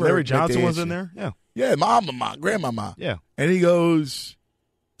 Larry Johnson was in there. Yeah. Yeah, mama, grandmama. Yeah. And he goes,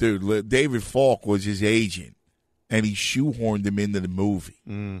 dude, David Falk was his agent, and he shoehorned him into the movie.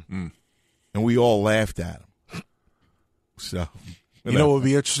 Mm-hmm. And we all laughed at him. So, you know what would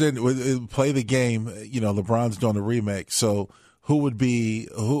be interesting? Play the game. You know, LeBron's doing a remake, so who would be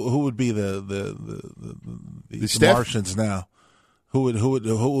the Martians now? Who would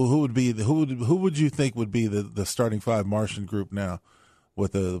you think would be the starting 5 Martian group now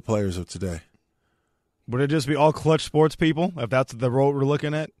with the players of today? Would it just be all Clutch Sports people if that's the role we're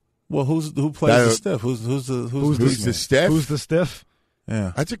looking at? Well, who plays the stiff? Who's the stiff? Who's the stiff?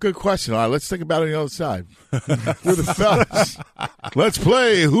 Yeah, that's a good question. All right, let's think about it on the other side. We're the fellas. Let's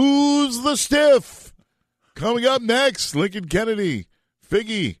play Who's the Stiff? Coming up next, Lincoln Kennedy,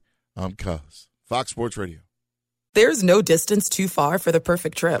 Figgy. I'm Cuz. Fox Sports Radio. There's no distance too far for the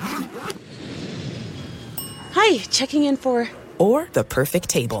perfect trip. Hi, checking in for... Or the perfect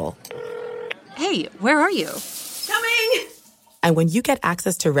table. Hey, where are you? Coming! And when you get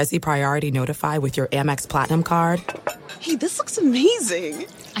access to Resi Priority Notify with your Amex Platinum card... Hey, this looks amazing.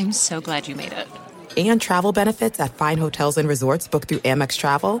 I'm so glad you made it. And travel benefits at fine hotels and resorts booked through Amex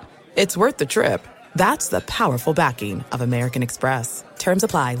Travel, it's worth the trip. That's the powerful backing of American Express. Terms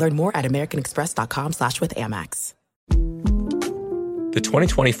apply. Learn more at americanexpress.com/withAmex. The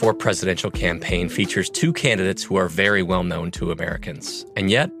 2024 presidential campaign features two candidates who are very well known to Americans. And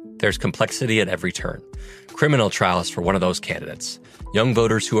yet, there's complexity at every turn. Criminal trials for one of those candidates. Young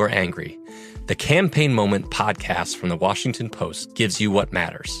voters who are angry. The Campaign Moment podcast from the Washington Post gives you what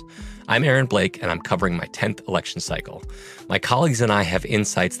matters. I'm Aaron Blake, and I'm covering my 10th election cycle. My colleagues and I have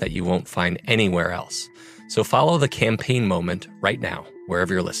insights that you won't find anywhere else. So follow The Campaign Moment right now,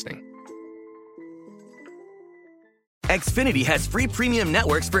 wherever you're listening. Xfinity has free premium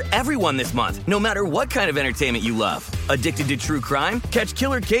networks for everyone this month, no matter what kind of entertainment you love. Addicted to true crime? Catch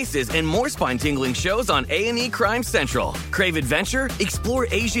killer cases and more spine-tingling shows on A&E Crime Central. Crave adventure? Explore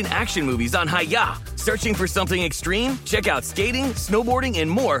Asian action movies on Hi-Ya. Searching for something extreme? Check out skating, snowboarding, and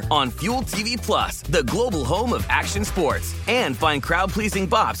more on Fuel TV Plus, the global home of action sports. And find crowd-pleasing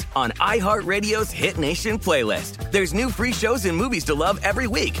bops on iHeartRadio's Hit Nation playlist. There's new free shows and movies to love every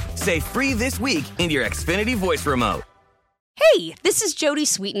week. Say free this week in your Xfinity voice remote. Hey, this is Jodie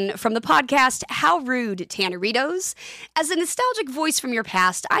Sweetin from the podcast How Rude, Tanneritos. As a nostalgic voice from your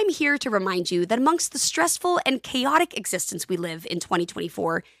past, I'm here to remind you that amongst the stressful and chaotic existence we live in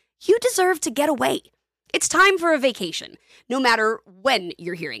 2024, you deserve to get away. It's time for a vacation, no matter when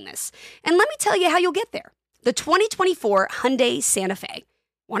you're hearing this. And let me tell you how you'll get there. The 2024 Hyundai Santa Fe.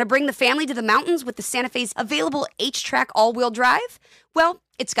 Want to bring the family to the mountains with the Santa Fe's available H-Track all-wheel drive? Well,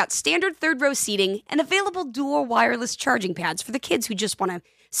 it's got standard third-row seating and available dual wireless charging pads for the kids who just want to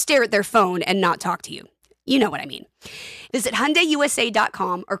stare at their phone and not talk to you. You know what I mean. Visit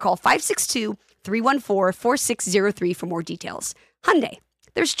HyundaiUSA.com or call 562-314-4603 for more details. Hyundai,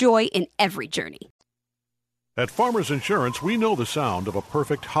 there's joy in every journey. At Farmers Insurance, we know the sound of a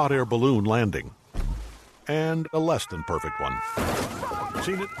perfect hot air balloon landing. And a less than perfect one.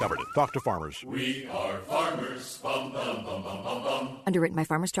 Seen it, covered it. Talk to Farmers. We are Farmers. Bum, bum, bum, bum, bum, bum. Underwritten by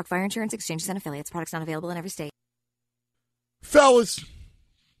Farmers Truck Fire Insurance Exchanges and Affiliates. Products not available in every state. Fellas,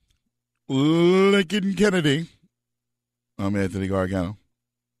 Lincoln Kennedy. I'm Anthony Gargano.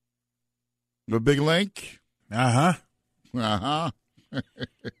 The big link. Uh-huh. Uh-huh.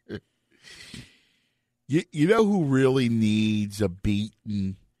 You know who really needs a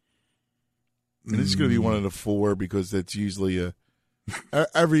beating? And this is going to be one of the four because that's usually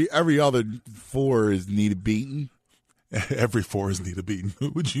every other four is need a beating. Every four is need a beating. Who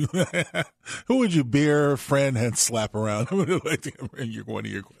would you beer friend and slap around? I would like to hear one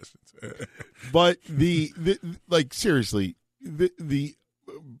of your questions. But the seriously, the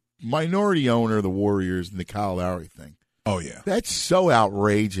minority owner of the Warriors and the Kyle Lowry thing. Oh yeah, that's so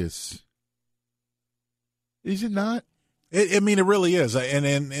outrageous. Is it not? I mean, it really is,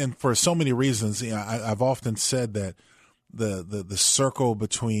 and for so many reasons. You know, I've often said that the circle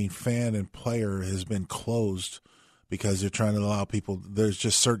between fan and player has been closed because they're trying to allow people. There's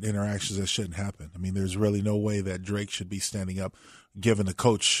just certain interactions that shouldn't happen. I mean, there's really no way that Drake should be standing up, giving the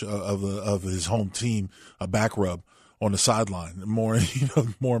coach of his home team a back rub on the sideline. More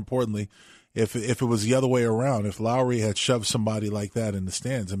importantly, if it was the other way around, if Lowry had shoved somebody like that in the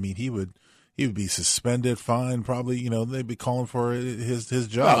stands, I mean, he would be suspended, fined, probably, they'd be calling for his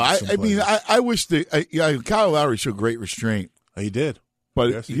job. Well, I mean, I wish Kyle Lowry showed great restraint. He did.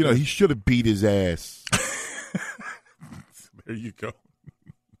 But, yes, he did. He should have beat his ass. There you go.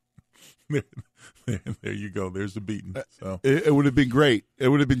 There you go. There's the beating. So. It would have been great. It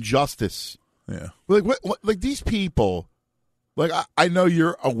would have been justice. Yeah. Like these people, like I know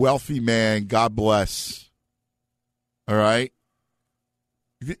you're a wealthy man. God bless. All right?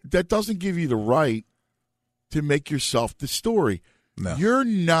 That doesn't give you the right to make yourself the story. No. You're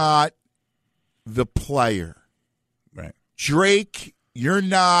not the player. Right. Drake, you're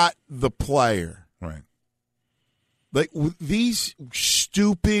not the player. Right. Like these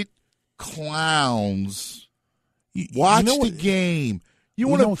stupid clowns watch the game. You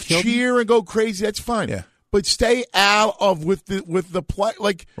want to cheer and go crazy, that's fine. Yeah. But stay out of with the play.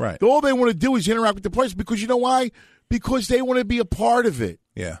 Like right. All they want to do is interact with the players because you know why? Because they want to be a part of it.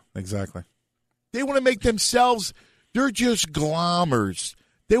 Yeah, exactly. They want to make themselves, they're just glommers.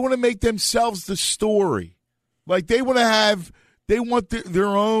 They want to make themselves the story. Like they want their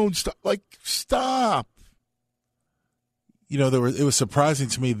own stuff. Like, stop. It was surprising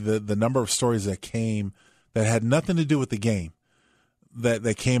to me the number of stories that came that had nothing to do with the game.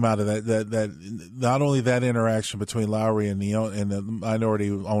 That came out of that not only that interaction between Lowry and the minority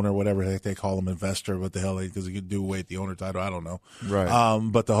owner, whatever the heck they call him, investor, what the hell, because he could do away with the owner title, I don't know. Right.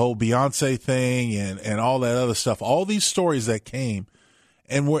 But the whole Beyonce thing and all that other stuff, all these stories that came,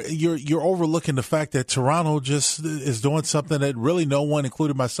 and you're overlooking the fact that Toronto just is doing something that really no one,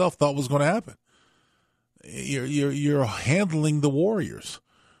 including myself, thought was going to happen. You're handling the Warriors.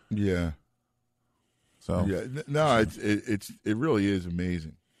 Yeah. So it really is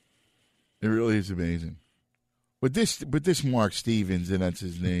amazing. It really is amazing. But this Mark Stevens, and that's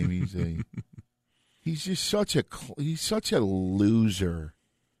his name. He's just such a loser.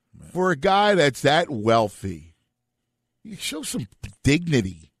 For a guy that's that wealthy, you show some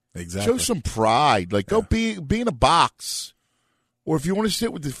dignity. Exactly. Show some pride. Like go be in a box, or if you want to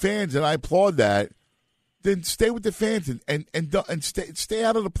sit with the fans, and I applaud that, then stay with the fans and stay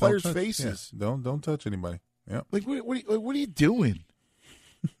out of the players' faces. Yeah. Don't touch anybody. Yeah. Like what are you doing?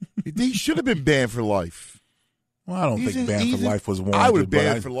 He should have been banned for life. Well, I don't think ban for life was warranted. I would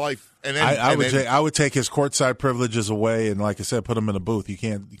ban for life, and then, I would take his courtside privileges away, and like I said, put him in a booth. You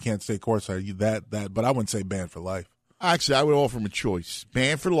can't stay courtside. But I wouldn't say ban for life. Actually, I would offer him a choice: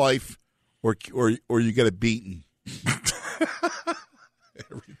 ban for life, or you get a beating.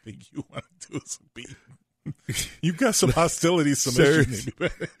 Everything you want to do is a beating. You've got some hostility, some issues,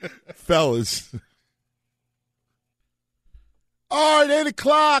 fellas. All right,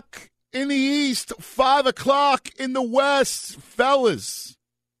 8:00 in the East, 5:00 in the West, fellas.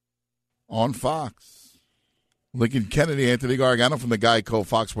 On Fox. Lincoln Kennedy, Anthony Gargano from the Geico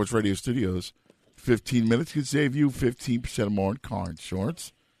Fox Sports Radio Studios. 15 minutes could save you 15% or more on car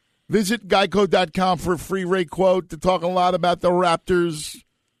insurance. Visit geico.com for a free rate quote to talk a lot about the Raptors.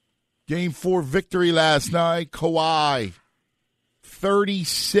 Game 4 victory last night. Kawhi,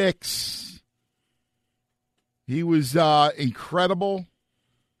 36. He was incredible.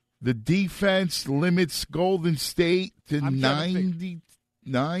 The defense limits Golden State to 92.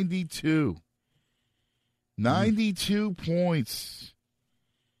 92 points.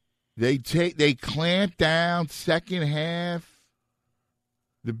 They clamp down second half.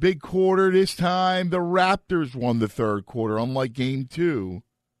 The big quarter this time, the Raptors won the third quarter, unlike Game 2,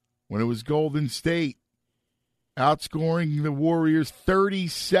 when it was Golden State outscoring the Warriors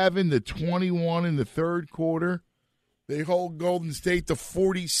 37-21 in the third quarter. They hold Golden State to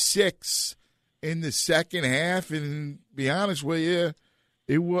 46 in the second half, and to be honest with you,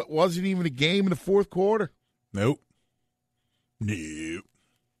 it wasn't even a game in the fourth quarter. Nope. It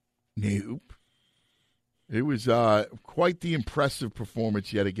was quite the impressive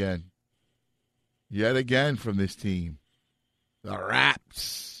performance yet again. Yet again from this team. The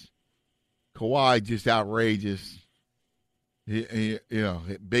Raps. Kawhi just outrageous.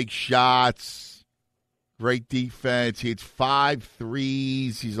 Big shots. Great defense. He hits 5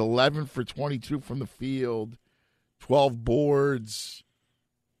 threes. He's 11 for 22 from the field. 12 boards.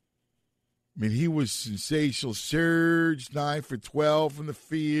 I mean, he was sensational. Serge, 9 for 12 from the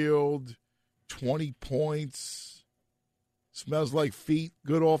field. 20 points. Smells like feet.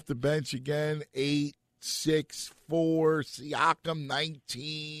 Good off the bench again. 8, 6, 4. Siakam,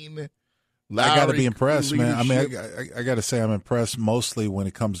 19. I got to be impressed, man. I mean, I got to say I'm impressed mostly when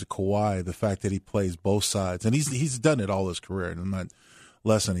it comes to Kawhi, the fact that he plays both sides. And he's done it all his career, and I'm not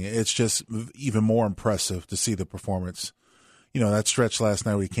lessening it. It's just even more impressive to see the performance. That stretch last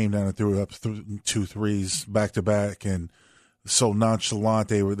night where he came down and threw up 2 threes back-to-back, and so nonchalant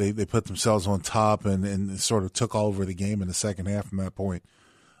they put themselves on top and sort of took all over the game in the second half from that point.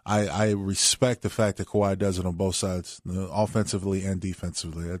 I respect the fact that Kawhi does it on both sides, offensively and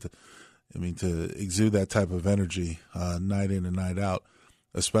defensively. I mean, to exude that type of energy night in and night out,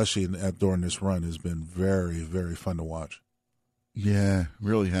 especially during this run, has been very, very fun to watch. Yeah,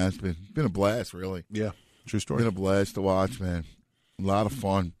 really has been. Been a blast, really. Yeah, true story. Been a blast to watch, man. A lot of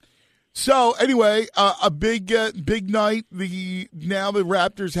fun. So, anyway, a big night. Now the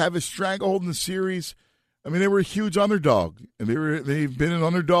Raptors have a stranglehold in the series. I mean, they were a huge underdog, and they've been an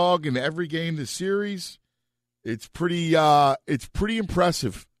underdog in every game this series. It's pretty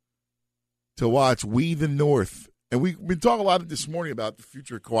impressive to watch. We the North, and we've been talking a lot this morning about the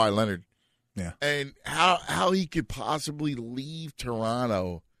future of Kawhi Leonard, and how he could possibly leave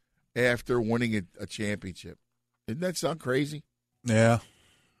Toronto after winning a championship. Doesn't that sound crazy? Yeah,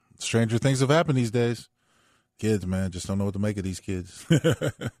 stranger things have happened these days. Kids, man, just don't know what to make of these kids.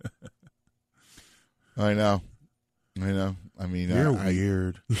 I know. I mean, you're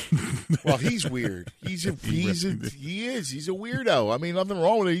weird. Well, he's weird. He is. He's a weirdo. I mean, nothing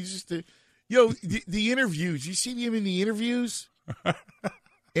wrong with it. He's just the interviews. You see him in the interviews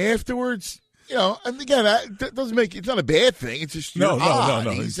afterwards. And again, that doesn't make it's not a bad thing. It's just no.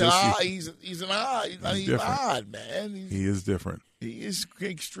 He's odd, man. He is different. He is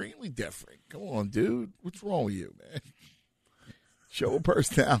extremely different. Come on, dude. What's wrong with you, man? Show a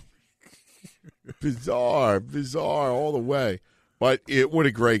personality. Bizarre all the way. But what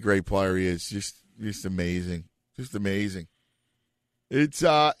a great player he is. Just amazing. Just amazing. It'd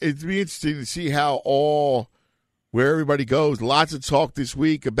be interesting to see where everybody goes. Lots of talk this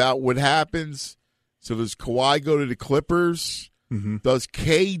week about what happens So does Kawhi go to the Clippers? Mm-hmm. Does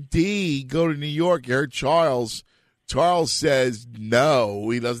KD go to New York? You heard Charles. Charles says no,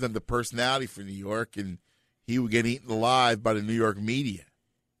 he doesn't have the personality for New York, and he would get eaten alive by the New York media.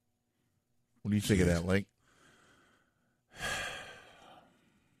 What do you think of that, Link?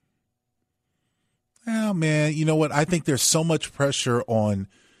 Oh, man, you know what? I think there's so much pressure on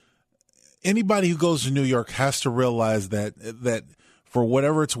anybody who goes to New York has to realize that for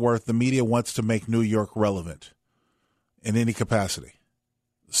whatever it's worth, the media wants to make New York relevant in any capacity.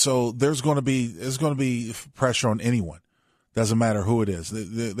 So there's going to be pressure on anyone. Doesn't matter who it is.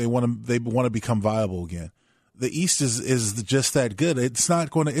 They want to become viable again. The East is just that good. It's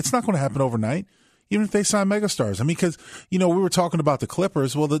not going to happen overnight. Even if they sign megastars. I mean, because, we were talking about the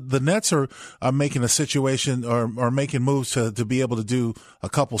Clippers. Well, the Nets are making a situation or making moves to be able to do a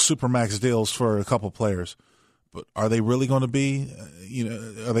couple supermax deals for a couple players. But are they really going to be,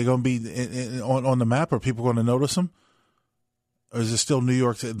 are they going to be on the map? Are people going to notice them? Or is it still New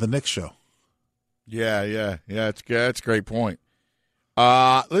York, the Knicks show? Yeah. That's a great point.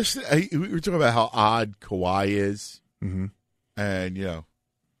 Listen, we were talking about how odd Kawhi is. Mm-hmm. And,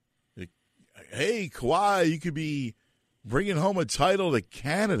 hey, Kawhi, you could be bringing home a title to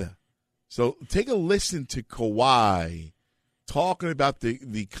Canada. So take a listen to Kawhi talking about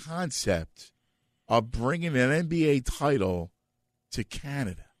the concept of bringing an NBA title to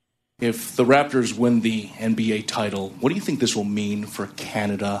Canada. If the Raptors win the NBA title, what do you think this will mean for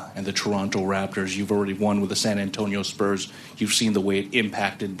Canada and the Toronto Raptors? You've already won with the San Antonio Spurs. You've seen the way it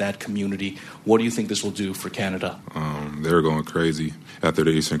impacted that community. What do you think this will do for Canada? They were going crazy after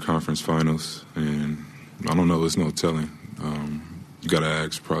the Eastern Conference Finals, and I don't know, there's no telling. You got to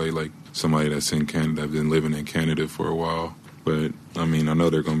ask probably like somebody that's in Canada, been living in Canada for a while. But, I mean, I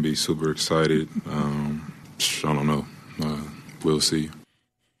know they're going to be super excited. I don't know. We'll see.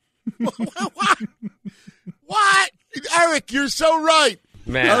 What? Eric, you're so right.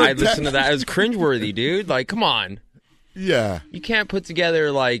 Man, I listened to that. It was cringeworthy, dude. Like, come on. Yeah. You can't put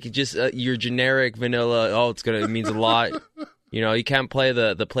together, like, just your generic vanilla, it means a lot. You can't play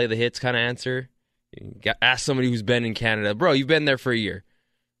the play the hits kind of answer. Ask somebody who's been in Canada. Bro, you've been there for a year.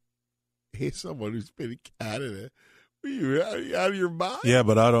 Hey, someone who's been in Canada. Are you out of your mind? Yeah,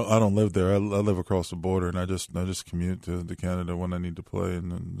 but I don't live there. I live across the border, and I just commute to Canada when I need to play.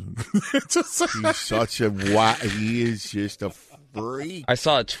 And he's such a he is just a freak. I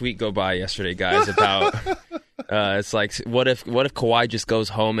saw a tweet go by yesterday, guys, about it's like what if Kawhi just goes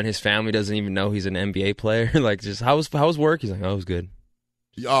home and his family doesn't even know he's an NBA player? Like, just how was work? He's like, it was good.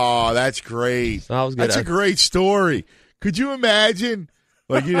 Oh, that's great. So was good. That's a great story. Could you imagine?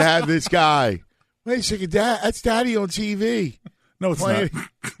 Like, you'd have this guy. Wait a second, that's Daddy on TV. No, it's not.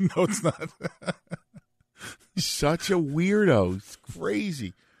 No, it's not. Such a weirdo. It's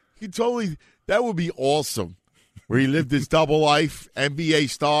crazy. That would be awesome. Where he lived his double life, NBA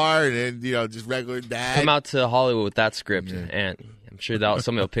star, and then, just regular dad. Come out to Hollywood with that script, and I'm sure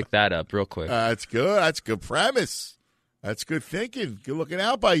somebody will pick that up real quick. That's good. That's a good premise. That's good thinking. Good looking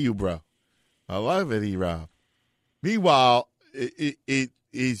out by you, bro. I love it, E-Rob. Meanwhile, it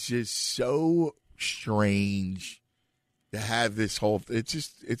is just so strange to have this whole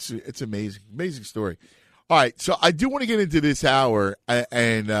it's amazing story. All right, so I do want to get into this hour,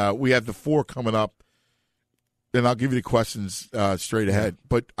 and we have the 4 coming up, and I'll give you the questions straight ahead.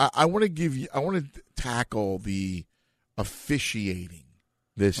 But I want to tackle the officiating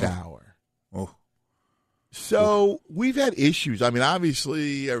this hour. So we've had issues. I mean,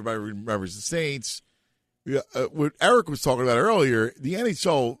 obviously everybody remembers the Saints. What Eric was talking about earlier, the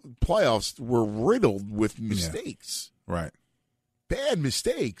NHL playoffs were riddled with mistakes. Yeah. Right. Bad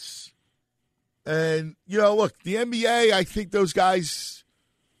mistakes. And, look, the NBA, I think those guys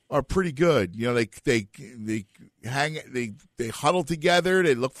are pretty good. They huddle together.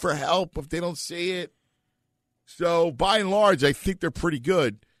 They look for help if they don't see it. So, by and large, I think they're pretty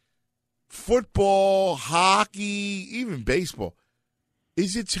good. Football, hockey, even baseball.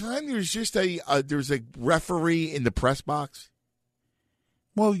 Is it time there's just there's a referee in the press box?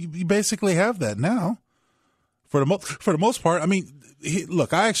 Well, you basically have that now. For the most part, I mean,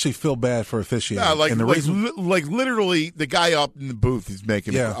 look, I actually feel bad for officiating. No, and like literally, the guy up in the booth is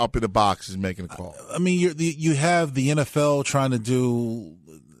making up in the box is making a call. I mean, you have the NFL trying to do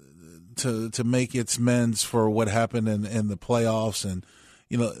to make its amends for what happened in the playoffs, and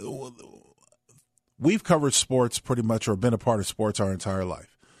we've covered sports pretty much, or been a part of sports our entire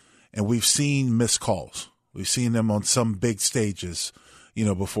life. And we've seen missed calls. We've seen them on some big stages,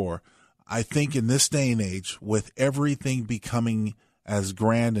 before. I think in this day and age, with everything becoming as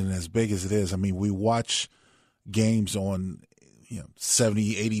grand and as big as it is, I mean, we watch games on,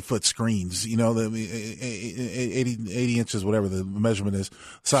 70, 80-foot screens, the 80 inches, whatever the measurement is,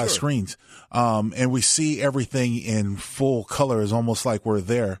 size screens. And we see everything in full color. It's almost like we're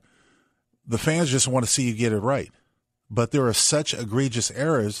there. The fans just want to see you get it right. But there are such egregious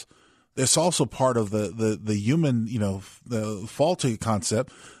errors. It's also part of the human, the faulty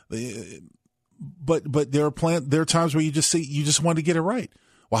concept. But there are times where you just want to get it right.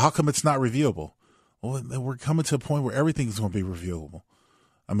 Well, how come it's not reviewable? Well, we're coming to a point where everything is going to be reviewable.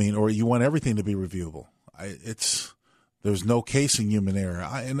 I mean, or you want everything to be reviewable. There's no case in human error.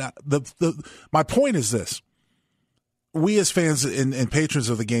 My point is this: we as fans and patrons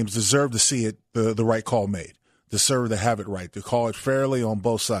of the games deserve to see it the right call made, deserve to have it right, to call it fairly on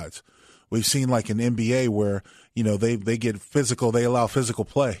both sides. We've seen like in NBA where they get physical, they allow physical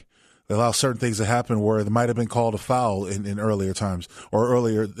play. They allow certain things to happen where it might have been called a foul in earlier times or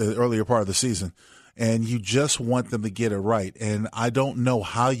the earlier part of the season. And you just want them to get it right. And I don't know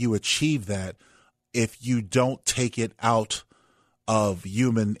how you achieve that if you don't take it out of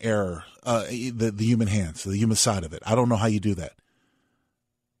human error, the human hands, the human side of it. I don't know how you do that.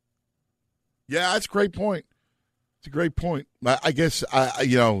 Yeah, that's a great point. It's a great point. I guess,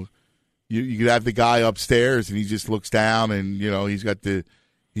 you could have the guy upstairs and he just looks down and, he's got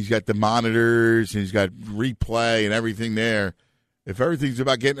the monitors and he's got replay and everything there. If everything's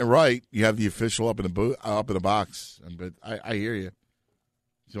about getting it right, you have the official up in the box. But I hear you.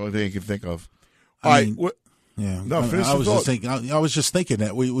 It's the only thing I can think of. I was just thinking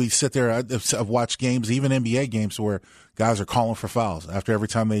that we sit there. I've watched games, even NBA games, where guys are calling for fouls after every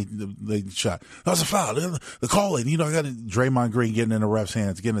time they shot. That was a foul. The call it. I got Draymond Green getting in the ref's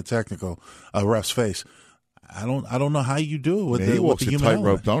hands, getting a technical, ref's face. I don't know how you do it with he walks the a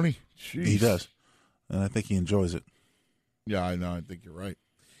tightrope, don't he? Jeez. He does, and I think he enjoys it. Yeah, I know. I think you're right.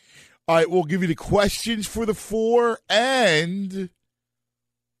 All right, we'll give you the questions for the 4 and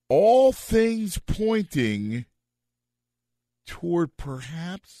all things pointing toward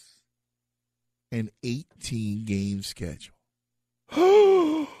perhaps an 18-game schedule.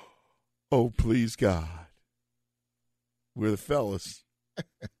 Oh, please, God. We're the fellas.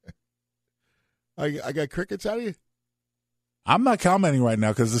 I got crickets out of you? I'm not commenting right now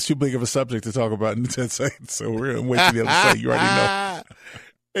because it's too big of a subject to talk about in 10 seconds. So we're going to wait for the other side. You already know.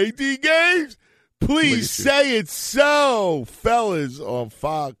 18 games? Please say it so, fellas on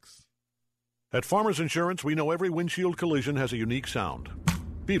Fox. At Farmers Insurance, we know every windshield collision has a unique sound.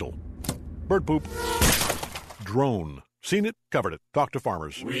 Beetle. Bird poop. Drone. Seen it, covered it. Talk to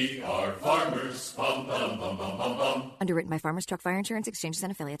Farmers. We are farmers. Bum, bum, bum, bum, bum, bum. Underwritten by Farmers Truck Fire Insurance Exchanges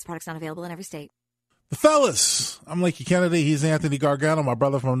and Affiliates. Products not available in every state. The fellas, I'm Lakey Kennedy. He's Anthony Gargano, my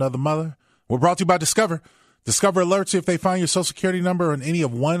brother from another mother. We're brought to you by Discover. Discover alerts you if they find your Social Security number on any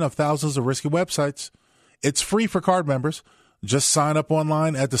of one of thousands of risky websites. It's free for card members. Just sign up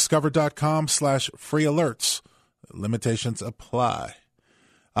online at discover.com/free alerts. Limitations apply.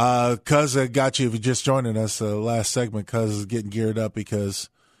 Cuz I got you if you're just joining us. Last segment, Cuz is getting geared up because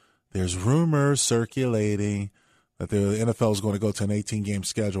there's rumors circulating that the NFL is going to go to an 18-game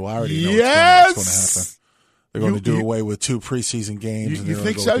schedule. I already know what's going to happen. They're going to do away with 2 preseason games. You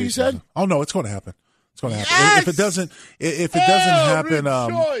think so? You said? Oh no, it's going to happen. It's going to happen. Yes! If it doesn't happen,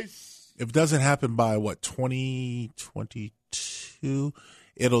 if it doesn't happen by 2022,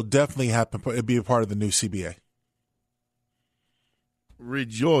 it'll definitely happen. It'll be a part of the new CBA.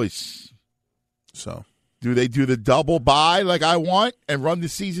 Rejoice. So, do they do the double bye like I want and run the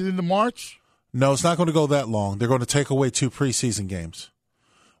season into March? No, it's not going to go that long. They're going to take away 2 preseason games,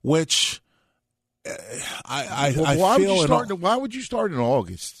 which I feel. Why would you start in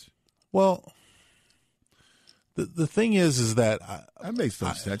August? Well, the thing is that that makes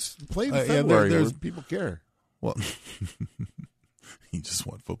no sense. Play in February. Where people care. Well, you just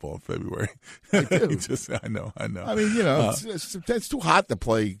want football in February. I do. I know. I mean, it's too hot to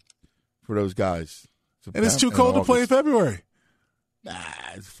play for those guys. And it's too cold to play in February. Nah,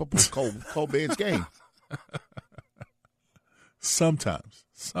 it's football cold man's game. Sometimes.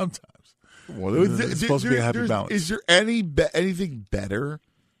 Well, it's supposed to be a happy balance. Is there anything better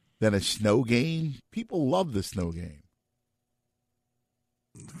than a snow game? People love the snow game.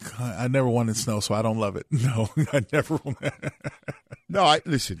 I never wanted snow, so I don't love it. No, I never. No,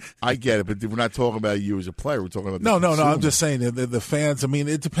 listen. I get it, but we're not talking about you as a player. We're talking about no. I'm just saying the fans. I mean,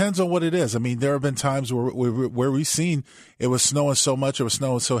 it depends on what it is. I mean, there have been times where we've seen it was snowing so much, it was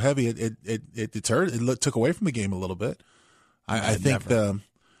snowing so heavy, it deterred, it took away from the game a little bit. I think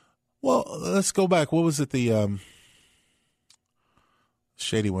well, let's go back. What was it? The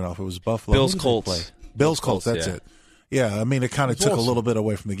Shady went off. It was Buffalo. Bills Colts. Bills Colts. That's it. Yeah, I mean, it kind of took a little bit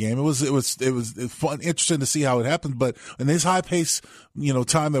away from the game. It was fun, interesting to see how it happened. But in this high pace,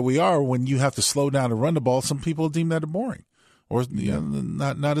 time that we are, when you have to slow down to run the ball, some people deem that boring or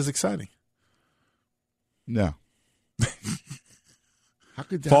not as exciting. No. How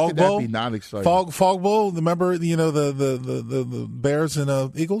could that be not exciting? Fog Bowl. Remember, the Bears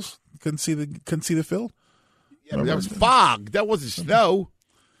and Eagles couldn't see the field. Yeah, but that was fog. That wasn't snow.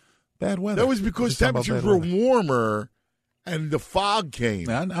 Bad weather. That was because temperatures were warmer. And the fog came.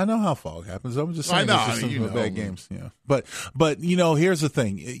 I know how fog happens. I'm just saying. I know. Bad games. Yeah. But here's the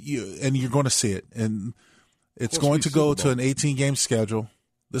thing. And you're going to see it. And it's going to go to an 18-game schedule.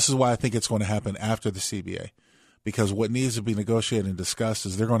 This is why I think it's going to happen after the CBA. Because what needs to be negotiated and discussed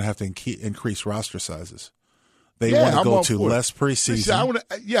is they're going to have to increase roster sizes. They want to go to less preseason.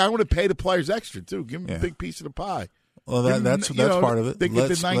 Listen, I want to pay the players extra, too. Give them a big piece of the pie. Well, that's part of it. They get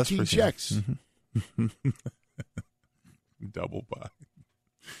the 19 checks. Mm-hmm. Double buy.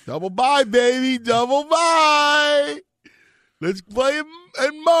 Double buy, baby. Double buy. Let's play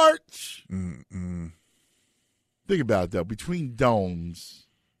in March. Mm-mm. Think about it, though. Between domes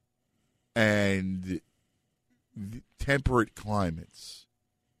and temperate climates,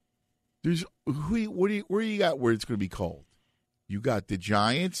 where you got where it's going to be cold? You got the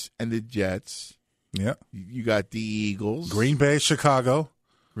Giants and the Jets. Yeah. You got the Eagles. Green Bay, Chicago,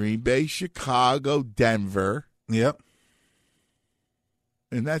 Denver. Yep.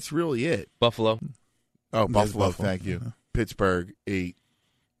 And that's really it. Buffalo. Oh, Buffalo. Thank you. Yeah. Pittsburgh, 8.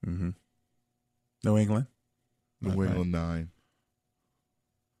 Mm-hmm. New England. New England, 9.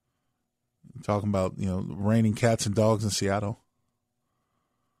 Talking about, raining cats and dogs in Seattle.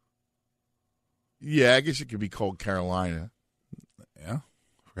 Yeah, I guess it could be cold Carolina. Yeah.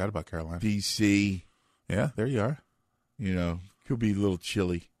 Forgot about Carolina. D.C. Yeah, there you are. Could be a little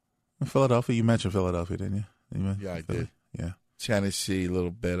chilly. Philadelphia. You mentioned Philadelphia, didn't you? Yeah, I did. Yeah. Tennessee, a little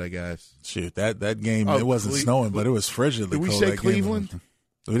bit, I guess. Shoot, that game, it wasn't snowing, but it was frigidly cold. Did we say Cleveland?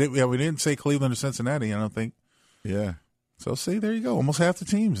 We didn't say Cleveland or Cincinnati, I don't think. Yeah. So, see, there you go. Almost half the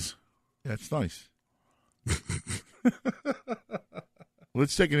teams. That's nice.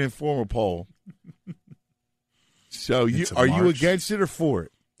 Let's take an informal poll. So, are you against it or for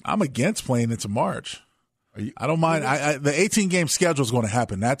it? I'm against playing into March. I don't mind. The 18-game schedule is going to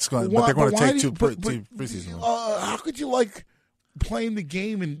happen. That's going, but they're going to take two preseason. How could you like playing the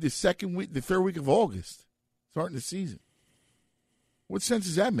game in the third week of August, starting the season? What sense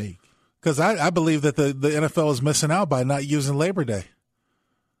does that make? Because I believe that the NFL is missing out by not using Labor Day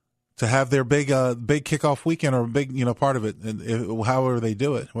to have their big kickoff weekend or a big part of it, and however they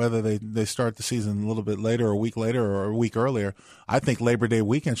do it, whether they start the season a little bit later or a week later or a week earlier. I think Labor Day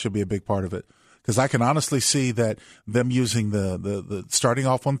weekend should be a big part of it. Because I can honestly see that them using the starting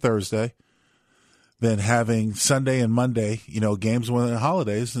off on Thursday, then having Sunday and Monday, games when the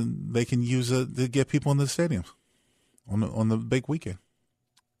holidays, and they can use it to get people in the stadiums on the big weekend.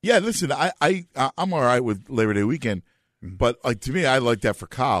 Yeah, listen, I'm all right with Labor Day weekend, but to me, I like that for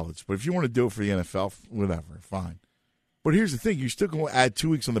college. But if you want to do it for the NFL, whatever, fine. But here's the thing: you're still going to add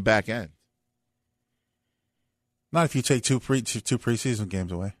 2 weeks on the back end. Not if you take two preseason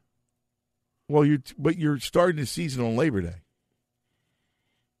games away. Well, you're starting the season on Labor Day.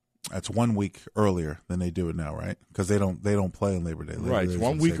 That's 1 week earlier than they do it now, right? Because they don't play on Labor Day. Right, it's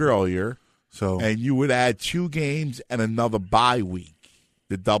 1 week earlier. And you would add 2 games and another bye week,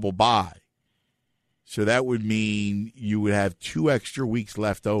 the double bye. So that would mean you would have 2 extra weeks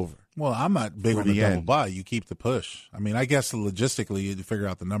left over. Well, I'm not big on the double bye. You keep the push. I mean, I guess logistically, you figure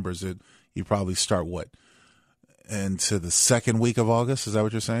out the numbers. You probably start into the second week of August? Is that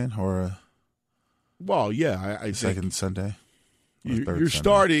what you're saying, or? Well, yeah, I second think Sunday. You're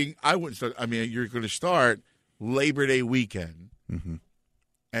starting. I wouldn't start. I mean, you're going to start Labor Day weekend, and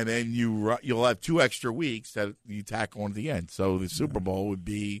then you'll have 2 extra weeks that you tack on at the end. So the Super Bowl would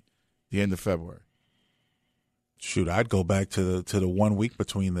be the end of February. Shoot, I'd go back to the 1 week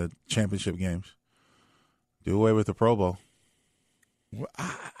between the championship games. Do away with the Pro Bowl. Well,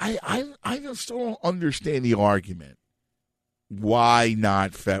 I still don't understand the argument. Why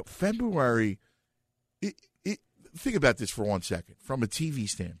not February? Think about this for 1 second from a TV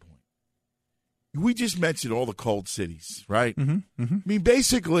standpoint. We just mentioned all the cold cities, right? Mm-hmm. Mm-hmm. I mean,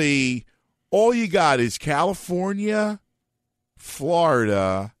 basically, all you got is California,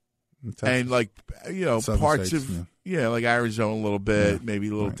 Florida, and Southern parts states, of like Arizona a little bit, maybe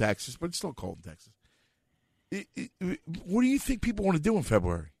a little Texas, but it's still cold in Texas. What do you think people want to do in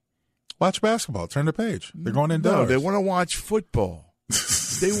February? Watch basketball. Turn the page. They're going indoors. No, they want to watch football.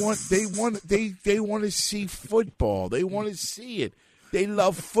 They want to see football. They want to see it. They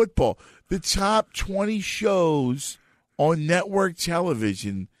love football. The top 20 shows on network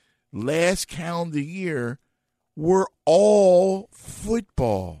television last calendar year were all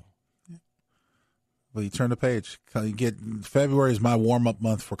football. Well, you turn the page. February is my warm-up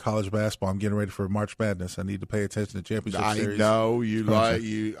month for college basketball. I'm getting ready for March Madness. I need to pay attention to championship series.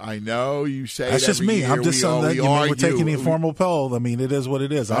 I know you say that's just me. Year. I'm just saying that we're taking the informal poll. I mean, it is what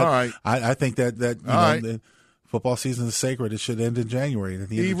it is. All right. I think that the football season is sacred. It should end in January. At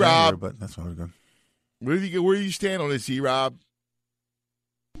the end of January, but that's what we're going. Where do you stand on this, E-Rob?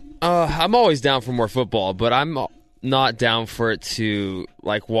 I'm always down for more football, but I'm not down for it to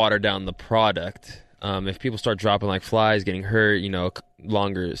water down the product. If people start dropping like flies, getting hurt,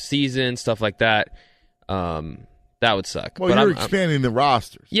 longer season, stuff like that, that would suck. Well, you're expanding the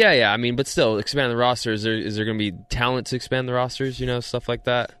rosters. Yeah. I mean, but still, expanding the rosters. Is there going to be talent to expand the rosters? Stuff like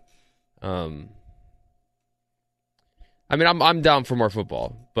that. I mean, I'm down for more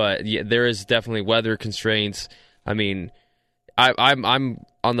football, but yeah, there is definitely weather constraints. I mean, I'm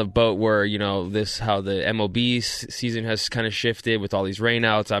on the boat where how the MLB season has kind of shifted with all these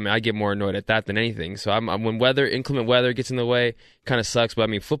rainouts. I mean, I get more annoyed at that than anything. So I'm when inclement weather gets in the way, kind of sucks. But I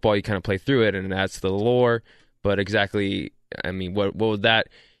mean, football, you kind of play through it, and that's the lore. But exactly, I mean, what would that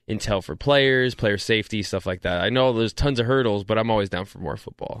entail for players, player safety, stuff like that? I know there's tons of hurdles, but I'm always down for more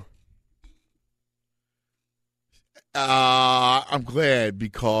football. I'm glad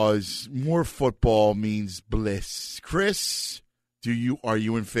because more football means bliss. Chris, are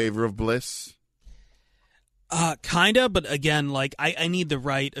you in favor of bliss? Kinda, but again, I need the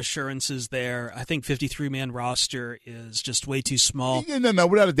right assurances there. I think 53-man roster is just way too small. No,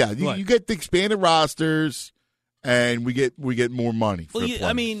 without a doubt. You get the expanded rosters, and we get more money.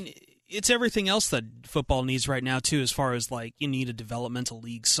 I mean, it's everything else that football needs right now too. As far as you need a developmental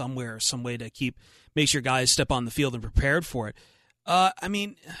league somewhere, some way to make sure guys step on the field and prepared for it. I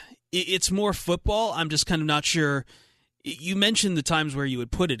mean, it's more football. I'm just kind of not sure. You mentioned the times where you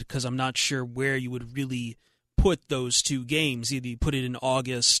would put it because I'm not sure where you would really put those two games. Either you put it in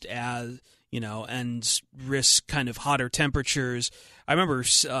August and risk kind of hotter temperatures. I remember,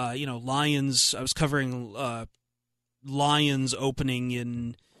 Lions. I was covering Lions opening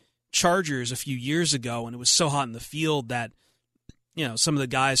in Chargers a few years ago, and it was so hot in the field that some of the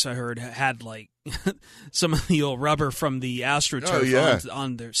guys I heard had some of the old rubber from the AstroTurf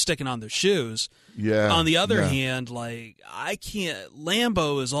on their sticking on their shoes. Yeah. On the other hand, I can't.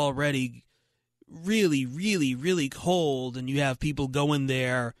 Lambeau is already really, really, really cold, and you have people going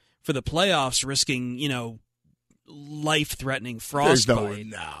there for the playoffs, risking life-threatening frostbite.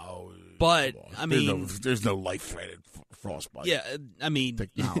 But I mean, there's no life-threatening frostbite. Yeah, I mean,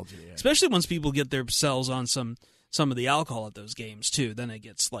 technology, especially once people get themselves on some of the alcohol at those games too, then it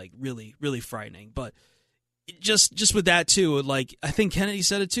gets really, really frightening. But just with that too, I think Kennedy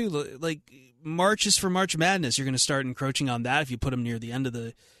said it too. March is for March Madness. You're going to start encroaching on that if you put them near the end of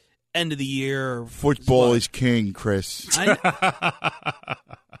the year. Football is king, Chris. You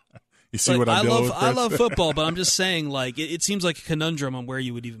see what I'm doing with Chris? I love football, but I'm just saying, it seems like a conundrum on where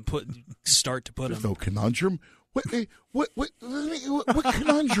you would even start to put them. There's no conundrum. What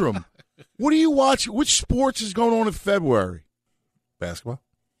conundrum? What do you watch? Which sports is going on in February? Basketball.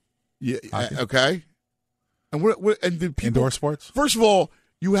 Yeah. Okay. And what? And the people, indoor sports. First of all,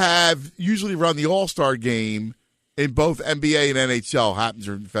 you have usually around the All-Star game in both NBA and NHL happens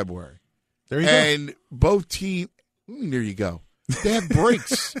in February. There you go. And both teams. There you go. They have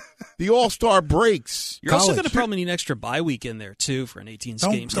breaks. The All-Star breaks. You're also going to probably need an extra bye week in there too for an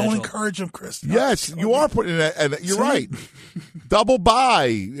 18-game schedule. Don't encourage them, Chris. Yes, you are putting it. And you're right. Double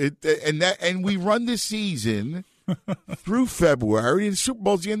bye, and we run this season through February, and the Super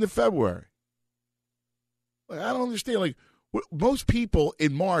Bowl's the end of February. I don't understand. Most people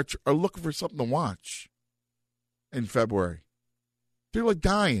in March are looking for something to watch in February. They're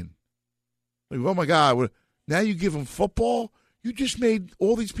dying. Oh my God! Now you give them football. You just made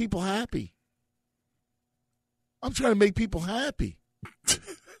all these people happy. I'm trying to make people happy.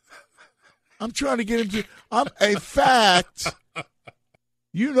 I'm trying to get them to. In fact,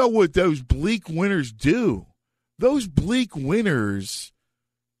 you know what those bleak winters do? Those bleak winters,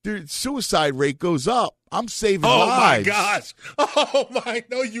 their suicide rate goes up. I'm saving lives. Oh, my gosh. Oh, my.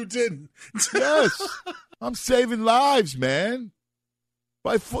 No, you didn't. Yes. I'm saving lives, man.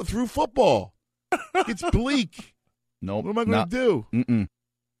 Through football. It's bleak. Nope. What am I going to do? Mm-mm.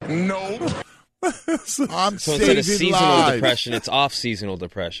 Nope. I'm so saving instead of seasonal lives. Depression, it's off-seasonal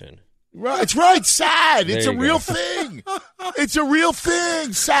depression. Right. It's right. Sad. There it's a real thing. It's a real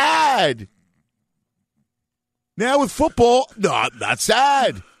thing. Sad. Now with football, no, not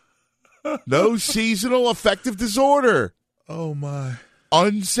sad. No seasonal affective disorder. Oh, my.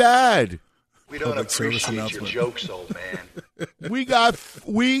 Unsad. We don't Public service appreciate your announcement. jokes, old man. We got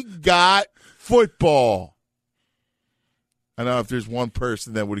football. I don't know if there's one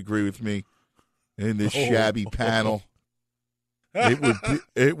person that would agree with me in this shabby panel.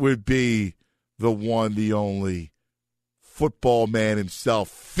 It would be the one, the only football man himself,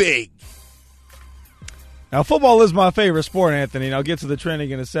 Fig. Now, football is my favorite sport, Anthony, and I'll get to the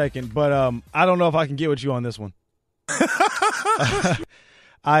trending in a second, but I don't know if I can get with you on this one.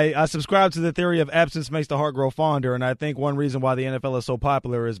 I subscribe to the theory of absence makes the heart grow fonder, and I think one reason why the NFL is so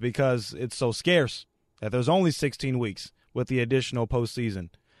popular is because it's so scarce that there's only 16 weeks with the additional postseason.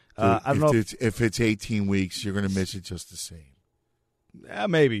 I don't know if it's 18 weeks, you're going to miss it just the same.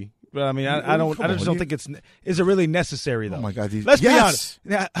 Maybe. But, I mean, I just don't think it's – is it really necessary, though? Oh, my God. Let's be honest.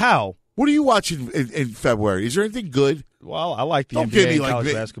 How? What are you watching in February? Is there anything good? Well, I like the NBA and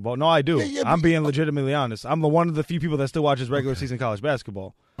college basketball. No, I do. I'm being legitimately honest. I'm one of the few people that still watches regular season college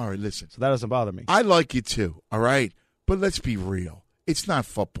basketball. All right, listen. So that doesn't bother me. I like it too, all right? But let's be real. It's not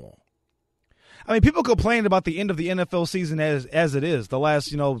football. I mean, people complain about the end of the NFL season as it is. The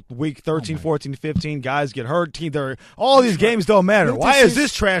last, week 13, 14, 15, guys get hurt. All these games don't matter. Why is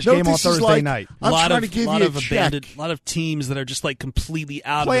this trash game on Thursday night? A lot of teams that are just like completely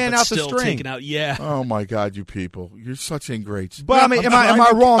out playing of it, but out still the string. taking out. Yeah. Oh my God, you people! You're such ingrates. But I mean, am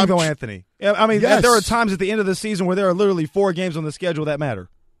I wrong though, Anthony? I mean, yes. There are times at the end of the season where there are literally 4 games on the schedule that matter.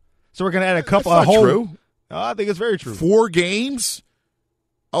 So we're going to add a couple. That's not true. I think it's very true. 4 games.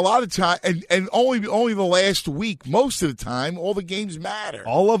 A lot of time, and only the last week. Most of the time, all the games matter.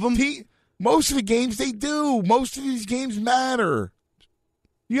 All of them? Most of the games, they do. Most of these games matter.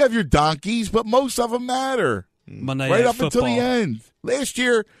 You have your donkeys, but most of them matter. Monday right Night up Football. until the end. Last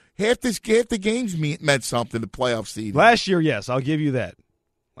year, half the games meant something, the playoff season. Last year, yes, I'll give you that.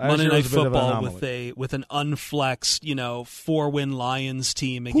 Monday Night Football with an unflexed, 4-win Lions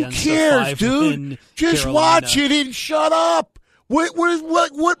team against Who cares, a 5-win dude? Just Carolina. watch it and shut up. What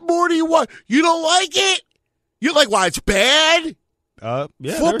more do you want? You don't like it? You're like, why, it's bad? Yeah,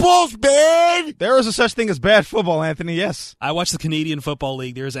 football's bad? There is a such thing as bad football, Anthony, yes. I watch the Canadian Football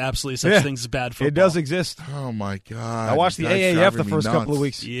League. There is absolutely such things as bad football. It does exist. Oh, my God. I watched the AAF the first couple of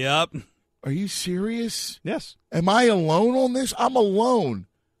weeks. Yep. Are you serious? Yes. Am I alone on this? I'm alone.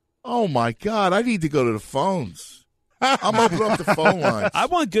 Oh, my God. I need to go to the phones. I'm opening up the phone lines. I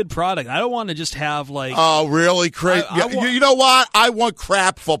want good product. I don't want to just have like. Oh, really? Crazy. You know what? I want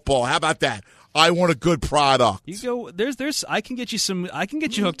crap football. How about that? I want a good product. You go. There's. I can get you some. I can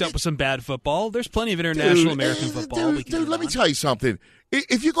get you hooked up with some bad football. There's plenty of international American football. Dude, let me tell you something.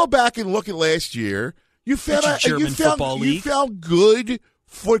 If you go back and look at last year, you found good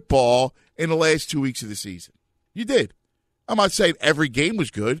football in the last 2 weeks of the season. You did. I'm not saying every game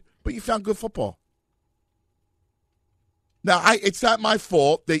was good, but you found good football. Now, it's not my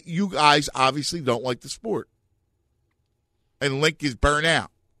fault that you guys obviously don't like the sport. And Link is burnt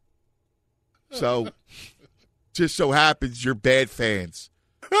out. So, just so happens you're bad fans.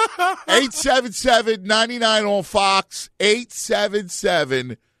 877-99 on Fox.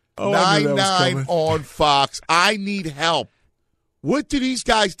 877-99 on Fox. I need help. What do these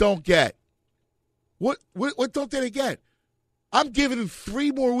guys don't get? What don't they get? I'm giving them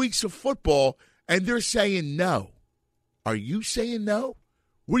 3 more weeks of football, and they're saying no. Are you saying no?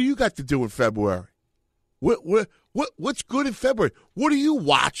 What do you got to do in February? What's good in February? What are you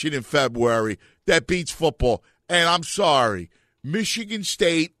watching in February that beats football? And I'm sorry, Michigan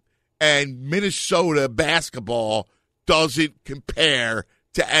State and Minnesota basketball doesn't compare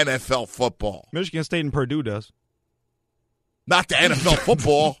to NFL football. Michigan State and Purdue does. Not to NFL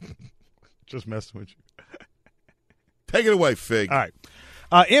football. Just messing with you. Take it away, Fig. All right.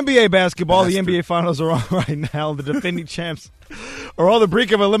 NBA basketball, the NBA Finals are on right now. The defending champs are on the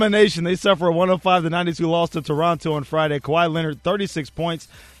brink of elimination. They suffer a 105-92 loss to Toronto on Friday. Kawhi Leonard, 36 points,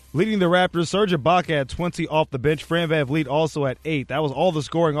 leading the Raptors. Serge Ibaka had 20 off the bench. Fran VanVleet also at 8. That was all the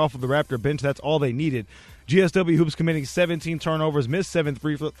scoring off of the Raptor bench. That's all they needed. GSW Hoops committing 17 turnovers, missed 7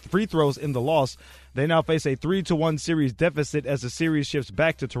 free throws in the loss. They now face a 3-1 series deficit as the series shifts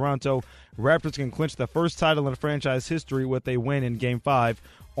back to Toronto. Raptors can clinch the first title in franchise history with a win in Game 5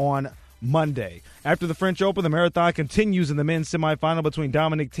 on Monday. After the French Open, the marathon continues in the men's semifinal between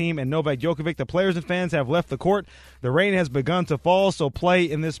Dominic Thiem and Novak Djokovic. The players and fans have left the court. The rain has begun to fall, so play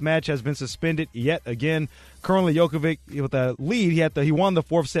in this match has been suspended yet again. Currently, Djokovic with a lead. He won the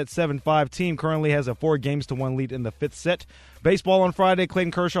 4th set 7-5. Thiem currently has a 4-1 lead in the 5th set. Baseball on Friday,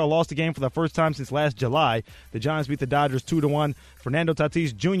 Clayton Kershaw lost a game for the first time since last July. The Giants beat the Dodgers 2-1. Fernando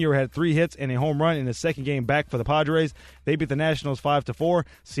Tatis Jr. had 3 hits and a home run in his second game back for the Padres. They beat the Nationals 5-4.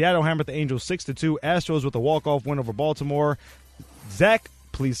 Seattle hammered the Angels 6-2. Astros with a walk-off win over Baltimore. Zach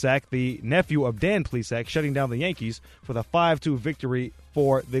Plesac, the nephew of Dan Plesac, shutting down the Yankees for the 5-2 victory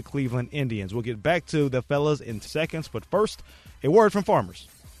for the Cleveland Indians. We'll get back to the fellas in seconds, but first, a word from Farmers.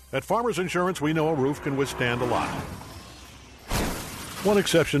 At Farmers Insurance, we know a roof can withstand a lot. One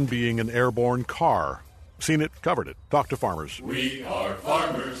exception being an airborne car. Seen it, covered it. Talk to Farmers. We are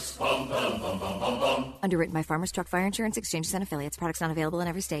Farmers. Bum, bum, bum, bum, bum, bum. Underwritten by Farmers Truck Fire Insurance Exchanges and Affiliates. Products not available in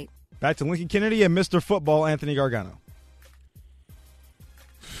every state. Back to Lincoln Kennedy and Mr. Football, Anthony Gargano.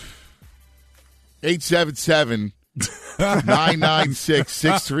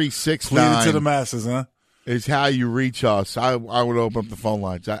 877-996-6369. Plead it to the masses, huh? Is how you reach us. I would open up the phone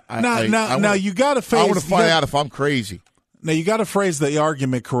lines. Now you got to face. I want to find out if I'm crazy. Now you got to phrase the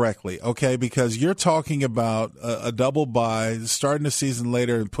argument correctly, okay? Because you're talking about a double bye, starting the season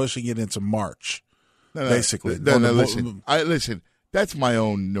later and pushing it into March, basically. Listen. That's my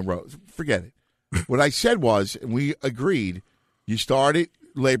own neurose. Forget it. What I said was, and we agreed, you start it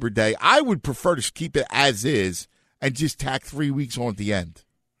Labor Day. I would prefer to keep it as is and just tack 3 weeks on at the end.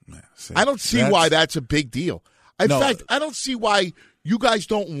 See, I don't see why that's a big deal. In fact, I don't see why you guys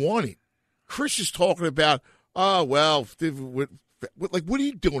don't want it. Chris is talking about, what are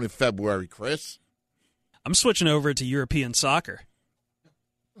you doing in February, Chris? I'm switching over to European soccer.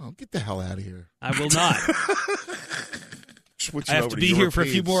 Oh, get the hell out of here. I will not. I have to be here for a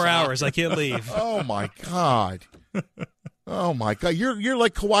few more hours. I can't leave. Oh, my God. Oh, my God. You're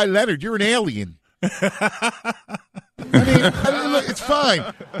like Kawhi Leonard. You're an alien. I mean, look, it's fine.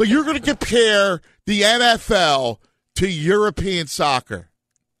 But you're going to compare the NFL to European soccer.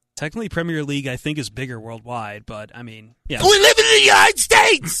 Technically, Premier League, I think, is bigger worldwide, but, I mean, yeah. We live in the United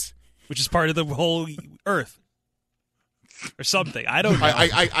States! Which is part of the whole earth. Or something. I don't know.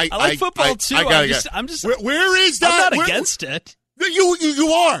 I like football, too. I'm just. Where is that? I'm not against it.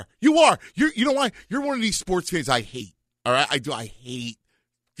 You are. You know why? You're one of these sports fans I hate. All right? I hate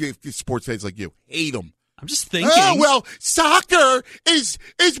sports fans like you. Hate them. I'm just thinking. Oh, well, soccer is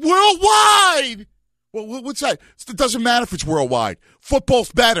worldwide. Well, what's that? It doesn't matter if it's worldwide.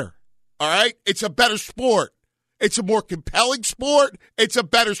 Football's better, all right? It's a better sport. It's a more compelling sport. It's a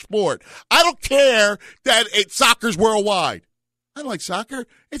better sport. I don't care that soccer's worldwide. I like soccer.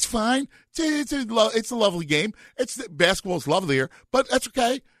 It's fine. It's a lovely game. Basketball's lovelier, but that's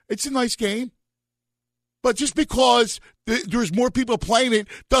okay. It's a nice game. But just because there's more people playing it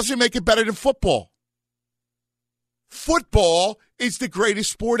doesn't make it better than football. Football is the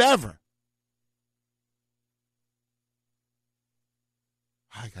greatest sport ever.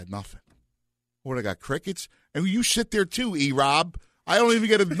 I got nothing. What, I got crickets? And you sit there too, E-Rob. I don't even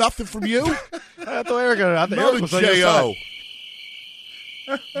get nothing from you. I thought Eric was on your side.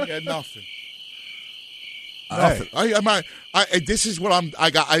 You got nothing. Nothing. Hey. This is what I'm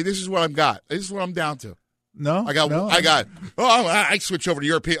got. This is what I'm down to. No, I switch over to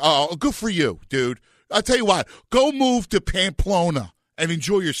European. Oh, good for you, dude. I'll tell you what. Go move to Pamplona and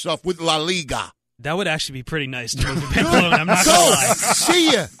enjoy yourself with La Liga. That would actually be pretty nice to move to Pamplona. I'm not gonna lie.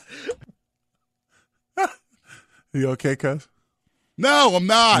 See ya. You okay, cuz? No, I'm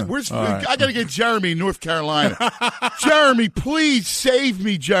not. Right. I got to get Jeremy in North Carolina. Jeremy, please save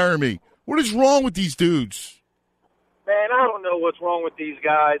me, Jeremy. What is wrong with these dudes? Man, I don't know what's wrong with these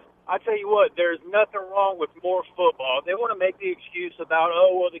guys. I tell you what, there's nothing wrong with more football. They want to make the excuse about,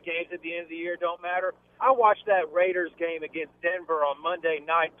 the games at the end of the year don't matter. I watched that Raiders game against Denver on Monday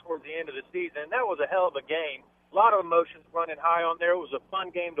night towards the end of the season. That was a hell of a game. A lot of emotions running high on there. It was a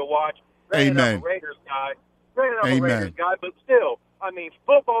fun game to watch. Amen. I'm a Raiders guy, but still, I mean,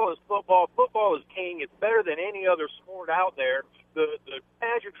 football is football. Football is king. It's better than any other sport out there. The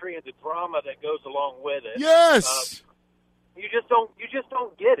pageantry and the drama that goes along with it. Yes. You just don't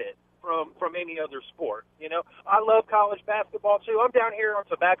get it from any other sport. You know, I love college basketball too. I'm down here on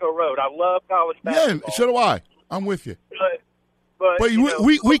Tobacco Road. I love college basketball. Yeah, so do I. I'm with you. But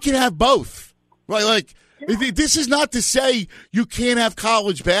we can have both. Like this is not to say you can't have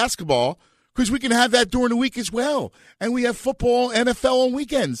college basketball, because we can have that during the week as well, and we have football, NFL on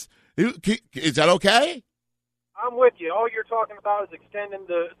weekends. Is that okay? I'm with you. All you're talking about is extending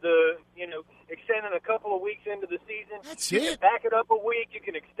extending a couple of weeks into the season. That's you it. Can back it up a week. You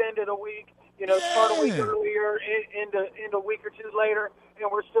can extend it a week. Start a week earlier, into a week or two later, and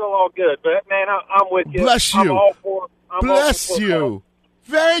we're still all good. But man, I'm with you. Bless you. I'm all for. Bless you.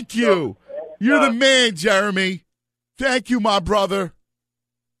 Thank you. You're the man, Jeremy. Thank you, my brother.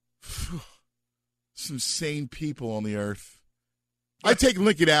 Some sane people on the earth. I take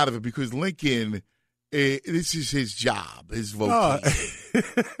Lincoln out of it because Lincoln. This is his job, his vocation.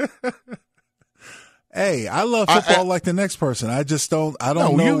 Hey, I love football like the next person. I just don't. I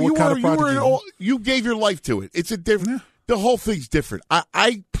don't know what kind of project. You gave your life to it. It's a different. the whole thing's different.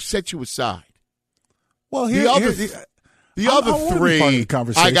 I set you aside. Well, the other three,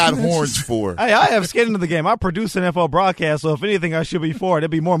 I got horns for. Hey, I have skin into the game. I produce an NFL broadcast, so if anything, I should be for it.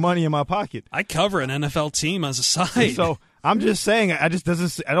 There'd be more money in my pocket. I cover an NFL team as a side. So I'm just saying, I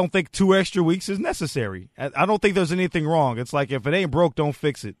don't think 2 extra weeks is necessary. I don't think there's anything wrong. It's like if it ain't broke, don't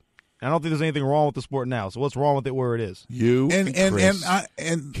fix it. I don't think there's anything wrong with the sport now. So what's wrong with it where it is? You and Chris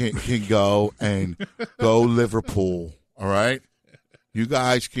can go and go Liverpool. All right, you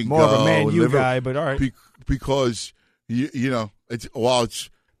guys can more go. More of a Man U guy, but all right, because you know it's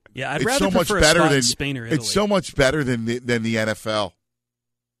yeah. I'd it's rather so much prefer a better spot than in Spain or Italy. It's so much better than the NFL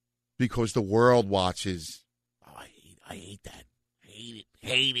because the world watches. Oh, I hate that. Hate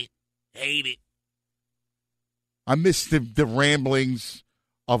it. I miss the ramblings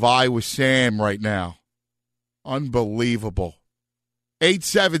of Iowa Sam right now. Unbelievable.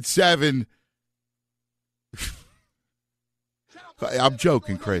 877. I'm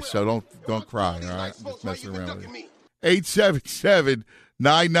joking, Chris, so don't cry, all right? I'm just messing around with you.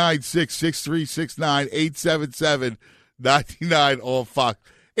 877-996-6369. 877-99-all-Fox.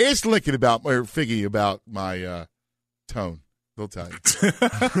 Ask Lincoln about or Figgy about my tone. They'll tell you.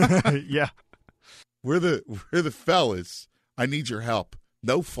 Yeah. We're the fellas. I need your help.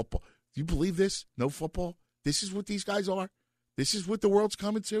 No football. Do you believe this? No football? This is what these guys are? This is what the world's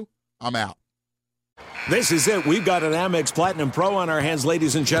coming to? I'm out. This is it. We've got an Amex Platinum Pro on our hands,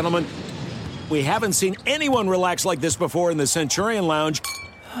 ladies and gentlemen. We haven't seen anyone relax like this before in the Centurion Lounge.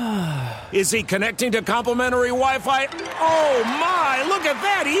 Is he connecting to complimentary Wi-Fi? Oh, my. Look at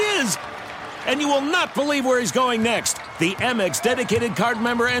that. He is. And you will not believe where he's going next. The Amex dedicated card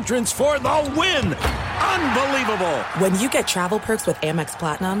member entrance for the win. Unbelievable. When you get travel perks with Amex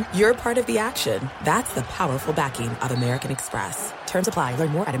Platinum, you're part of the action. That's the powerful backing of American Express. Terms apply. Learn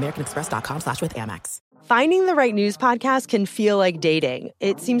more at americanexpress.com/withAmex. Finding the right news podcast can feel like dating.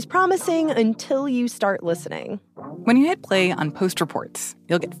 It seems promising until you start listening. When you hit play on Post Reports,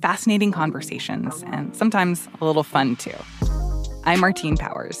 you'll get fascinating conversations and sometimes a little fun, too. I'm Martine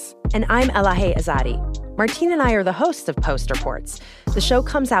Powers. And I'm Elahe Azadi. Martine and I are the hosts of Post Reports. The show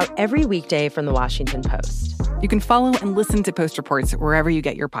comes out every weekday from The Washington Post. You can follow and listen to Post Reports wherever you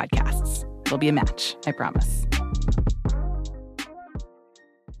get your podcasts. It'll be a match, I promise.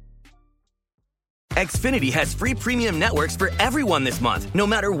 Xfinity has free premium networks for everyone this month, no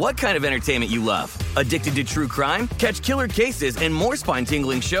matter what kind of entertainment you love. Addicted to true crime? Catch killer cases and more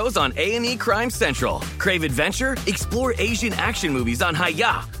spine-tingling shows on A&E Crime Central. Crave adventure? Explore Asian action movies on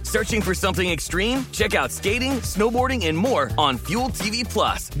Hi-Ya. Searching for something extreme? Check out skating, snowboarding, and more on Fuel TV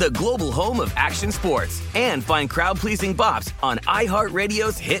Plus, the global home of action sports. And find crowd-pleasing bops on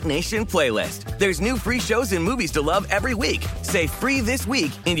iHeartRadio's Hit Nation playlist. There's new free shows and movies to love every week. Say free this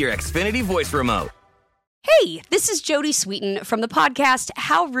week in your Xfinity voice remote. Hey, this is Jodie Sweetin from the podcast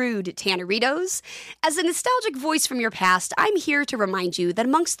How Rude, Tanneritos. As a nostalgic voice from your past, I'm here to remind you that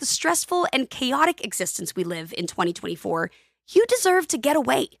amongst the stressful and chaotic existence we live in 2024, you deserve to get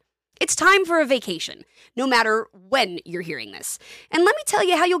away. It's time for a vacation, no matter when you're hearing this. And let me tell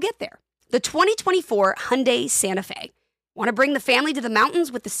you how you'll get there. The 2024 Hyundai Santa Fe. Want to bring the family to the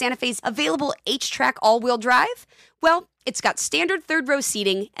mountains with the Santa Fe's available H-Track all-wheel drive? Well, it's got standard third-row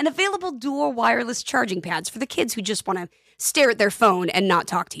seating and available dual wireless charging pads for the kids who just want to stare at their phone and not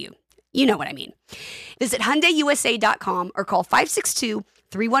talk to you. You know what I mean. Visit HyundaiUSA.com or call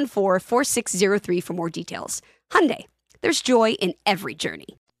 562-314-4603 for more details. Hyundai, there's joy in every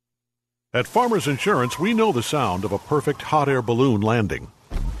journey. At Farmers Insurance, we know the sound of a perfect hot air balloon landing.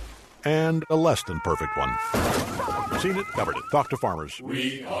 And a less than perfect one. Seen it, covered it. Talk to Farmers.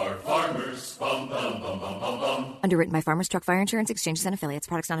 We are farmers. Bum, bum, bum, bum, bum, bum. Underwritten by Farmers Truck Fire Insurance Exchanges and Affiliates.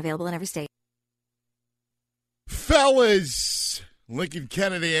 Products not available in every state. Fellas, Lincoln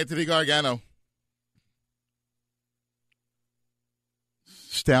Kennedy, Anthony Gargano.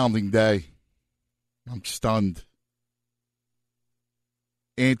 Astounding day. I'm stunned.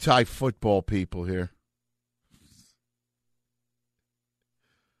 Anti-football people here.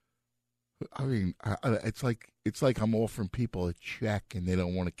 I mean, it's like I'm offering people a check and they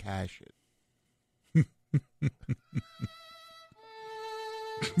don't want to cash it.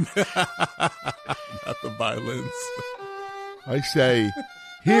 Not the violence. I say,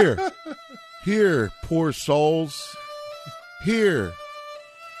 here, poor souls. Here,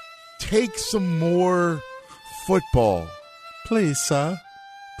 take some more football. Please, sir.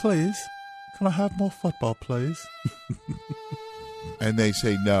 Please. Can I have more football, please? And they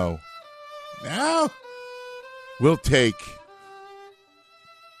say no. Now we'll take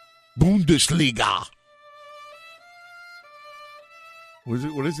Bundesliga.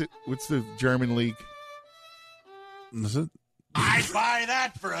 What is it? What's the German league? Is it? I'd buy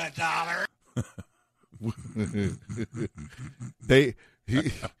that for $1.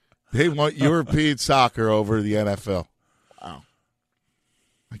 They want European soccer over the NFL. Wow.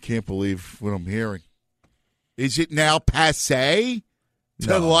 I can't believe what I'm hearing. Is it now passé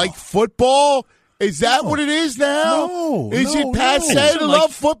to like football? Is that what it is now? Is it passé to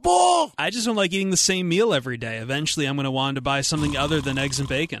love football? I just don't like eating the same meal every day. Eventually, I'm going to want to buy something other than eggs and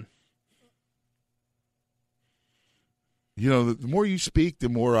bacon. You know, the more you speak, the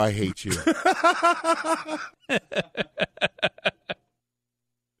more I hate you.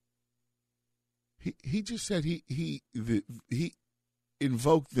 He just said he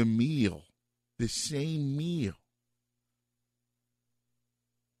invoked the meal, the same meal.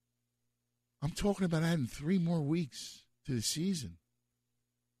 I'm talking about adding 3 more weeks to the season.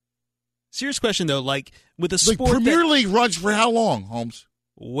 Serious question, though, like with a sport Premier League runs for how long, Holmes?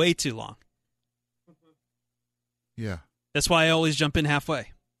 Way too long. Yeah. That's why I always jump in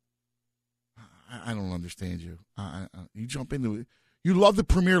halfway. I don't understand you. You jump into it. You love the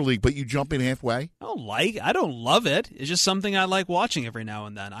Premier League, but you jump in halfway? I don't love it. It's just something I like watching every now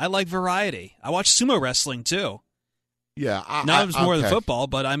and then. I like variety. I watch sumo wrestling, too. Yeah. Not as more than football,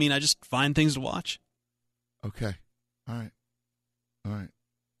 but I mean, I just find things to watch. Okay. All right.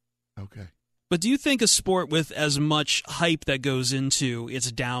 Okay. But do you think a sport with as much hype that goes into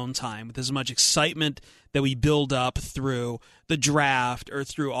its downtime, with as much excitement that we build up through the draft or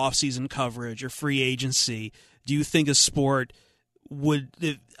through off-season coverage or free agency, do you think a sport would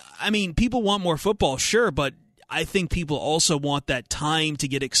 – I mean, people want more football, sure, but I think people also want that time to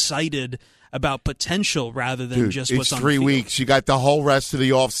get excited about potential rather than just what's on the field. It's 3 weeks. You got the whole rest of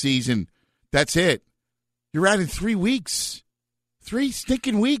the off-season. That's it. You're adding 3 weeks. 3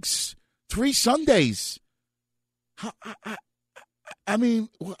 stinking weeks. 3 Sundays. I mean,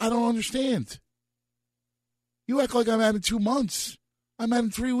 I don't understand. You act like I'm adding 2 months. I'm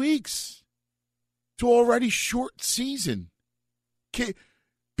adding 3 weeks to already short season.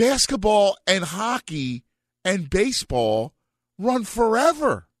 Basketball and hockey and baseball run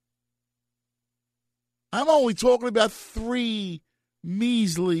forever. I'm only talking about 3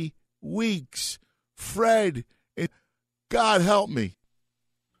 measly weeks. Fred, God help me.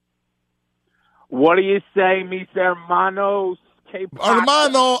 What do you say, mis hermanos?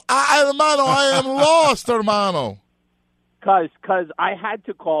 Hermano, I am lost, hermano. Because I had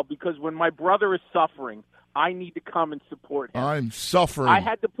to call because when my brother is suffering, I need to come and support him. I'm suffering. I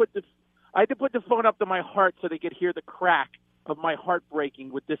had to put the phone up to my heart so they could hear the crack of my heart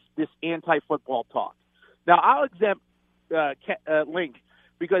breaking with this anti-football talk. Now, I'll exempt Link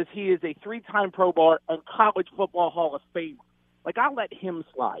because he is a 3-time Pro Bowler and college football Hall of Famer. Like, I'll let him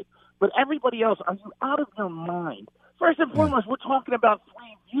slide. But everybody else, are you out of your mind? First and foremost, we're talking about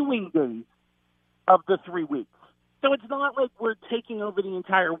 3 viewing days of the 3 weeks. So it's not like we're taking over the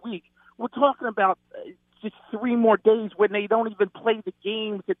entire week. We're talking about just 3 more days when they don't even play the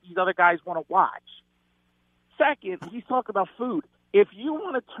games that these other guys want to watch. Second, he's talking about food. If you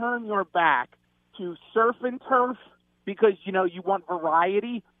want to turn your back to surf and turf because, you want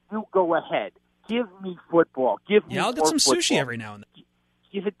variety, you go ahead. Give me football. Give me I'll get some football. Sushi every now and then.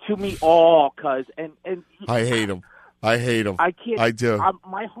 Give it to me all, cuz. And I hate him. I can't. I do.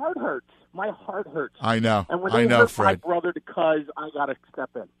 My heart hurts. My heart hurts. I know. And when they hurt Fred. my brother, because I got to step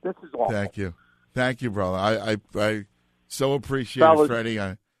in. This is awful. Thank you, brother. I so appreciate Fellas. it, Freddie.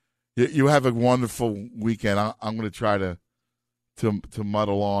 You have a wonderful weekend. I'm going to try to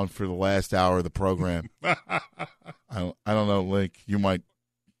muddle on for the last hour of the program. I don't know, Link. You might.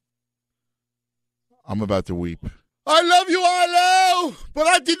 I'm about to weep. I love you, Arlo, but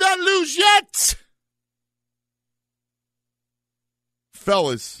I did not lose yet.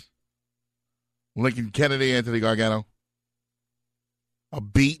 Fellas, Lincoln Kennedy, Anthony Gargano. A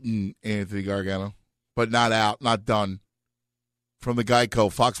beaten Anthony Gargano, but not out, not done. From the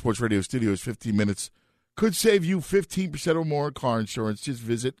Geico Fox Sports Radio studios, 15 minutes could save you 15% or more in car insurance. Just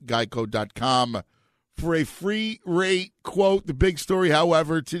visit geico.com for a free rate quote. The big story,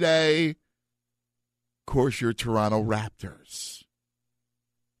 however, today, of course, your Toronto Raptors.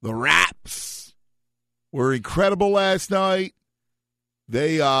 The Raps were incredible last night.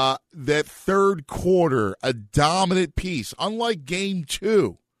 They that third quarter, a dominant piece, unlike game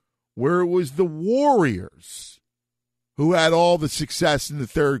 2, where it was the Warriors who had all the success in the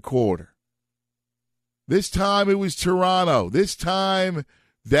third quarter. This time it was Toronto. This time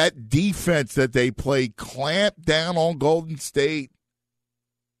that defense that they played clamped down on Golden State.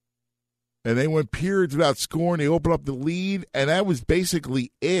 And they went periods without scoring. They opened up the lead, and that was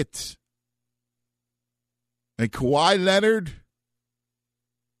basically it. And Kawhi Leonard,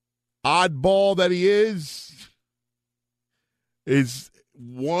 oddball that he is, is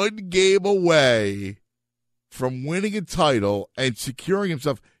one game away from winning a title and securing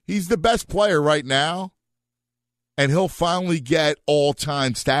himself. He's the best player right now, and he'll finally get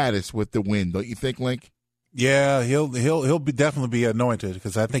all-time status with the win. Don't you think, Link? Yeah, he'll definitely be anointed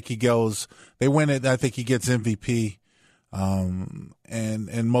because I think he goes. They win it. I think he gets MVP,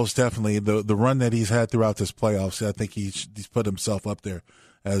 and most definitely the run that he's had throughout this playoffs. I think he's put himself up there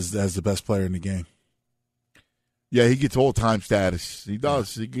as the best player in the game. Yeah, he gets all-time status. He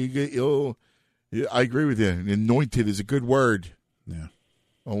does. I agree with you. Anointed is a good word. Yeah.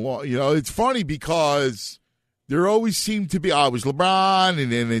 It's funny because there always seemed to be. It was LeBron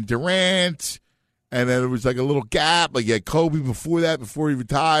and then Durant. And then there was like a little gap. Like you had Kobe before he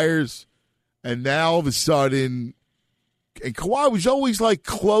retires. And now all of a sudden, and Kawhi was always like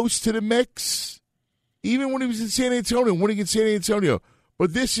close to the mix, even when he was in San Antonio, winning in San Antonio.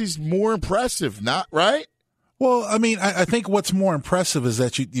 But this is more impressive, not right? Well, I mean, I think what's more impressive is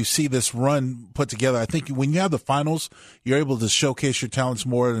that you see this run put together. I think when you have the finals, you're able to showcase your talents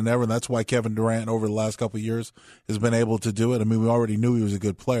more than ever. And that's why Kevin Durant over the last couple of years has been able to do it. I mean, we already knew he was a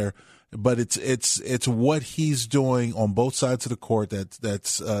good player. But it's what he's doing on both sides of the court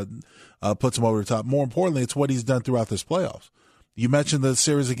that's puts him over the top. More importantly, it's what he's done throughout this playoffs. You mentioned the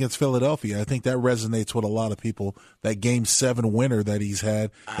series against Philadelphia. I think that resonates with a lot of people. That Game 7 winner that he's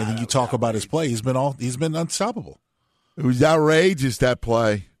had, and then you talk about his play. He's been unstoppable. It was outrageous, that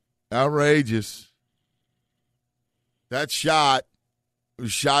play. Outrageous. That shot was a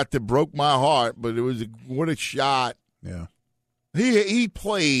shot that broke my heart, but what a shot. Yeah. He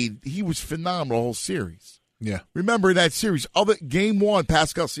played. He was phenomenal the whole series. Yeah. Remember in that series, Game 1,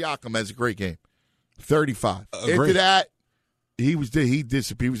 Pascal Siakam has a great game, 35. Agreed. After that, he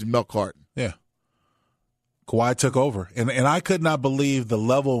disappeared. He was a milk carton. Yeah. Kawhi took over, and I could not believe the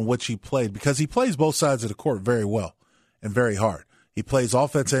level in which he played because he plays both sides of the court very well and very hard. He plays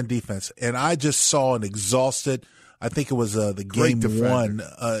offense and defense, and I just saw an exhausted. I think it was the game one.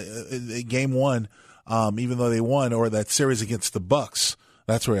 Game 1. Even though they won, or that series against the Bucks,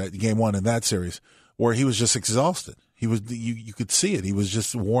 that's where Game 1 in that series, where he was just exhausted. He was you could see it. He was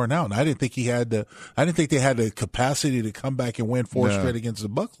just worn out. And I didn't think they had the capacity to come back and win 4 straight against the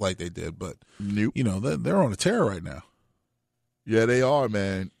Bucks like they did. But they're on a tear right now. Yeah, they are,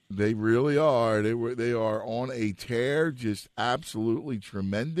 man. They really are. They are on a tear, just absolutely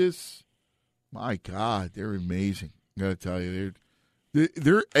tremendous. My God, they're amazing. I gotta tell you,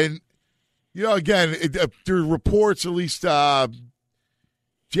 they're and. Again, there are reports, at least Jalen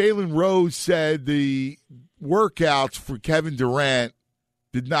Rose said the workouts for Kevin Durant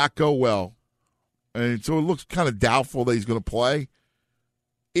did not go well. And so it looks kind of doubtful that he's going to play.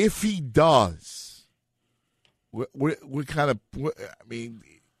 If he does, it's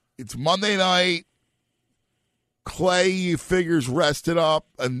Monday night. Clay figures rested up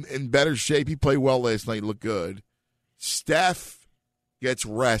and in better shape. He played well last night, looked good. Steph gets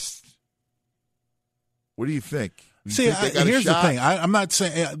rest. What do you think? Here's the thing. I'm not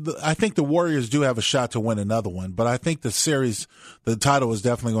saying – I think the Warriors do have a shot to win another one, but I think the title is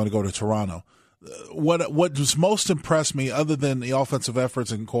definitely going to go to Toronto. What just most impressed me, other than the offensive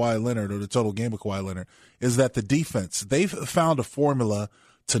efforts in Kawhi Leonard or the total game of Kawhi Leonard, is that the defense, they've found a formula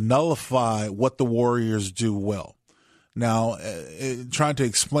to nullify what the Warriors do well. Now, trying to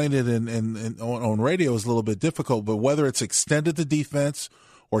explain it on radio is a little bit difficult, but whether it's extended the defense –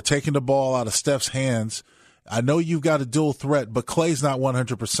 or taking the ball out of Steph's hands, I know you've got a dual threat, but Clay's not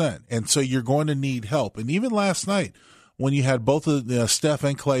 100%, and so you're going to need help. And even last night, when you had both Steph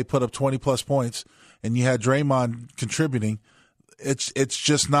and Clay put up 20-plus points, and you had Draymond contributing, it's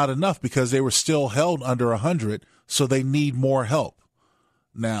just not enough because they were still held under 100, so they need more help.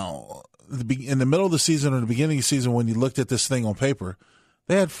 Now, in the middle of the season or the beginning of the season, when you looked at this thing on paper,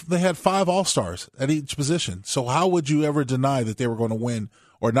 they had 5 All-Stars at each position. So how would you ever deny that they were going to win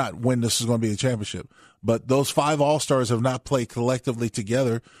or not win this is going to be a championship? But those 5 All-Stars have not played collectively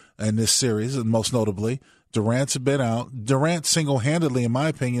together in this series, and most notably, Durant's been out. Durant single-handedly, in my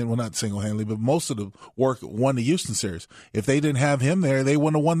opinion, well, not single-handedly, but most of the work won the Houston series. If they didn't have him there, they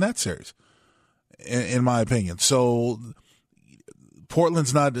wouldn't have won that series, in my opinion. So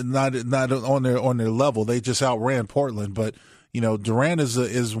Portland's not on their level. They just outran Portland, but Durant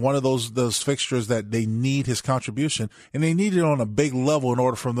is one of those fixtures that they need his contribution, and they need it on a big level in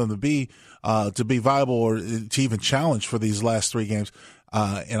order for them to be viable or to even challenge for these last 3 games.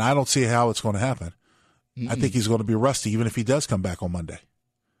 And I don't see how it's going to happen. Mm-mm. I think he's going to be rusty, even if he does come back on Monday.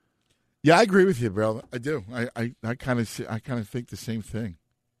 Yeah, I agree with you, bro. I do. I kind of think the same thing.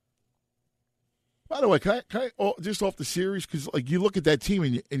 By the way, can I just off the series, because you look at that team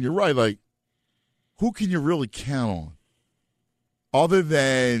and you're right. Who can you really count on? other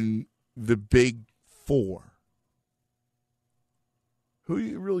than the big four, who do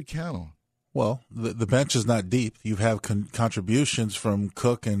you really count on? Well, the bench is not deep. You have contributions from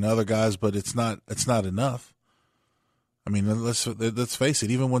Cook and other guys, but it's not enough. I mean, let's face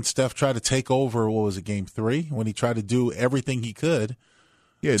it. Even when Steph tried to take over, what was it, Game 3? When he tried to do everything he could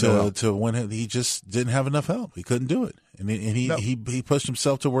to win, he just didn't have enough help. He couldn't do it, and he pushed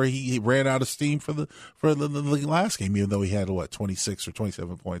himself to where he ran out of steam for the last game. Even though he had 26 or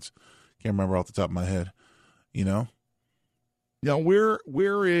 27 points, can't remember off the top of my head. You know. Now, where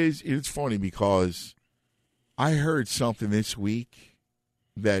is it's funny because I heard something this week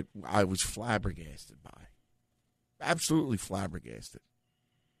that I was flabbergasted by. Absolutely flabbergasted.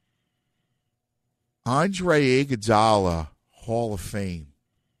 Andre Iguodala, Hall of Fame.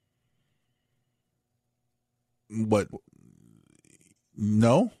 What?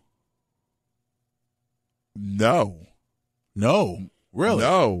 No? No. Really?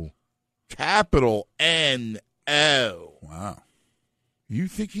 No. Capital N-O. Wow. You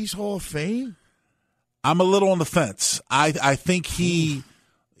think he's Hall of Fame? I'm a little on the fence. I think he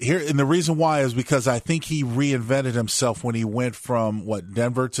here, and the reason why is because I think he reinvented himself when he went from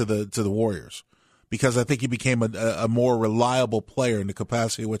Denver to the Warriors, because I think he became a more reliable player in the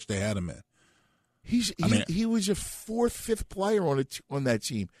capacity in which they had him in. He was a fourth, fifth player on that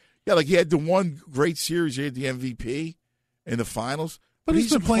team. Yeah, like he had the one great series. He had the MVP in the finals. But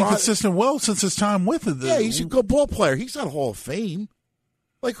he's been playing consistent well since his time with it. Yeah, he's a good ball player. He's not a Hall of Fame.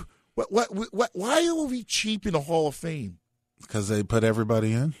 Like, why are we cheap in the Hall of Fame? Because they put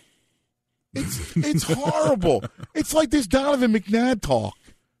everybody in. It's horrible. It's like this Donovan McNabb talk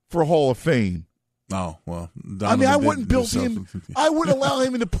for Hall of Fame. Oh, well. Donovan I wouldn't build him. I wouldn't allow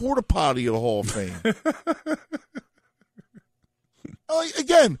him in the porta potty of the Hall of Fame.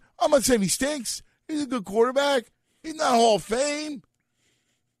 Again, I'm not saying he stinks. He's a good quarterback. He's not Hall of Fame.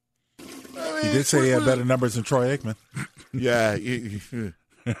 He did say he had better numbers than Troy Aikman. Yeah.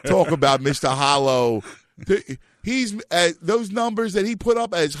 Talk about Mr. Hollow. He's those numbers that he put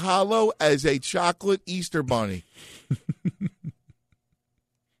up as hollow as a chocolate Easter bunny.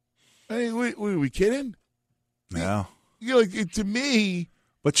 Were we kidding? No. To me.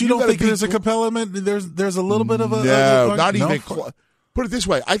 But you don't think there's a compelling? There's a little bit of a. No, not even. Put it this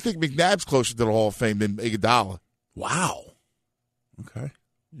way: I think McNabb's closer to the Hall of Fame than Iguodala. Wow. Okay.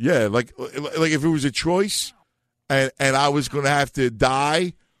 Yeah, like if it was a choice, and I was going to have to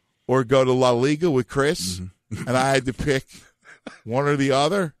die or go to La Liga with Chris, and I had to pick one or the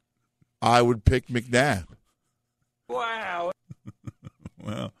other, I would pick McNabb. Wow.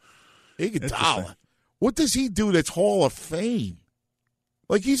 Well, Iguodala. What does he do that's Hall of Fame?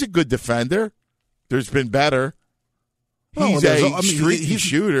 Like, he's a good defender. There's been better. He's a streaky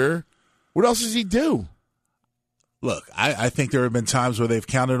shooter. What else does he do? Look, I think there have been times where they've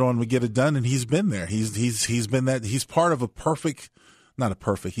counted on him to get it done, and he's been there. He's been that. He's part of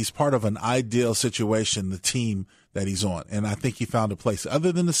he's part of an ideal situation, the team that he's on, and I think he found a place.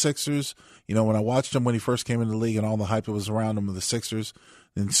 Other than the Sixers, when I watched him when he first came into the league and all the hype that was around him with the Sixers,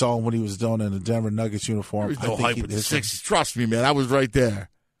 and saw what he was doing in the Denver Nuggets uniform. There's no hype with the Sixers. Trust me, man. I was right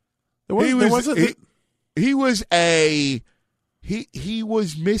there. He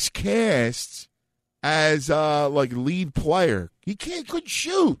was miscast as lead player. He couldn't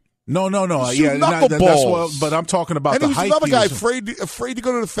shoot. No. Yeah, that's what. But I'm talking about and the he was hype. Another guy afraid to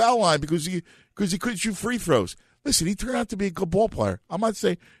go to the foul line because he couldn't shoot free throws. Listen, he turned out to be a good ball player. I'm not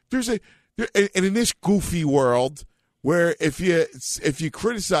saying and in this goofy world where if you if you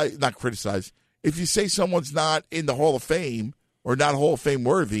say someone's not in the Hall of Fame or not Hall of Fame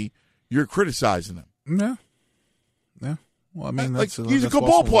worthy, you're criticizing them. Yeah. Well, I mean, he's a good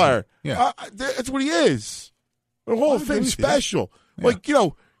ball player. Yeah, that's what he is. The Hall of Fame special. Yeah.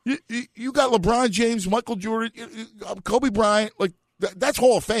 You got LeBron James, Michael Jordan, Kobe Bryant. That's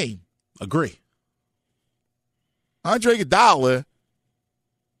Hall of Fame. Agree. Andre Iguodala.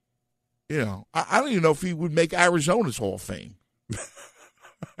 I don't even know if he would make Arizona's Hall of Fame.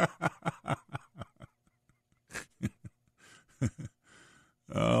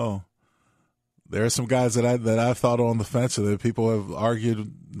 Oh, there are some guys that I've thought on the fence that people have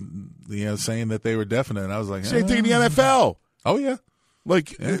argued, saying that they were definite. And I was like, same thing in the NFL. Oh yeah,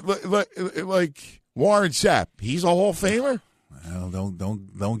 like Warren Sapp. He's a Hall of Famer. Well,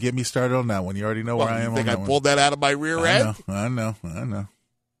 don't get me started on that one. You already know where I am. You think on I that pulled that out of my rear end? I know.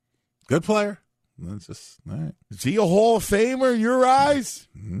 Good player. That's just all right. Is he a Hall of Famer in your eyes?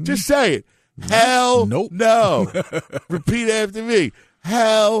 Just say it. Hell nope. No. Repeat after me.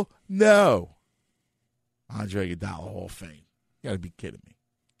 Hell no. Andre Iguodala, Hall of Fame. You got to be kidding me.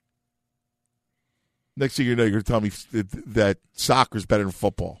 Next thing you know, you're going to tell me that soccer's better than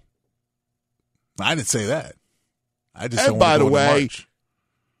football. I didn't say that. I just and don't by want to the go into way, March.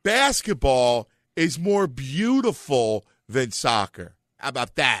 basketball is more beautiful than soccer. How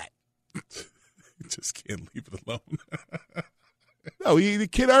about that? Just can't leave it alone. No, the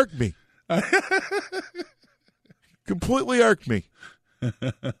kid irked me. Completely irked me.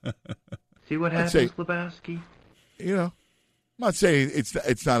 See what happens, Lebowski? You know, I'm not saying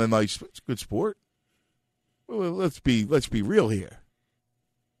it's not a nice, it's a good sport. Well, let's be real here.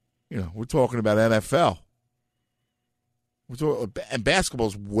 You know, we're talking about NFL. And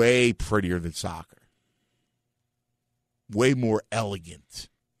basketball's way prettier than soccer. Way more elegant.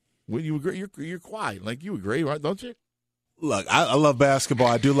 When you agree, you're quiet. Like, you agree, right? Don't you? Look, I love basketball.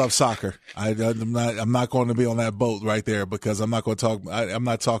 I do love soccer. I'm not going to be on that boat right there because I'm not going to talk. I'm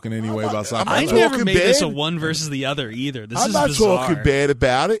not talking anyway about soccer. I never made this a one versus the other either. This is bizarre. I'm not talking bad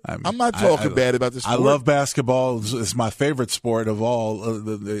about it. I'm not talking bad about this sport. I love basketball. It's my favorite sport of all,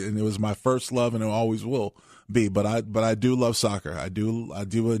 and it was my first love, and it always will be. But I do love soccer. I do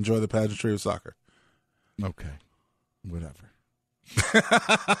enjoy the pageantry of soccer. Okay, whatever.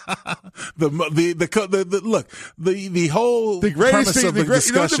 The whole greatest thing, of the discussion.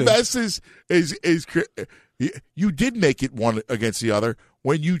 You know what the best is you did make it one against the other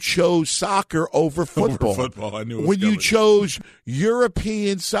when you chose soccer over football. Over football, I knew it was when coming. you chose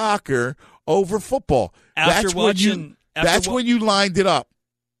European soccer over football. That's when you lined it up.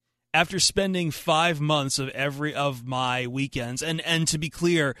 After spending 5 months of my weekends, and to be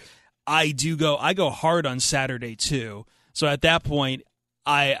clear, I go hard on Saturday too. So at that point,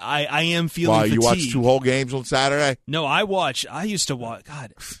 I am feeling fatigued. You watched 2 whole games on Saturday? No, I used to watch.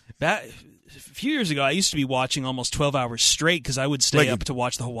 God, a few years ago, I used to be watching almost 12 hours straight because I would stay up to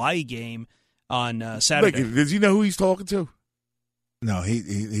watch the Hawaii game on Saturday. Does he know who he's talking to? No,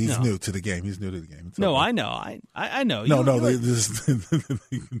 he's new to the game. He's new to the game. It's no, okay. I know. I know. This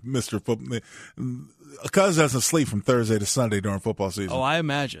Mr. Football. Cuz doesn't sleep from Thursday to Sunday during football season. Oh, I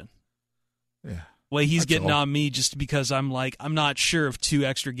imagine. Yeah. Well, he's getting on me just because I'm not sure if 2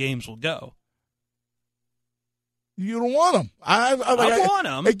 extra games will go. You don't want them. I want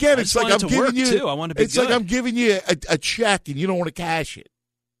them. Again, it's like I'm giving you. Too. I want to be. It's good. Like I'm giving you a check and you don't want to cash it.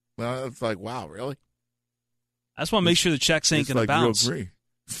 Well, it's like, wow, really? I just want to make sure the checks ain't going to bounce. Real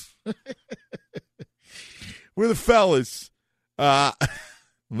green. We're the fellas.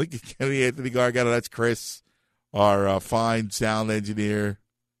 Lincoln Kennedy, Anthony Gargano. That's Chris, our fine sound engineer.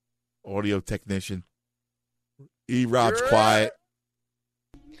 Audio technician. E-Rob's quiet.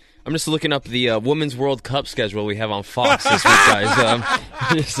 I'm just looking up the Women's World Cup schedule we have on Fox this week, guys.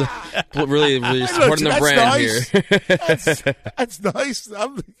 Just really supporting the brand nice. here. That's nice.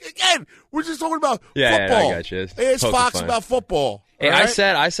 Again, we're just talking about football. Yeah, I got you. It's Fox about football. Hey, right?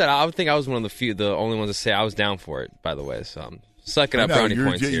 I said, I would think I was one of the only ones to say I was down for it. By the way, so I'm sucking up brownie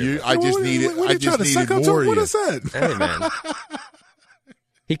points here. I just needed. What are you trying to suck up to? What is that? Hey, man.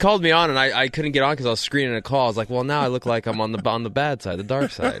 He called me on, and I couldn't get on because I was screening a call. I was like, well, now I look like I'm on the bad side, the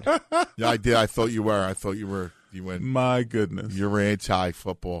dark side. Yeah, I did. I thought you were. You went. My goodness. You're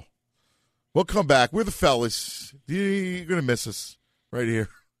anti-football. We'll come back. We're the fellas. You're going to miss us right here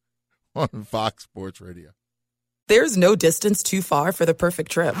on Fox Sports Radio. There's no distance too far for the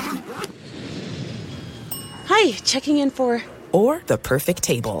perfect trip. Hi, checking in for... Or the perfect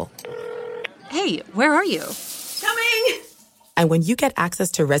table. Hey, where are you? Coming! And when you get access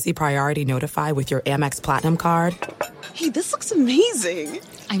to Resi Priority Notify with your Amex Platinum card... Hey, this looks amazing.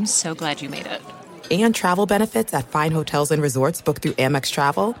 I'm so glad you made it. And travel benefits at fine hotels and resorts booked through Amex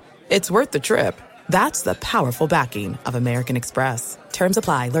Travel, it's worth the trip. That's the powerful backing of American Express. Terms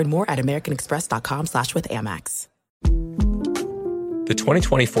apply. Learn more at americanexpress.com/withAmex. The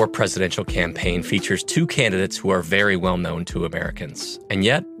 2024 presidential campaign features 2 candidates who are very well known to Americans. And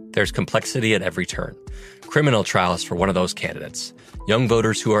yet, there's complexity at every turn. Criminal trials for one of those candidates. Young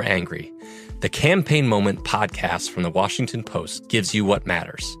voters who are angry. The Campaign Moment podcast from the Washington Post gives you what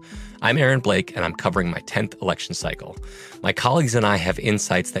matters. I'm Aaron Blake, and I'm covering my 10th election cycle. My colleagues and I have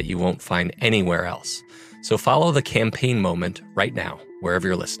insights that you won't find anywhere else. So follow The Campaign Moment right now, wherever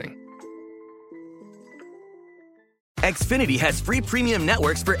you're listening. Xfinity has free premium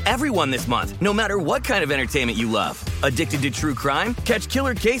networks for everyone this month, no matter what kind of entertainment you love. Addicted to true crime? Catch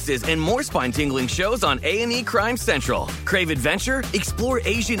killer cases and more spine-tingling shows on A&E Crime Central. Crave adventure? Explore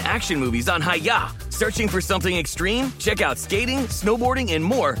Asian action movies on Hi-YAH. Searching for something extreme? Check out skating, snowboarding, and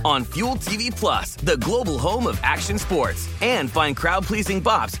more on Fuel TV Plus, the global home of action sports. And find crowd-pleasing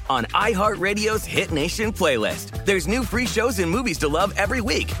bops on iHeartRadio's Hit Nation playlist. There's new free shows and movies to love every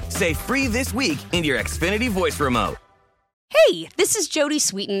week. Say free this week in your Xfinity voice remote. Hey, this is Jody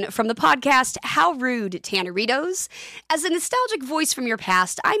Sweeten from the podcast How Rude, Tanneritos. As a nostalgic voice from your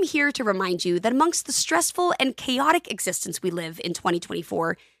past, I'm here to remind you that amongst the stressful and chaotic existence we live in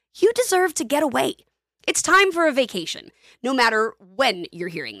 2024, you deserve to get away. It's time for a vacation, no matter when you're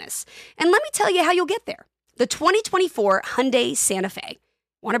hearing this. And let me tell you how you'll get there. The 2024 Hyundai Santa Fe.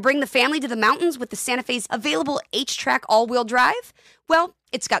 Want to bring the family to the mountains with the Santa Fe's available H-Track all-wheel drive? Well,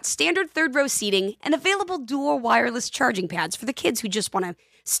 it's got standard third-row seating and available dual wireless charging pads for the kids who just want to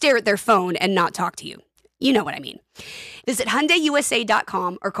stare at their phone and not talk to you. You know what I mean. Visit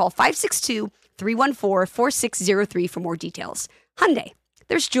HyundaiUSA.com or call 562-314-4603 for more details. Hyundai,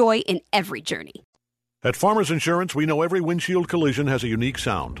 there's joy in every journey. At Farmers Insurance, we know every windshield collision has a unique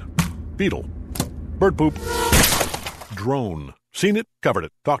sound. Beetle. Bird poop. Drone. Seen it, covered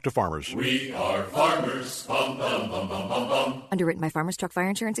it. Talk to Farmers. We are farmers. Bum, bum, bum, bum, bum, bum. Underwritten by Farmers Truck Fire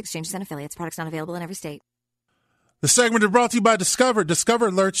Insurance Exchanges and Affiliates. Products not available in every state. The segment is brought to you by Discover.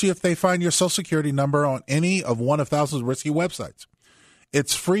 Discover alerts you if they find your Social Security number on any of one of thousands of risky websites.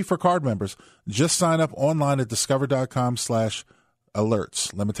 It's free for card members. Just sign up online at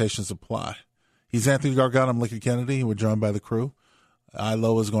discover.com/alerts. Limitations apply. He's Anthony Gargano. I'm Lincoln Kennedy. We're joined by the crew.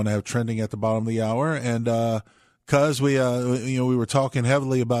 ILO is going to have trending at the bottom of the hour. And because we were talking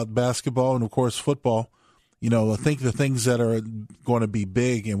heavily about basketball and, of course, football, I think the things that are going to be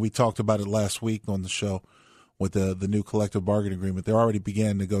big, and we talked about it last week on the show with the new collective bargaining agreement, they already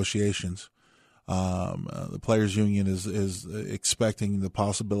began negotiations. The players' union is expecting the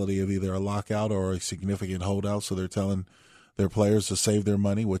possibility of either a lockout or a significant holdout, so they're telling their players to save their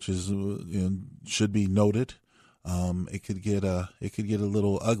money, which is should be noted. It could get a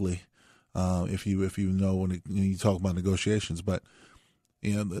little ugly if you know when you talk about negotiations. But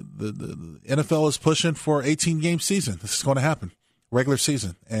the NFL is pushing for 18-game season. This is going to happen, regular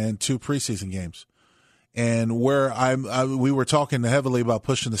season and 2 preseason games. And where we were talking heavily about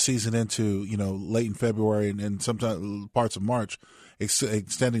pushing the season into late in February and sometimes parts of March,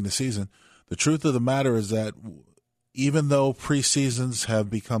 extending the season. The truth of the matter is that even though preseasons have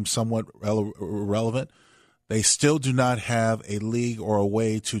become somewhat irrelevant, they still do not have a league or a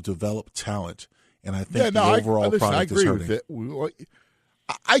way to develop talent. And I think the overall product is hurting. With it.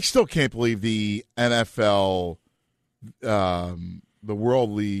 I still can't believe the NFL, the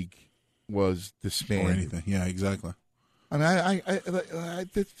World League, was disbanded. Or anything. Yeah, exactly. I mean,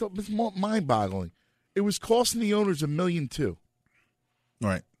 it's mind-boggling. It was costing the owners $1.2 million,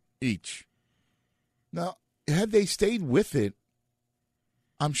 right, each. Now, had they stayed with it,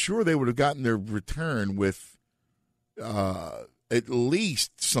 I'm sure they would have gotten their return with at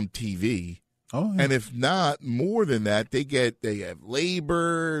least some TV. Oh, yeah. And if not more than that, they have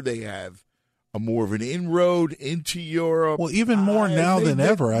labor, they have a more of an inroad into Europe. Well, even more now than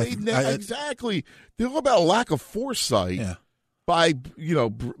ever. Exactly. They're all about a lack of foresight by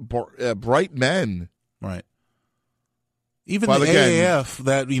bright men. Right. Even the AAF,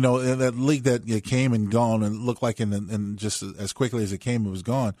 that league that came and gone and looked like and just as quickly as it came, it was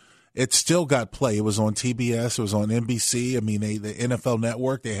gone. It still got play. It was on TBS. It was on NBC. I mean, the NFL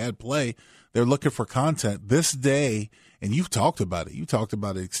Network, they had play. They're looking for content this day, and you've talked about it. You talked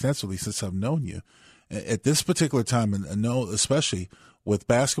about it extensively since I've known you. At this particular time, and especially with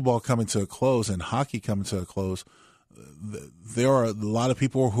basketball coming to a close and hockey coming to a close, there are a lot of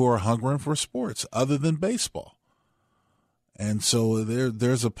people who are hungering for sports other than baseball. And so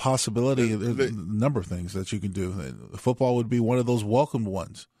there's a possibility. There's a number of things that you can do. Football would be one of those welcomed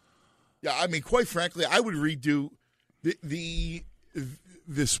ones. Yeah, I mean, quite frankly, I would redo the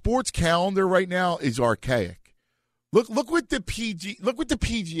sports calendar right now is archaic. Look what the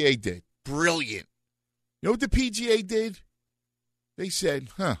PGA did. Brilliant. You know what the PGA did? They said,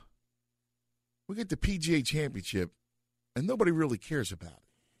 we get the PGA Championship, and nobody really cares about it.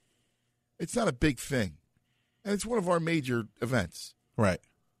 It's not a big thing. And it's one of our major events. Right.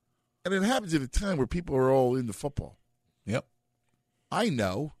 And it happens at a time where people are all into football. Yep. I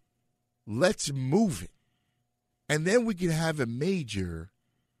know. Let's move it. And then we can have a major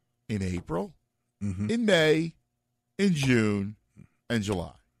in April, in May, in June, and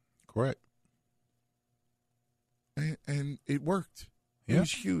July. Correct. And it worked. It Yeah.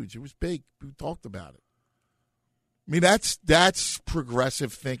 was huge. It was big. We talked about it. I mean, that's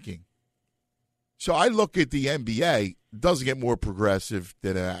progressive thinking. So I look at the NBA, doesn't get more progressive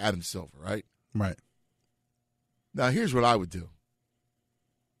than Adam Silver, right? Right. Now, here's what I would do.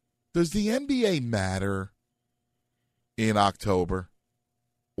 Does the NBA matter in October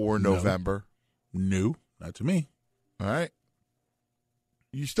or November? No, not to me. All right.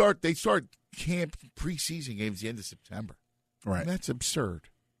 They start camp preseason games the end of September. Right. And that's absurd.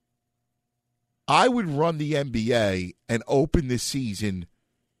 I would run the NBA and open the season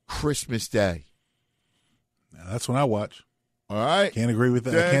Christmas Day. Now, that's when I watch. All right. Can't agree with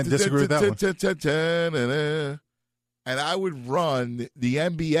that. I can't disagree with that one. And I would run the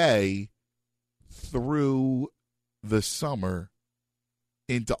NBA through the summer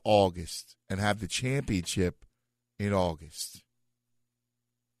into August and have the championship in August.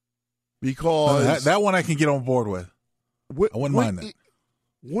 Because that one I can get on board with. I wouldn't mind that.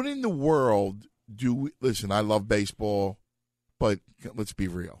 What in the world do we – listen, I love baseball, but let's be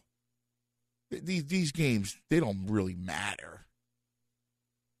real. These games, they don't really matter.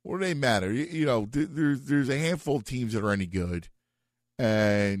 What do they matter? You know, there's a handful of teams that are any good.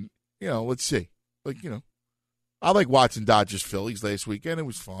 And, you know, let's see. Like, you know, I like watching Dodgers-Phillies last weekend. It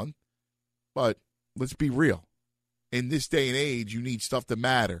was fun. But let's be real. In this day and age, you need stuff to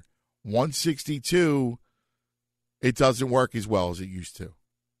matter. 162, it doesn't work as well as it used to.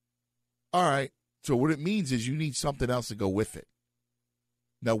 All right. So what it means is you need something else to go with it.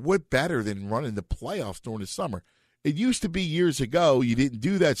 Now, what better than running the playoffs during the summer? It used to be years ago you didn't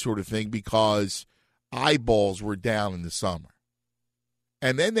do that sort of thing because eyeballs were down in the summer.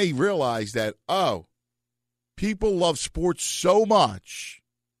 And then they realized that, people love sports so much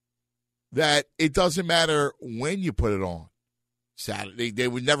that it doesn't matter when you put it on. Saturday, they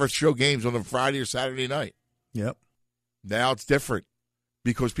would never show games on a Friday or Saturday night. Yep. Now it's different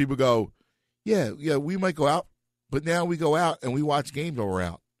because people go, yeah, we might go out, but now we go out and we watch games while we're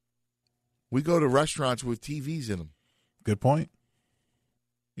out. We go to restaurants with TVs in them. Good point.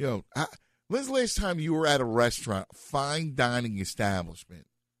 You know, when's the last time you were at a restaurant, fine dining establishment,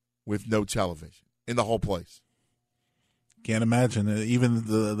 with no television in the whole place? Can't imagine. Even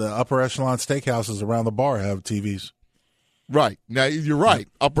the upper echelon steakhouses around the bar have TVs. Right. Now, you're right.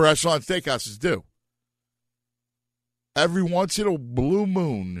 Upper echelon steakhouses do. Every once in a blue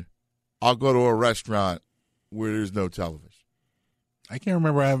moon, I'll go to a restaurant where there's no television. I can't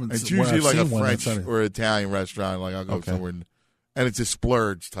remember having. It's usually like a French or Italian restaurant. Like I'll go somewhere, and it's a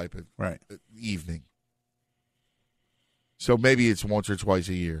splurge type of evening. So maybe it's once or twice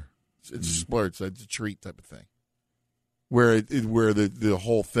a year. It's a splurge. So it's a treat type of thing, where the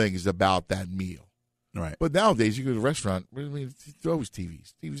whole thing is about that meal. Right. But nowadays, you go to a restaurant. I mean, there's always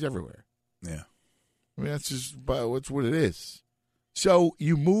TVs. TVs everywhere. Yeah. I mean, that's just what's what it is. So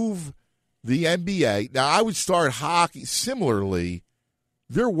you move the NBA. Now, I would start hockey similarly.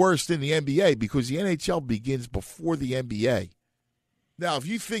 They're worse than the NBA because the NHL begins before the NBA. Now, if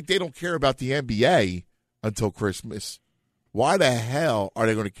you think they don't care about the NBA until Christmas, why the hell are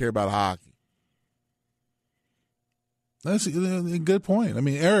they going to care about hockey? That's a good point. I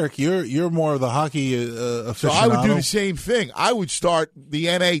mean, Eric, you're more of the hockey aficionado. So I would do the same thing. I would start the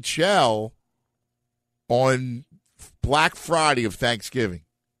NHL on Black Friday of Thanksgiving.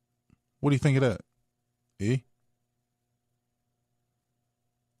 What do you think of that? E?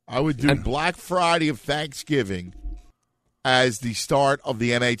 I would do Black Friday of Thanksgiving as the start of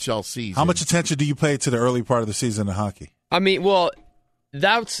the NHL season. How much attention do you pay to the early part of the season in hockey? I mean, so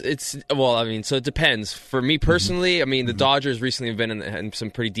it depends. For me personally, I mean, the Dodgers recently have been in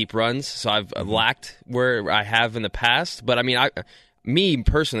some pretty deep runs, so I've lacked where I have in the past. But I mean, me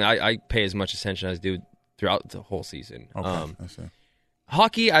personally, I pay as much attention as I do throughout the whole season. Okay, I see.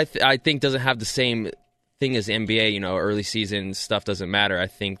 Hockey, I think doesn't have the same thing as NBA. You know, early season stuff doesn't matter. I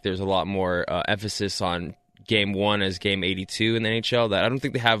think there's a lot more emphasis on Game 1 as Game 82 in the NHL. That I don't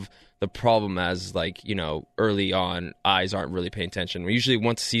think they have the problem as, like, you know, early on eyes aren't really paying attention. Usually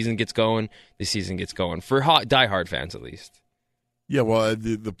once the season gets going, the season gets going for diehard fans at least. Yeah, well,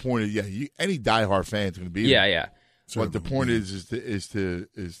 the point is, any diehard fan is going to be there. Yeah. But the point is to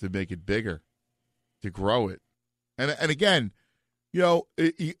make it bigger, to grow it, and again, you know,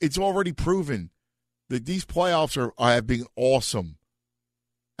 it's already proven that these playoffs have been awesome.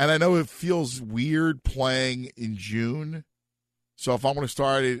 And I know it feels weird playing in June. So if I'm going to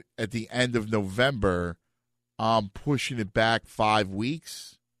start it at the end of November, I'm pushing it back 5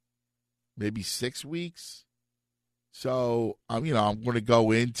 weeks, maybe 6 weeks. So I'm basically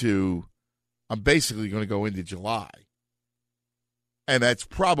going to go into July. And that's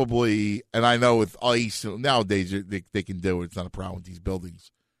probably, and I know with ice nowadays they can do it. It's not a problem with these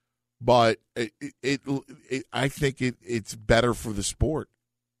buildings. But I think it's better for the sport.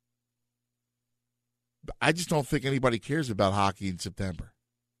 I just don't think anybody cares about hockey in September,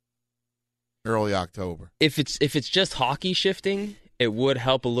 early October. If it's just hockey shifting, it would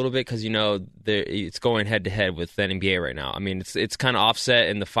help a little bit because, you know, it's going head to head with the NBA right now. I mean, it's kind of offset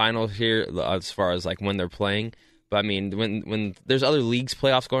in the final here as far as like when they're playing. But I mean, when there's other leagues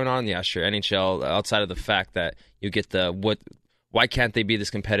playoffs going on, yeah, sure, NHL. Outside of the fact that you get the why can't they be this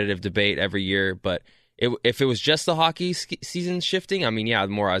competitive debate every year? But if it was just the hockey season shifting, I mean, yeah,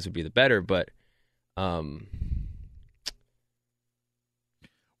 the more eyes would be the better. But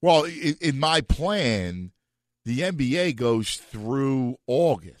well, in my plan, the NBA goes through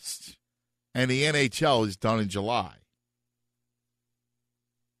August, and the NHL is done in July.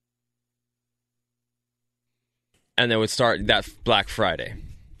 And then would start that Black Friday.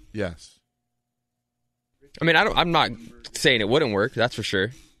 Yes. I mean, I'm not saying it wouldn't work. That's for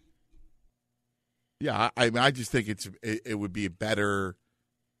sure. Yeah, I just think it would be better.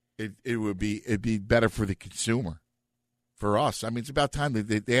 It'd be better for the consumer, for us. I mean, it's about time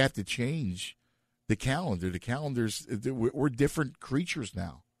that they have to change the calendar. The calendars, we're different creatures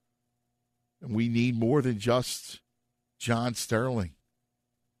now, and we need more than just John Sterling.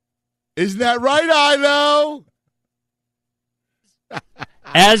 Isn't that right, I know?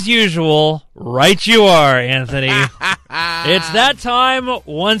 As usual, right you are, Anthony. It's that time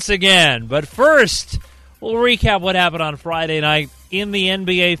once again. But first, we'll recap what happened on Friday night in the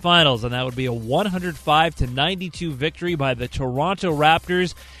NBA Finals, and that would be a 105-92 victory by the Toronto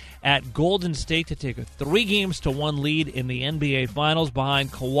Raptors at Golden State to take a 3-1 lead in the NBA Finals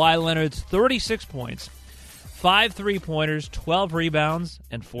behind Kawhi Leonard's 36 points. 5 3-pointers, 12 rebounds,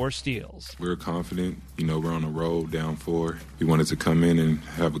 and 4 steals. We were confident. We're on the road, down 4. We wanted to come in and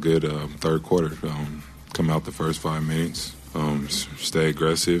have a good third quarter. Come out the first 5 minutes, stay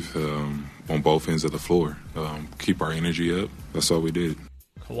aggressive on both ends of the floor, keep our energy up. That's all we did.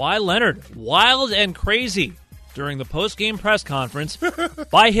 Kawhi Leonard, wild and crazy during the post-game press conference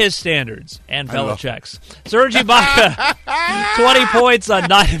by his standards and Belichick's. Serge Ibaka, 20 points on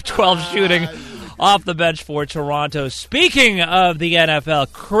 9 of 12 shooting. Off the bench for Toronto. Speaking of the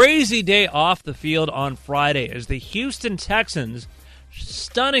NFL, crazy day off the field on Friday as the Houston Texans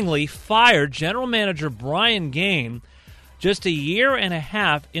stunningly fired general manager Brian Gaine just a year and a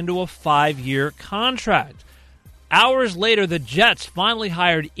half into a 5-year contract. Hours later, the Jets finally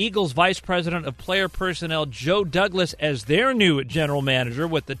hired Eagles Vice President of Player Personnel Joe Douglas as their new general manager,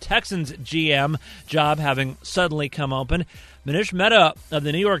 with the Texans GM job having suddenly come open. Manish Mehta of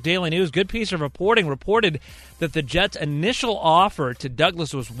the New York Daily News, good piece of reporting, reported that the Jets' initial offer to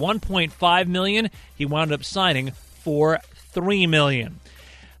Douglas was $1.5 million. He wound up signing for $3 million.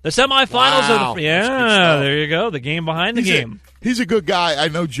 The semifinals of the there you go. The game behind the game. He's a good guy. I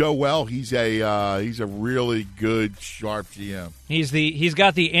know Joe well. He's a really good, sharp GM. He's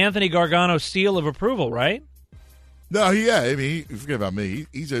got the Anthony Gargano seal of approval, right? No, yeah. I mean, forget about me.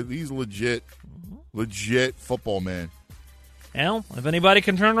 He's legit football man. Well, if anybody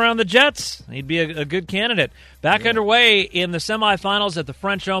can turn around the Jets, he'd be a good candidate. Back underway in the semifinals at the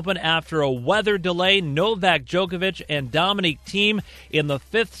French Open after a weather delay. Novak Djokovic and Dominic Thiem in the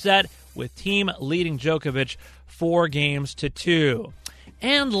 5th set, with Thiem leading Djokovic 4-2.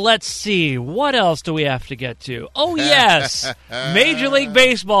 And let's see, what else do we have to get to? Oh, yes, Major League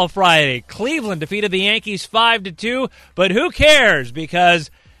Baseball Friday. Cleveland defeated the Yankees 5-2, but who cares,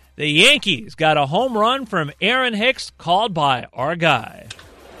 because the Yankees got a home run from Aaron Hicks, called by our guy.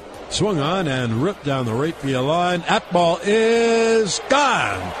 Swung on and ripped down the right field line. That ball is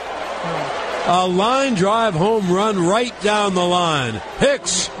gone. A line drive home run right down the line.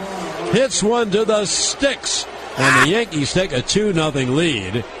 Hicks hits one to the sticks, and the Yankees take a 2-0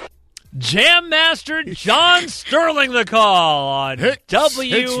 lead. Jam Master John Sterling the call on Hits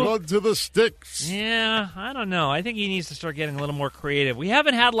one to the sticks. Yeah, I don't know. I think he needs to start getting a little more creative. We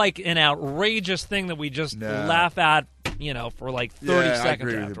haven't had like an outrageous thing that we just laugh at, for like 30 seconds I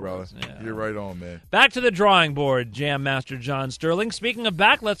agree with afterwards. you, brother. Yeah. You're right on, man. Back to the drawing board, Jam Master John Sterling. Speaking of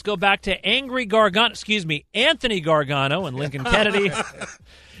back, let's go back to Anthony Gargano and Lincoln Kennedy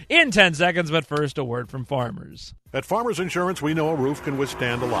in 10 seconds, but first a word from Farmers. At Farmers Insurance, we know a roof can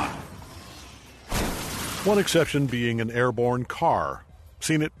withstand a lot. One exception being an airborne car.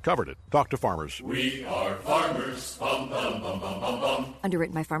 Seen it, covered it. Talk to Farmers. We are Farmers. Bum, bum, bum, bum, bum, bum.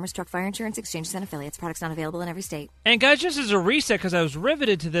 Underwritten by Farmers Truck Fire Insurance Exchanges and Affiliates. Products not available in every state. And guys, just as a reset, because I was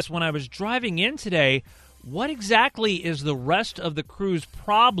riveted to this when I was driving in today, what exactly is the rest of the crew's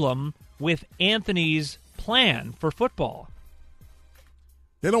problem with Anthony's plan for football?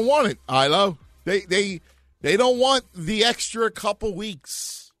 They don't want it, Ilo. They don't want the extra couple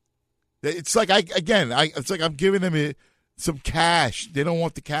weeks. It's like I'm giving them some cash. They don't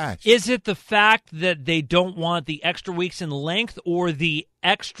want the cash. Is it the fact that they don't want the extra weeks in length, or the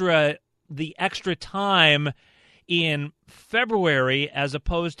extra time in February as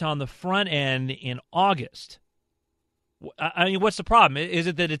opposed to on the front end in August? I mean, what's the problem? Is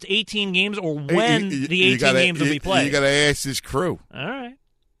it that it's 18 games, or when the 18 games will be played? You got to ask this crew. All right.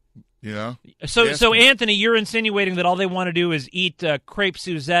 You know. So Anthony, you're insinuating that all they want to do is eat crepe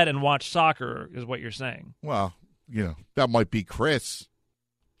Suzette and watch soccer, is what you're saying? Well, that might be Chris.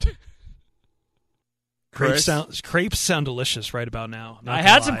 Crepes sound delicious right about now. I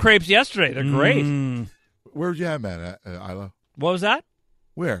had some crepes yesterday. They're great. Where'd you have them at, Isla? What was that?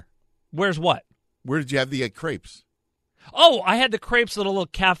 Where? Where's what? Where did you have the crepes? Oh, I had the crepes at a little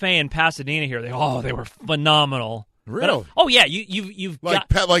cafe in Pasadena here. They were phenomenal. Really? You've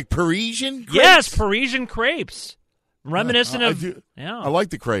got like Parisian crepes? Yes, Parisian crepes. Reminiscent of I like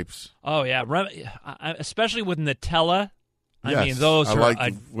the crepes. Oh yeah, especially with Nutella. Yes, I mean, those are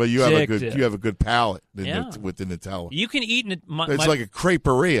well, you have a good palate with the Nutella. You can eat it's like a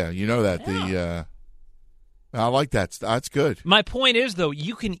creperia. You know that I like that. That's good. My point is, though,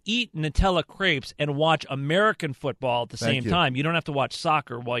 you can eat Nutella crepes and watch American football at the same time. You don't have to watch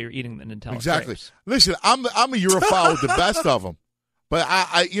soccer while you're eating the Nutella crepes. Listen, I'm a Europhile with the best of them, but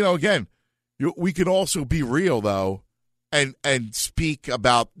again, we can also be real though, and speak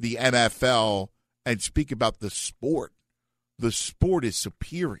about the NFL and speak about the sport. The sport is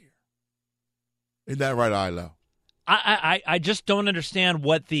superior. Isn't that right, Ilo? I just don't understand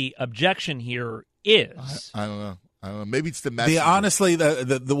what the objection here is. I don't know. Maybe it's the message. Honestly,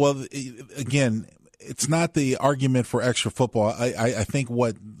 again, it's not the argument for extra football. I think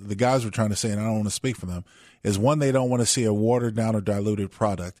what the guys were trying to say, and I don't want to speak for them, is one, they don't want to see a watered down or diluted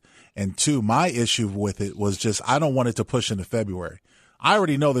product, and two, my issue with it was just I don't want it to push into February. I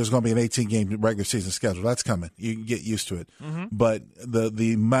already know there's going to be an 18-game regular season schedule. That's coming. You can get used to it. Mm-hmm. But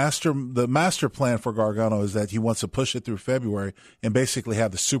the master plan for Gargano is that he wants to push it through February and basically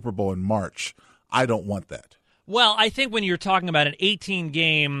have the Super Bowl in March. I don't want that. Well, I think when you're talking about an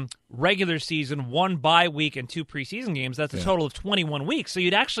 18-game regular season, 1 bye week and 2 preseason games, that's a total of 21 weeks. So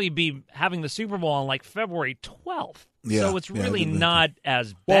you'd actually be having the Super Bowl on like February 12th. Yeah, so it's really not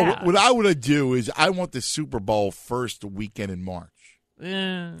as bad. Well, what I would do is I want the Super Bowl first weekend in March.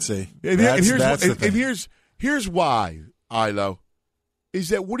 See, here's why, Ilo, is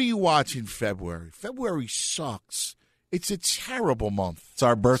that what do you watch in February? February sucks. It's a terrible month. It's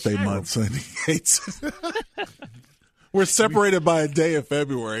our birthday month, so he hates it. We're separated by a day of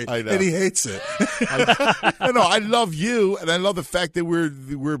February, and he hates it. I love you, and I love the fact that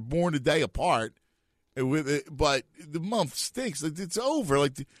we're born a day apart. But the month stinks. It's over.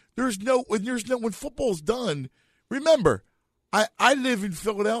 When football's done. Remember, I live in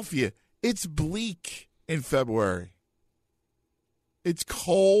Philadelphia. It's bleak in February. It's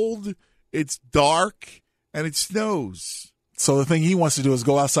cold, it's dark, and it snows. So the thing he wants to do is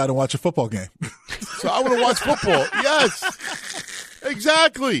go outside and watch a football game. So I want to watch football. Yes,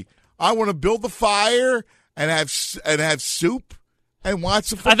 exactly. I want to build the fire and have soup and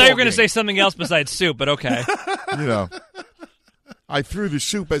watch the football I thought you were going to game. say something else besides soup, but okay. I threw the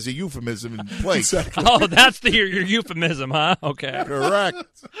soup as a euphemism in place. Exactly. Oh, that's your euphemism, huh? Okay. Correct.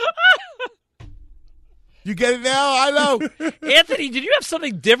 You get it now? I know. Anthony, did you have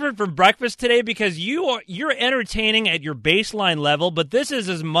something different for breakfast today? Because you're entertaining at your baseline level, but this is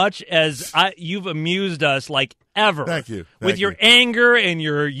as much as you've amused us like ever. Thank you. With your anger and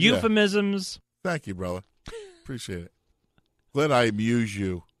your euphemisms. Thank you, brother. Appreciate it. Glad I amuse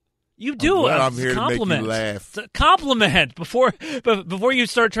you. You do. I'm here to make you laugh. It's a compliment before you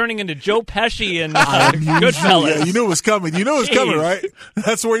start turning into Joe Pesci and Goodfellas. Yeah, you knew it was coming. You knew it was coming, right?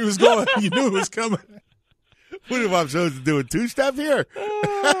 That's where he was going. You knew it was coming. What am I supposed to do? A two-step here?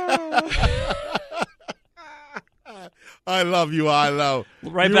 I love you. I love.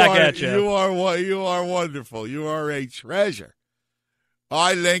 Right back at you. You are wonderful. You are a treasure.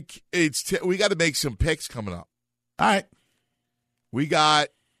 I think we got to make some picks coming up. All right. We got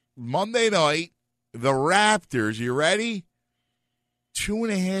Monday night, the Raptors. You ready?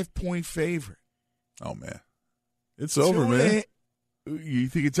 2.5-point favorite. Oh, man. It's over, man. You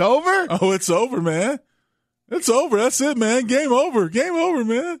think it's over? Oh, it's over, man. It's over. That's it, man. Game over. Game over,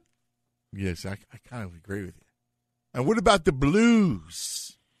 man. Yes, I kind of agree with you. And what about the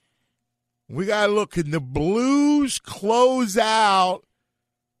Blues? We got to look. Can the Blues close out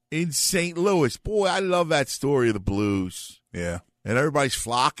in St. Louis? Boy, I love that story of the Blues. Yeah. And everybody's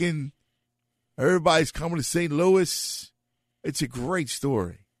flocking. Everybody's coming to St. Louis. It's a great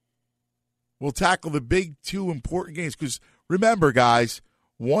story. We'll tackle the big 2 important games because remember, guys,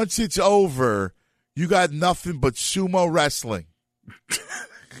 once it's over, you got nothing but sumo wrestling.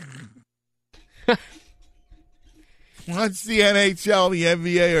 Once the NHL and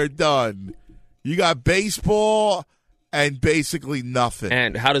the NBA are done, you got baseball and basically nothing.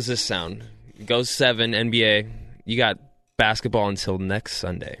 And how does this sound? Go 7, NBA. You got basketball until next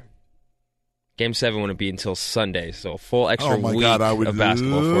Sunday. Game 7 wouldn't be until Sunday, so a full extra week God, I would of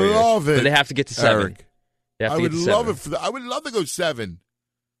basketball for you. love it. But they have to get to 7. Eric, They have I to would get to love 7. it for that. I would love to go 7.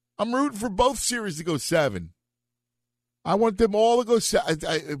 I'm rooting for both series to go 7. I want them all to go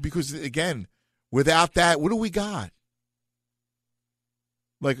 7 because, again, without that, what do we got?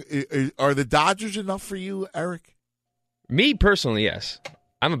 Like, are the Dodgers enough for you, Eric? Me personally, yes.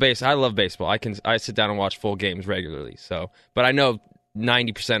 I love baseball. I sit down and watch full games regularly. So, but I know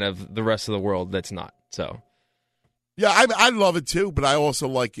 90% of the rest of the world that's not. So, yeah, I love it too. But I also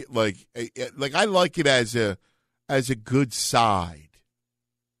like it like I like it as a good side.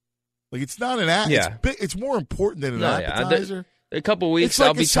 Like it's not an it's more important than an appetizer. A couple weeks, like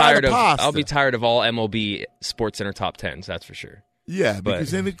I'll be tired of all MLB Sports Center top 10s. That's for sure. Yeah,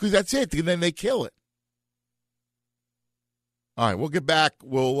 because that's it. And then they kill it. All right, we'll get back.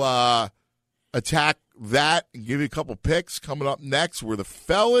 We'll attack that and give you a couple picks. Coming up next, we're the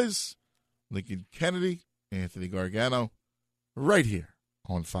fellas, Lincoln Kennedy, Anthony Gargano, right here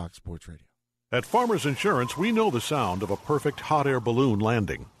on Fox Sports Radio. At Farmers Insurance, we know the sound of a perfect hot air balloon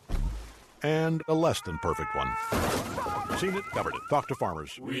landing and a less than perfect one. Seen it, covered it. Talk to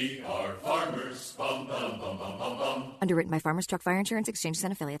Farmers. We are farmers. Bum, bum, bum, bum, bum, bum. Underwritten by Farmers Truck Fire Insurance Exchanges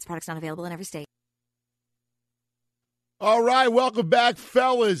and Affiliates. Products not available in every state. All right, welcome back,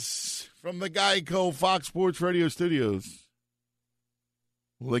 fellas, from the Geico Fox Sports Radio studios.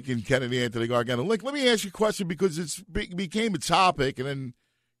 Lincoln Kennedy, Anthony Gargano. Lincoln, let me ask you a question because it became a topic, and then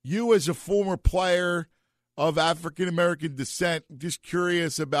you as a former player of African-American descent, just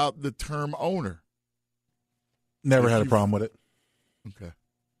curious about the term owner. Never had a problem with it. Okay.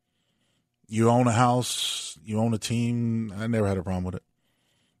 You own a house, you own a team. I never had a problem with it.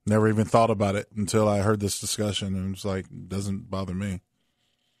 Never even thought about it until I heard this discussion, and it's like, it doesn't bother me.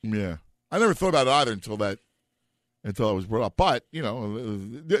 Yeah. I never thought about it either until it was brought up. But, you know,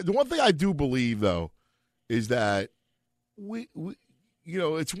 the one thing I do believe, though, is that we you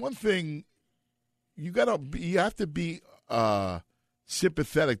know, it's one thing you have to be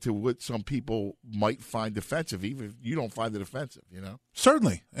sympathetic to what some people might find offensive, even if you don't find it offensive, you know?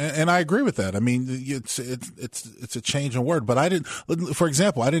 Certainly, and I agree with that. I mean, it's a change in word, but I didn't. For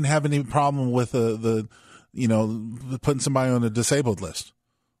example, I didn't have any problem with the putting somebody on the disabled list.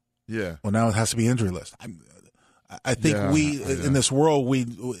 Yeah. Well, now it has to be injury list. I think in this world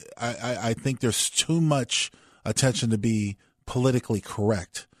I think there's too much attention to be politically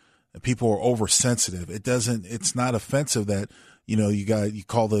correct. People are oversensitive. It's not offensive that. You know, he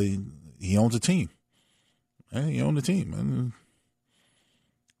owns a team. He owns a team. And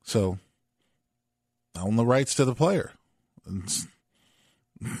so, I own the rights to the player.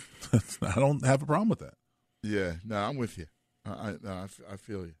 I don't have a problem with that. Yeah, no, I'm with you. I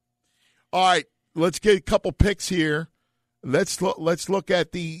feel you. All right, let's get a couple picks here. Let's look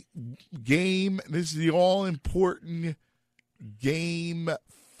at the game. This is the all-important Game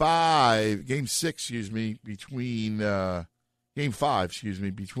 6, between Game 5,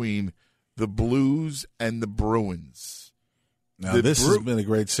 between the Blues and the Bruins. Now, this has been a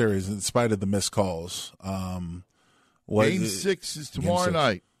great series in spite of the missed calls. Game 6 is tomorrow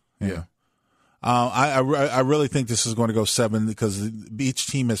night. Yeah. I really think this is going to go 7 because each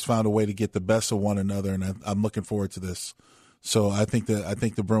team has found a way to get the best of one another, and I'm looking forward to this. So I think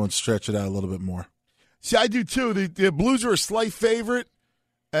the Bruins stretch it out a little bit more. See, I do too. The Blues are a slight favorite.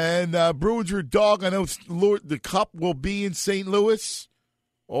 And Bruins are a dog. I know the Cup will be in St. Louis,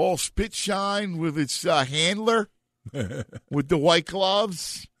 all spit shine with its handler with the white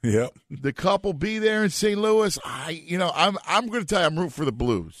gloves. Yep. The Cup will be there in St. Louis. I'm going to tell you, I'm rooting for the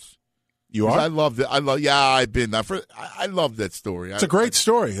Blues. You are? I love it. I've been. I love that story. It's a great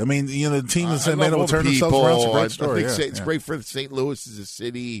story. I mean, the team has been able to turn themselves around. It's a great story. It's great for St. Louis as a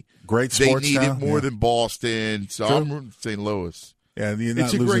city. Great sports They need town. more than Boston, so I'm rooting for St. Louis. Yeah, you're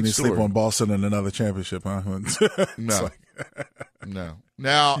not losing any sleep on Boston in another championship, huh? No. No.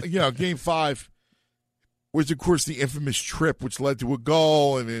 Now, Game 5 was, of course, the infamous trip, which led to a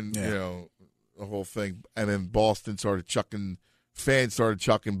goal, and then, the whole thing. And then Boston fans started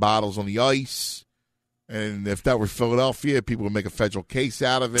chucking bottles on the ice. And if that were Philadelphia, people would make a federal case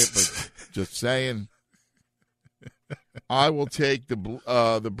out of it, but just saying. I will take the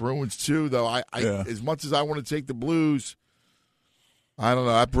Bruins, too, though. As much as I want to take the Blues, I don't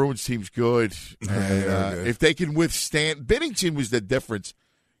know. That Bruins team's good. And, if they can withstand – Binnington was the difference.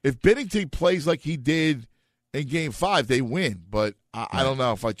 If Binnington plays like he did in Game 5, they win. But I don't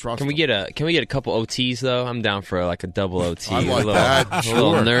know if I trust Can we get a couple OTs, though? I'm down for a double OT. I like that. A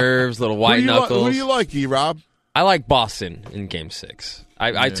little nerves, little white knuckles. Who do you like, E-Rob? I like Boston in Game 6.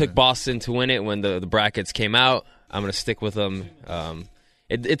 I took Boston to win it when the brackets came out. I'm going to stick with them.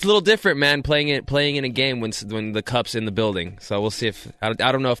 it's a little different, man, playing in a game when the Cup's in the building. So we'll see if I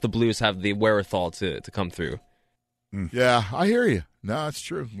don't know if the Blues have the wherewithal to come through. Yeah, I hear you. No, it's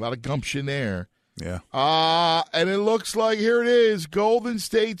true. A lot of gumption there. Yeah. And it looks like here it is, Golden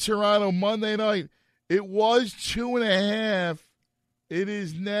State, Toronto, Monday night. It was 2.5. It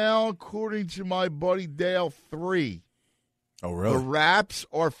is now, according to my buddy Dale, 3. Oh, really? The Raps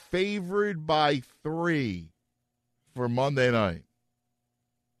are favored by 3 for Monday night.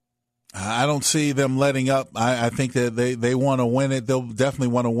 I don't see them letting up. I think that they want to win it. They'll definitely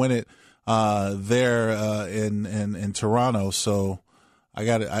want to win it there in Toronto. So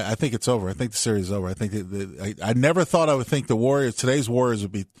I think it's over. I think the series is over. I think I never thought I would think today's Warriors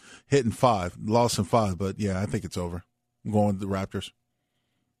would be hitting 5, lost in 5. But yeah, I think it's over. I'm going with the Raptors.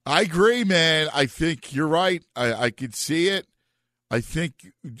 I agree, man. I think you're right. I could see it. I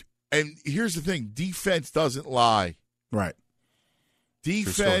think, and here's the thing: defense doesn't lie. Right.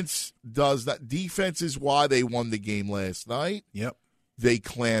 Defense does that. Defense is why they won the game last night. Yep. They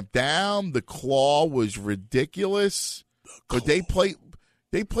clamped down. The claw was ridiculous, but they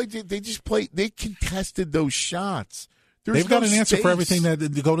contested those shots. They've got an answer for everything that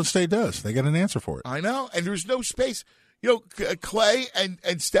the Golden State does. They got an answer for it. I know, and there's no space. Clay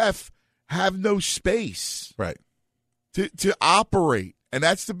and Steph have no space, right, to operate, and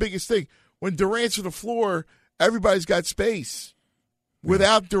that's the biggest thing. When Durant's on the floor, everybody's got space.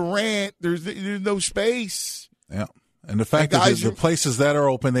 Without Durant, there's no space. Yeah, and the fact that the places that are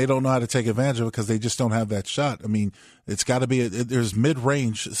open, they don't know how to take advantage of it because they just don't have that shot. I mean, it's got to be there's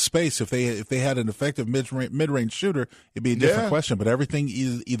mid-range space. If they had an effective mid-range shooter, it'd be a different question. But everything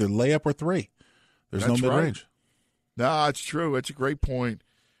is either layup or 3. There's no mid-range. Right. No, it's true. That's a great point.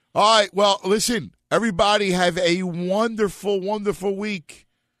 All right, well, listen, everybody have a wonderful, wonderful week.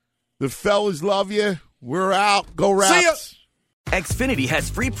 The fellas love you. We're out. Go Raps. See ya. Xfinity has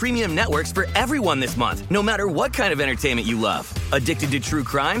free premium networks for everyone this month, no matter what kind of entertainment you love. Addicted to true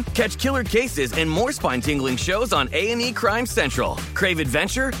crime? Catch killer cases and more spine-tingling shows on A&E Crime Central. Crave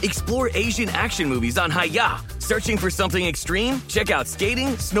adventure? Explore Asian action movies on Hi-YAH. Searching for something extreme? Check out skating,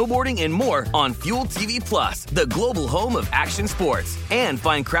 snowboarding, and more on Fuel TV Plus, the global home of action sports. And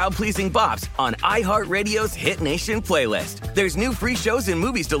find crowd-pleasing bops on iHeartRadio's Hit Nation playlist. There's new free shows and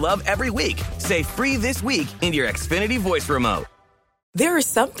movies to love every week. Say free this week in your Xfinity voice remote. There are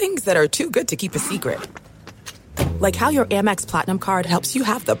some things that are too good to keep a secret. Like how your Amex Platinum card helps you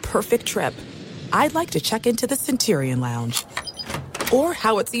have the perfect trip. I'd like to check into the Centurion Lounge. Or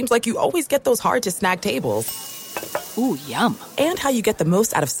how it seems like you always get those hard-to-snag tables. Ooh, yum. And how you get the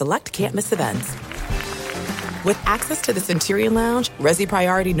most out of select can't-miss events. With access to the Centurion Lounge, Resi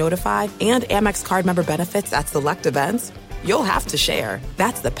Priority Notified, and Amex card member benefits at select events, you'll have to share.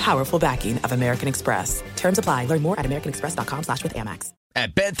 That's the powerful backing of American Express. Terms apply. Learn more at americanexpress.com/withAmex.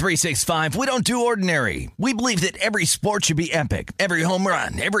 At Bet365, we don't do ordinary. We believe that every sport should be epic. Every home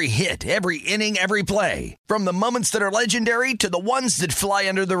run, every hit, every inning, every play. From the moments that are legendary to the ones that fly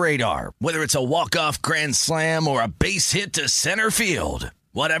under the radar. Whether it's a walk-off grand slam or a base hit to center field.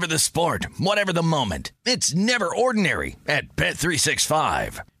 Whatever the sport, whatever the moment, it's never ordinary at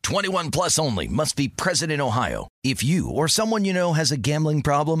Bet365. 21 plus only. Must be present in Ohio. If you or someone you know has a gambling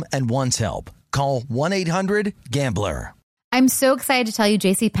problem and wants help, call 1-800-GAMBLER. I'm so excited to tell you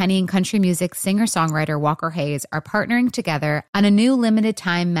JCPenney and country music singer-songwriter Walker Hayes are partnering together on a new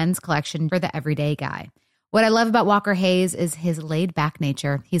limited-time men's collection for the everyday guy. What I love about Walker Hayes is his laid-back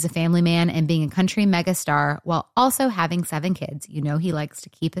nature. He's a family man, and being a country megastar while also having 7 kids, you know he likes to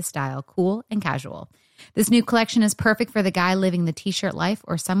keep his style cool and casual. This new collection is perfect for the guy living the t-shirt life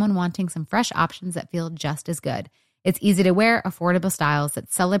or someone wanting some fresh options that feel just as good. It's easy to wear, affordable styles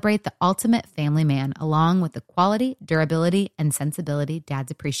that celebrate the ultimate family man, along with the quality, durability, and sensibility dads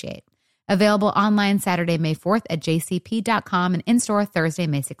appreciate. Available online Saturday, May 4th at jcp.com and in-store Thursday,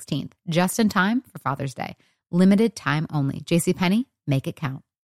 May 16th. Just in time for Father's Day. Limited time only. JCPenney, make it count.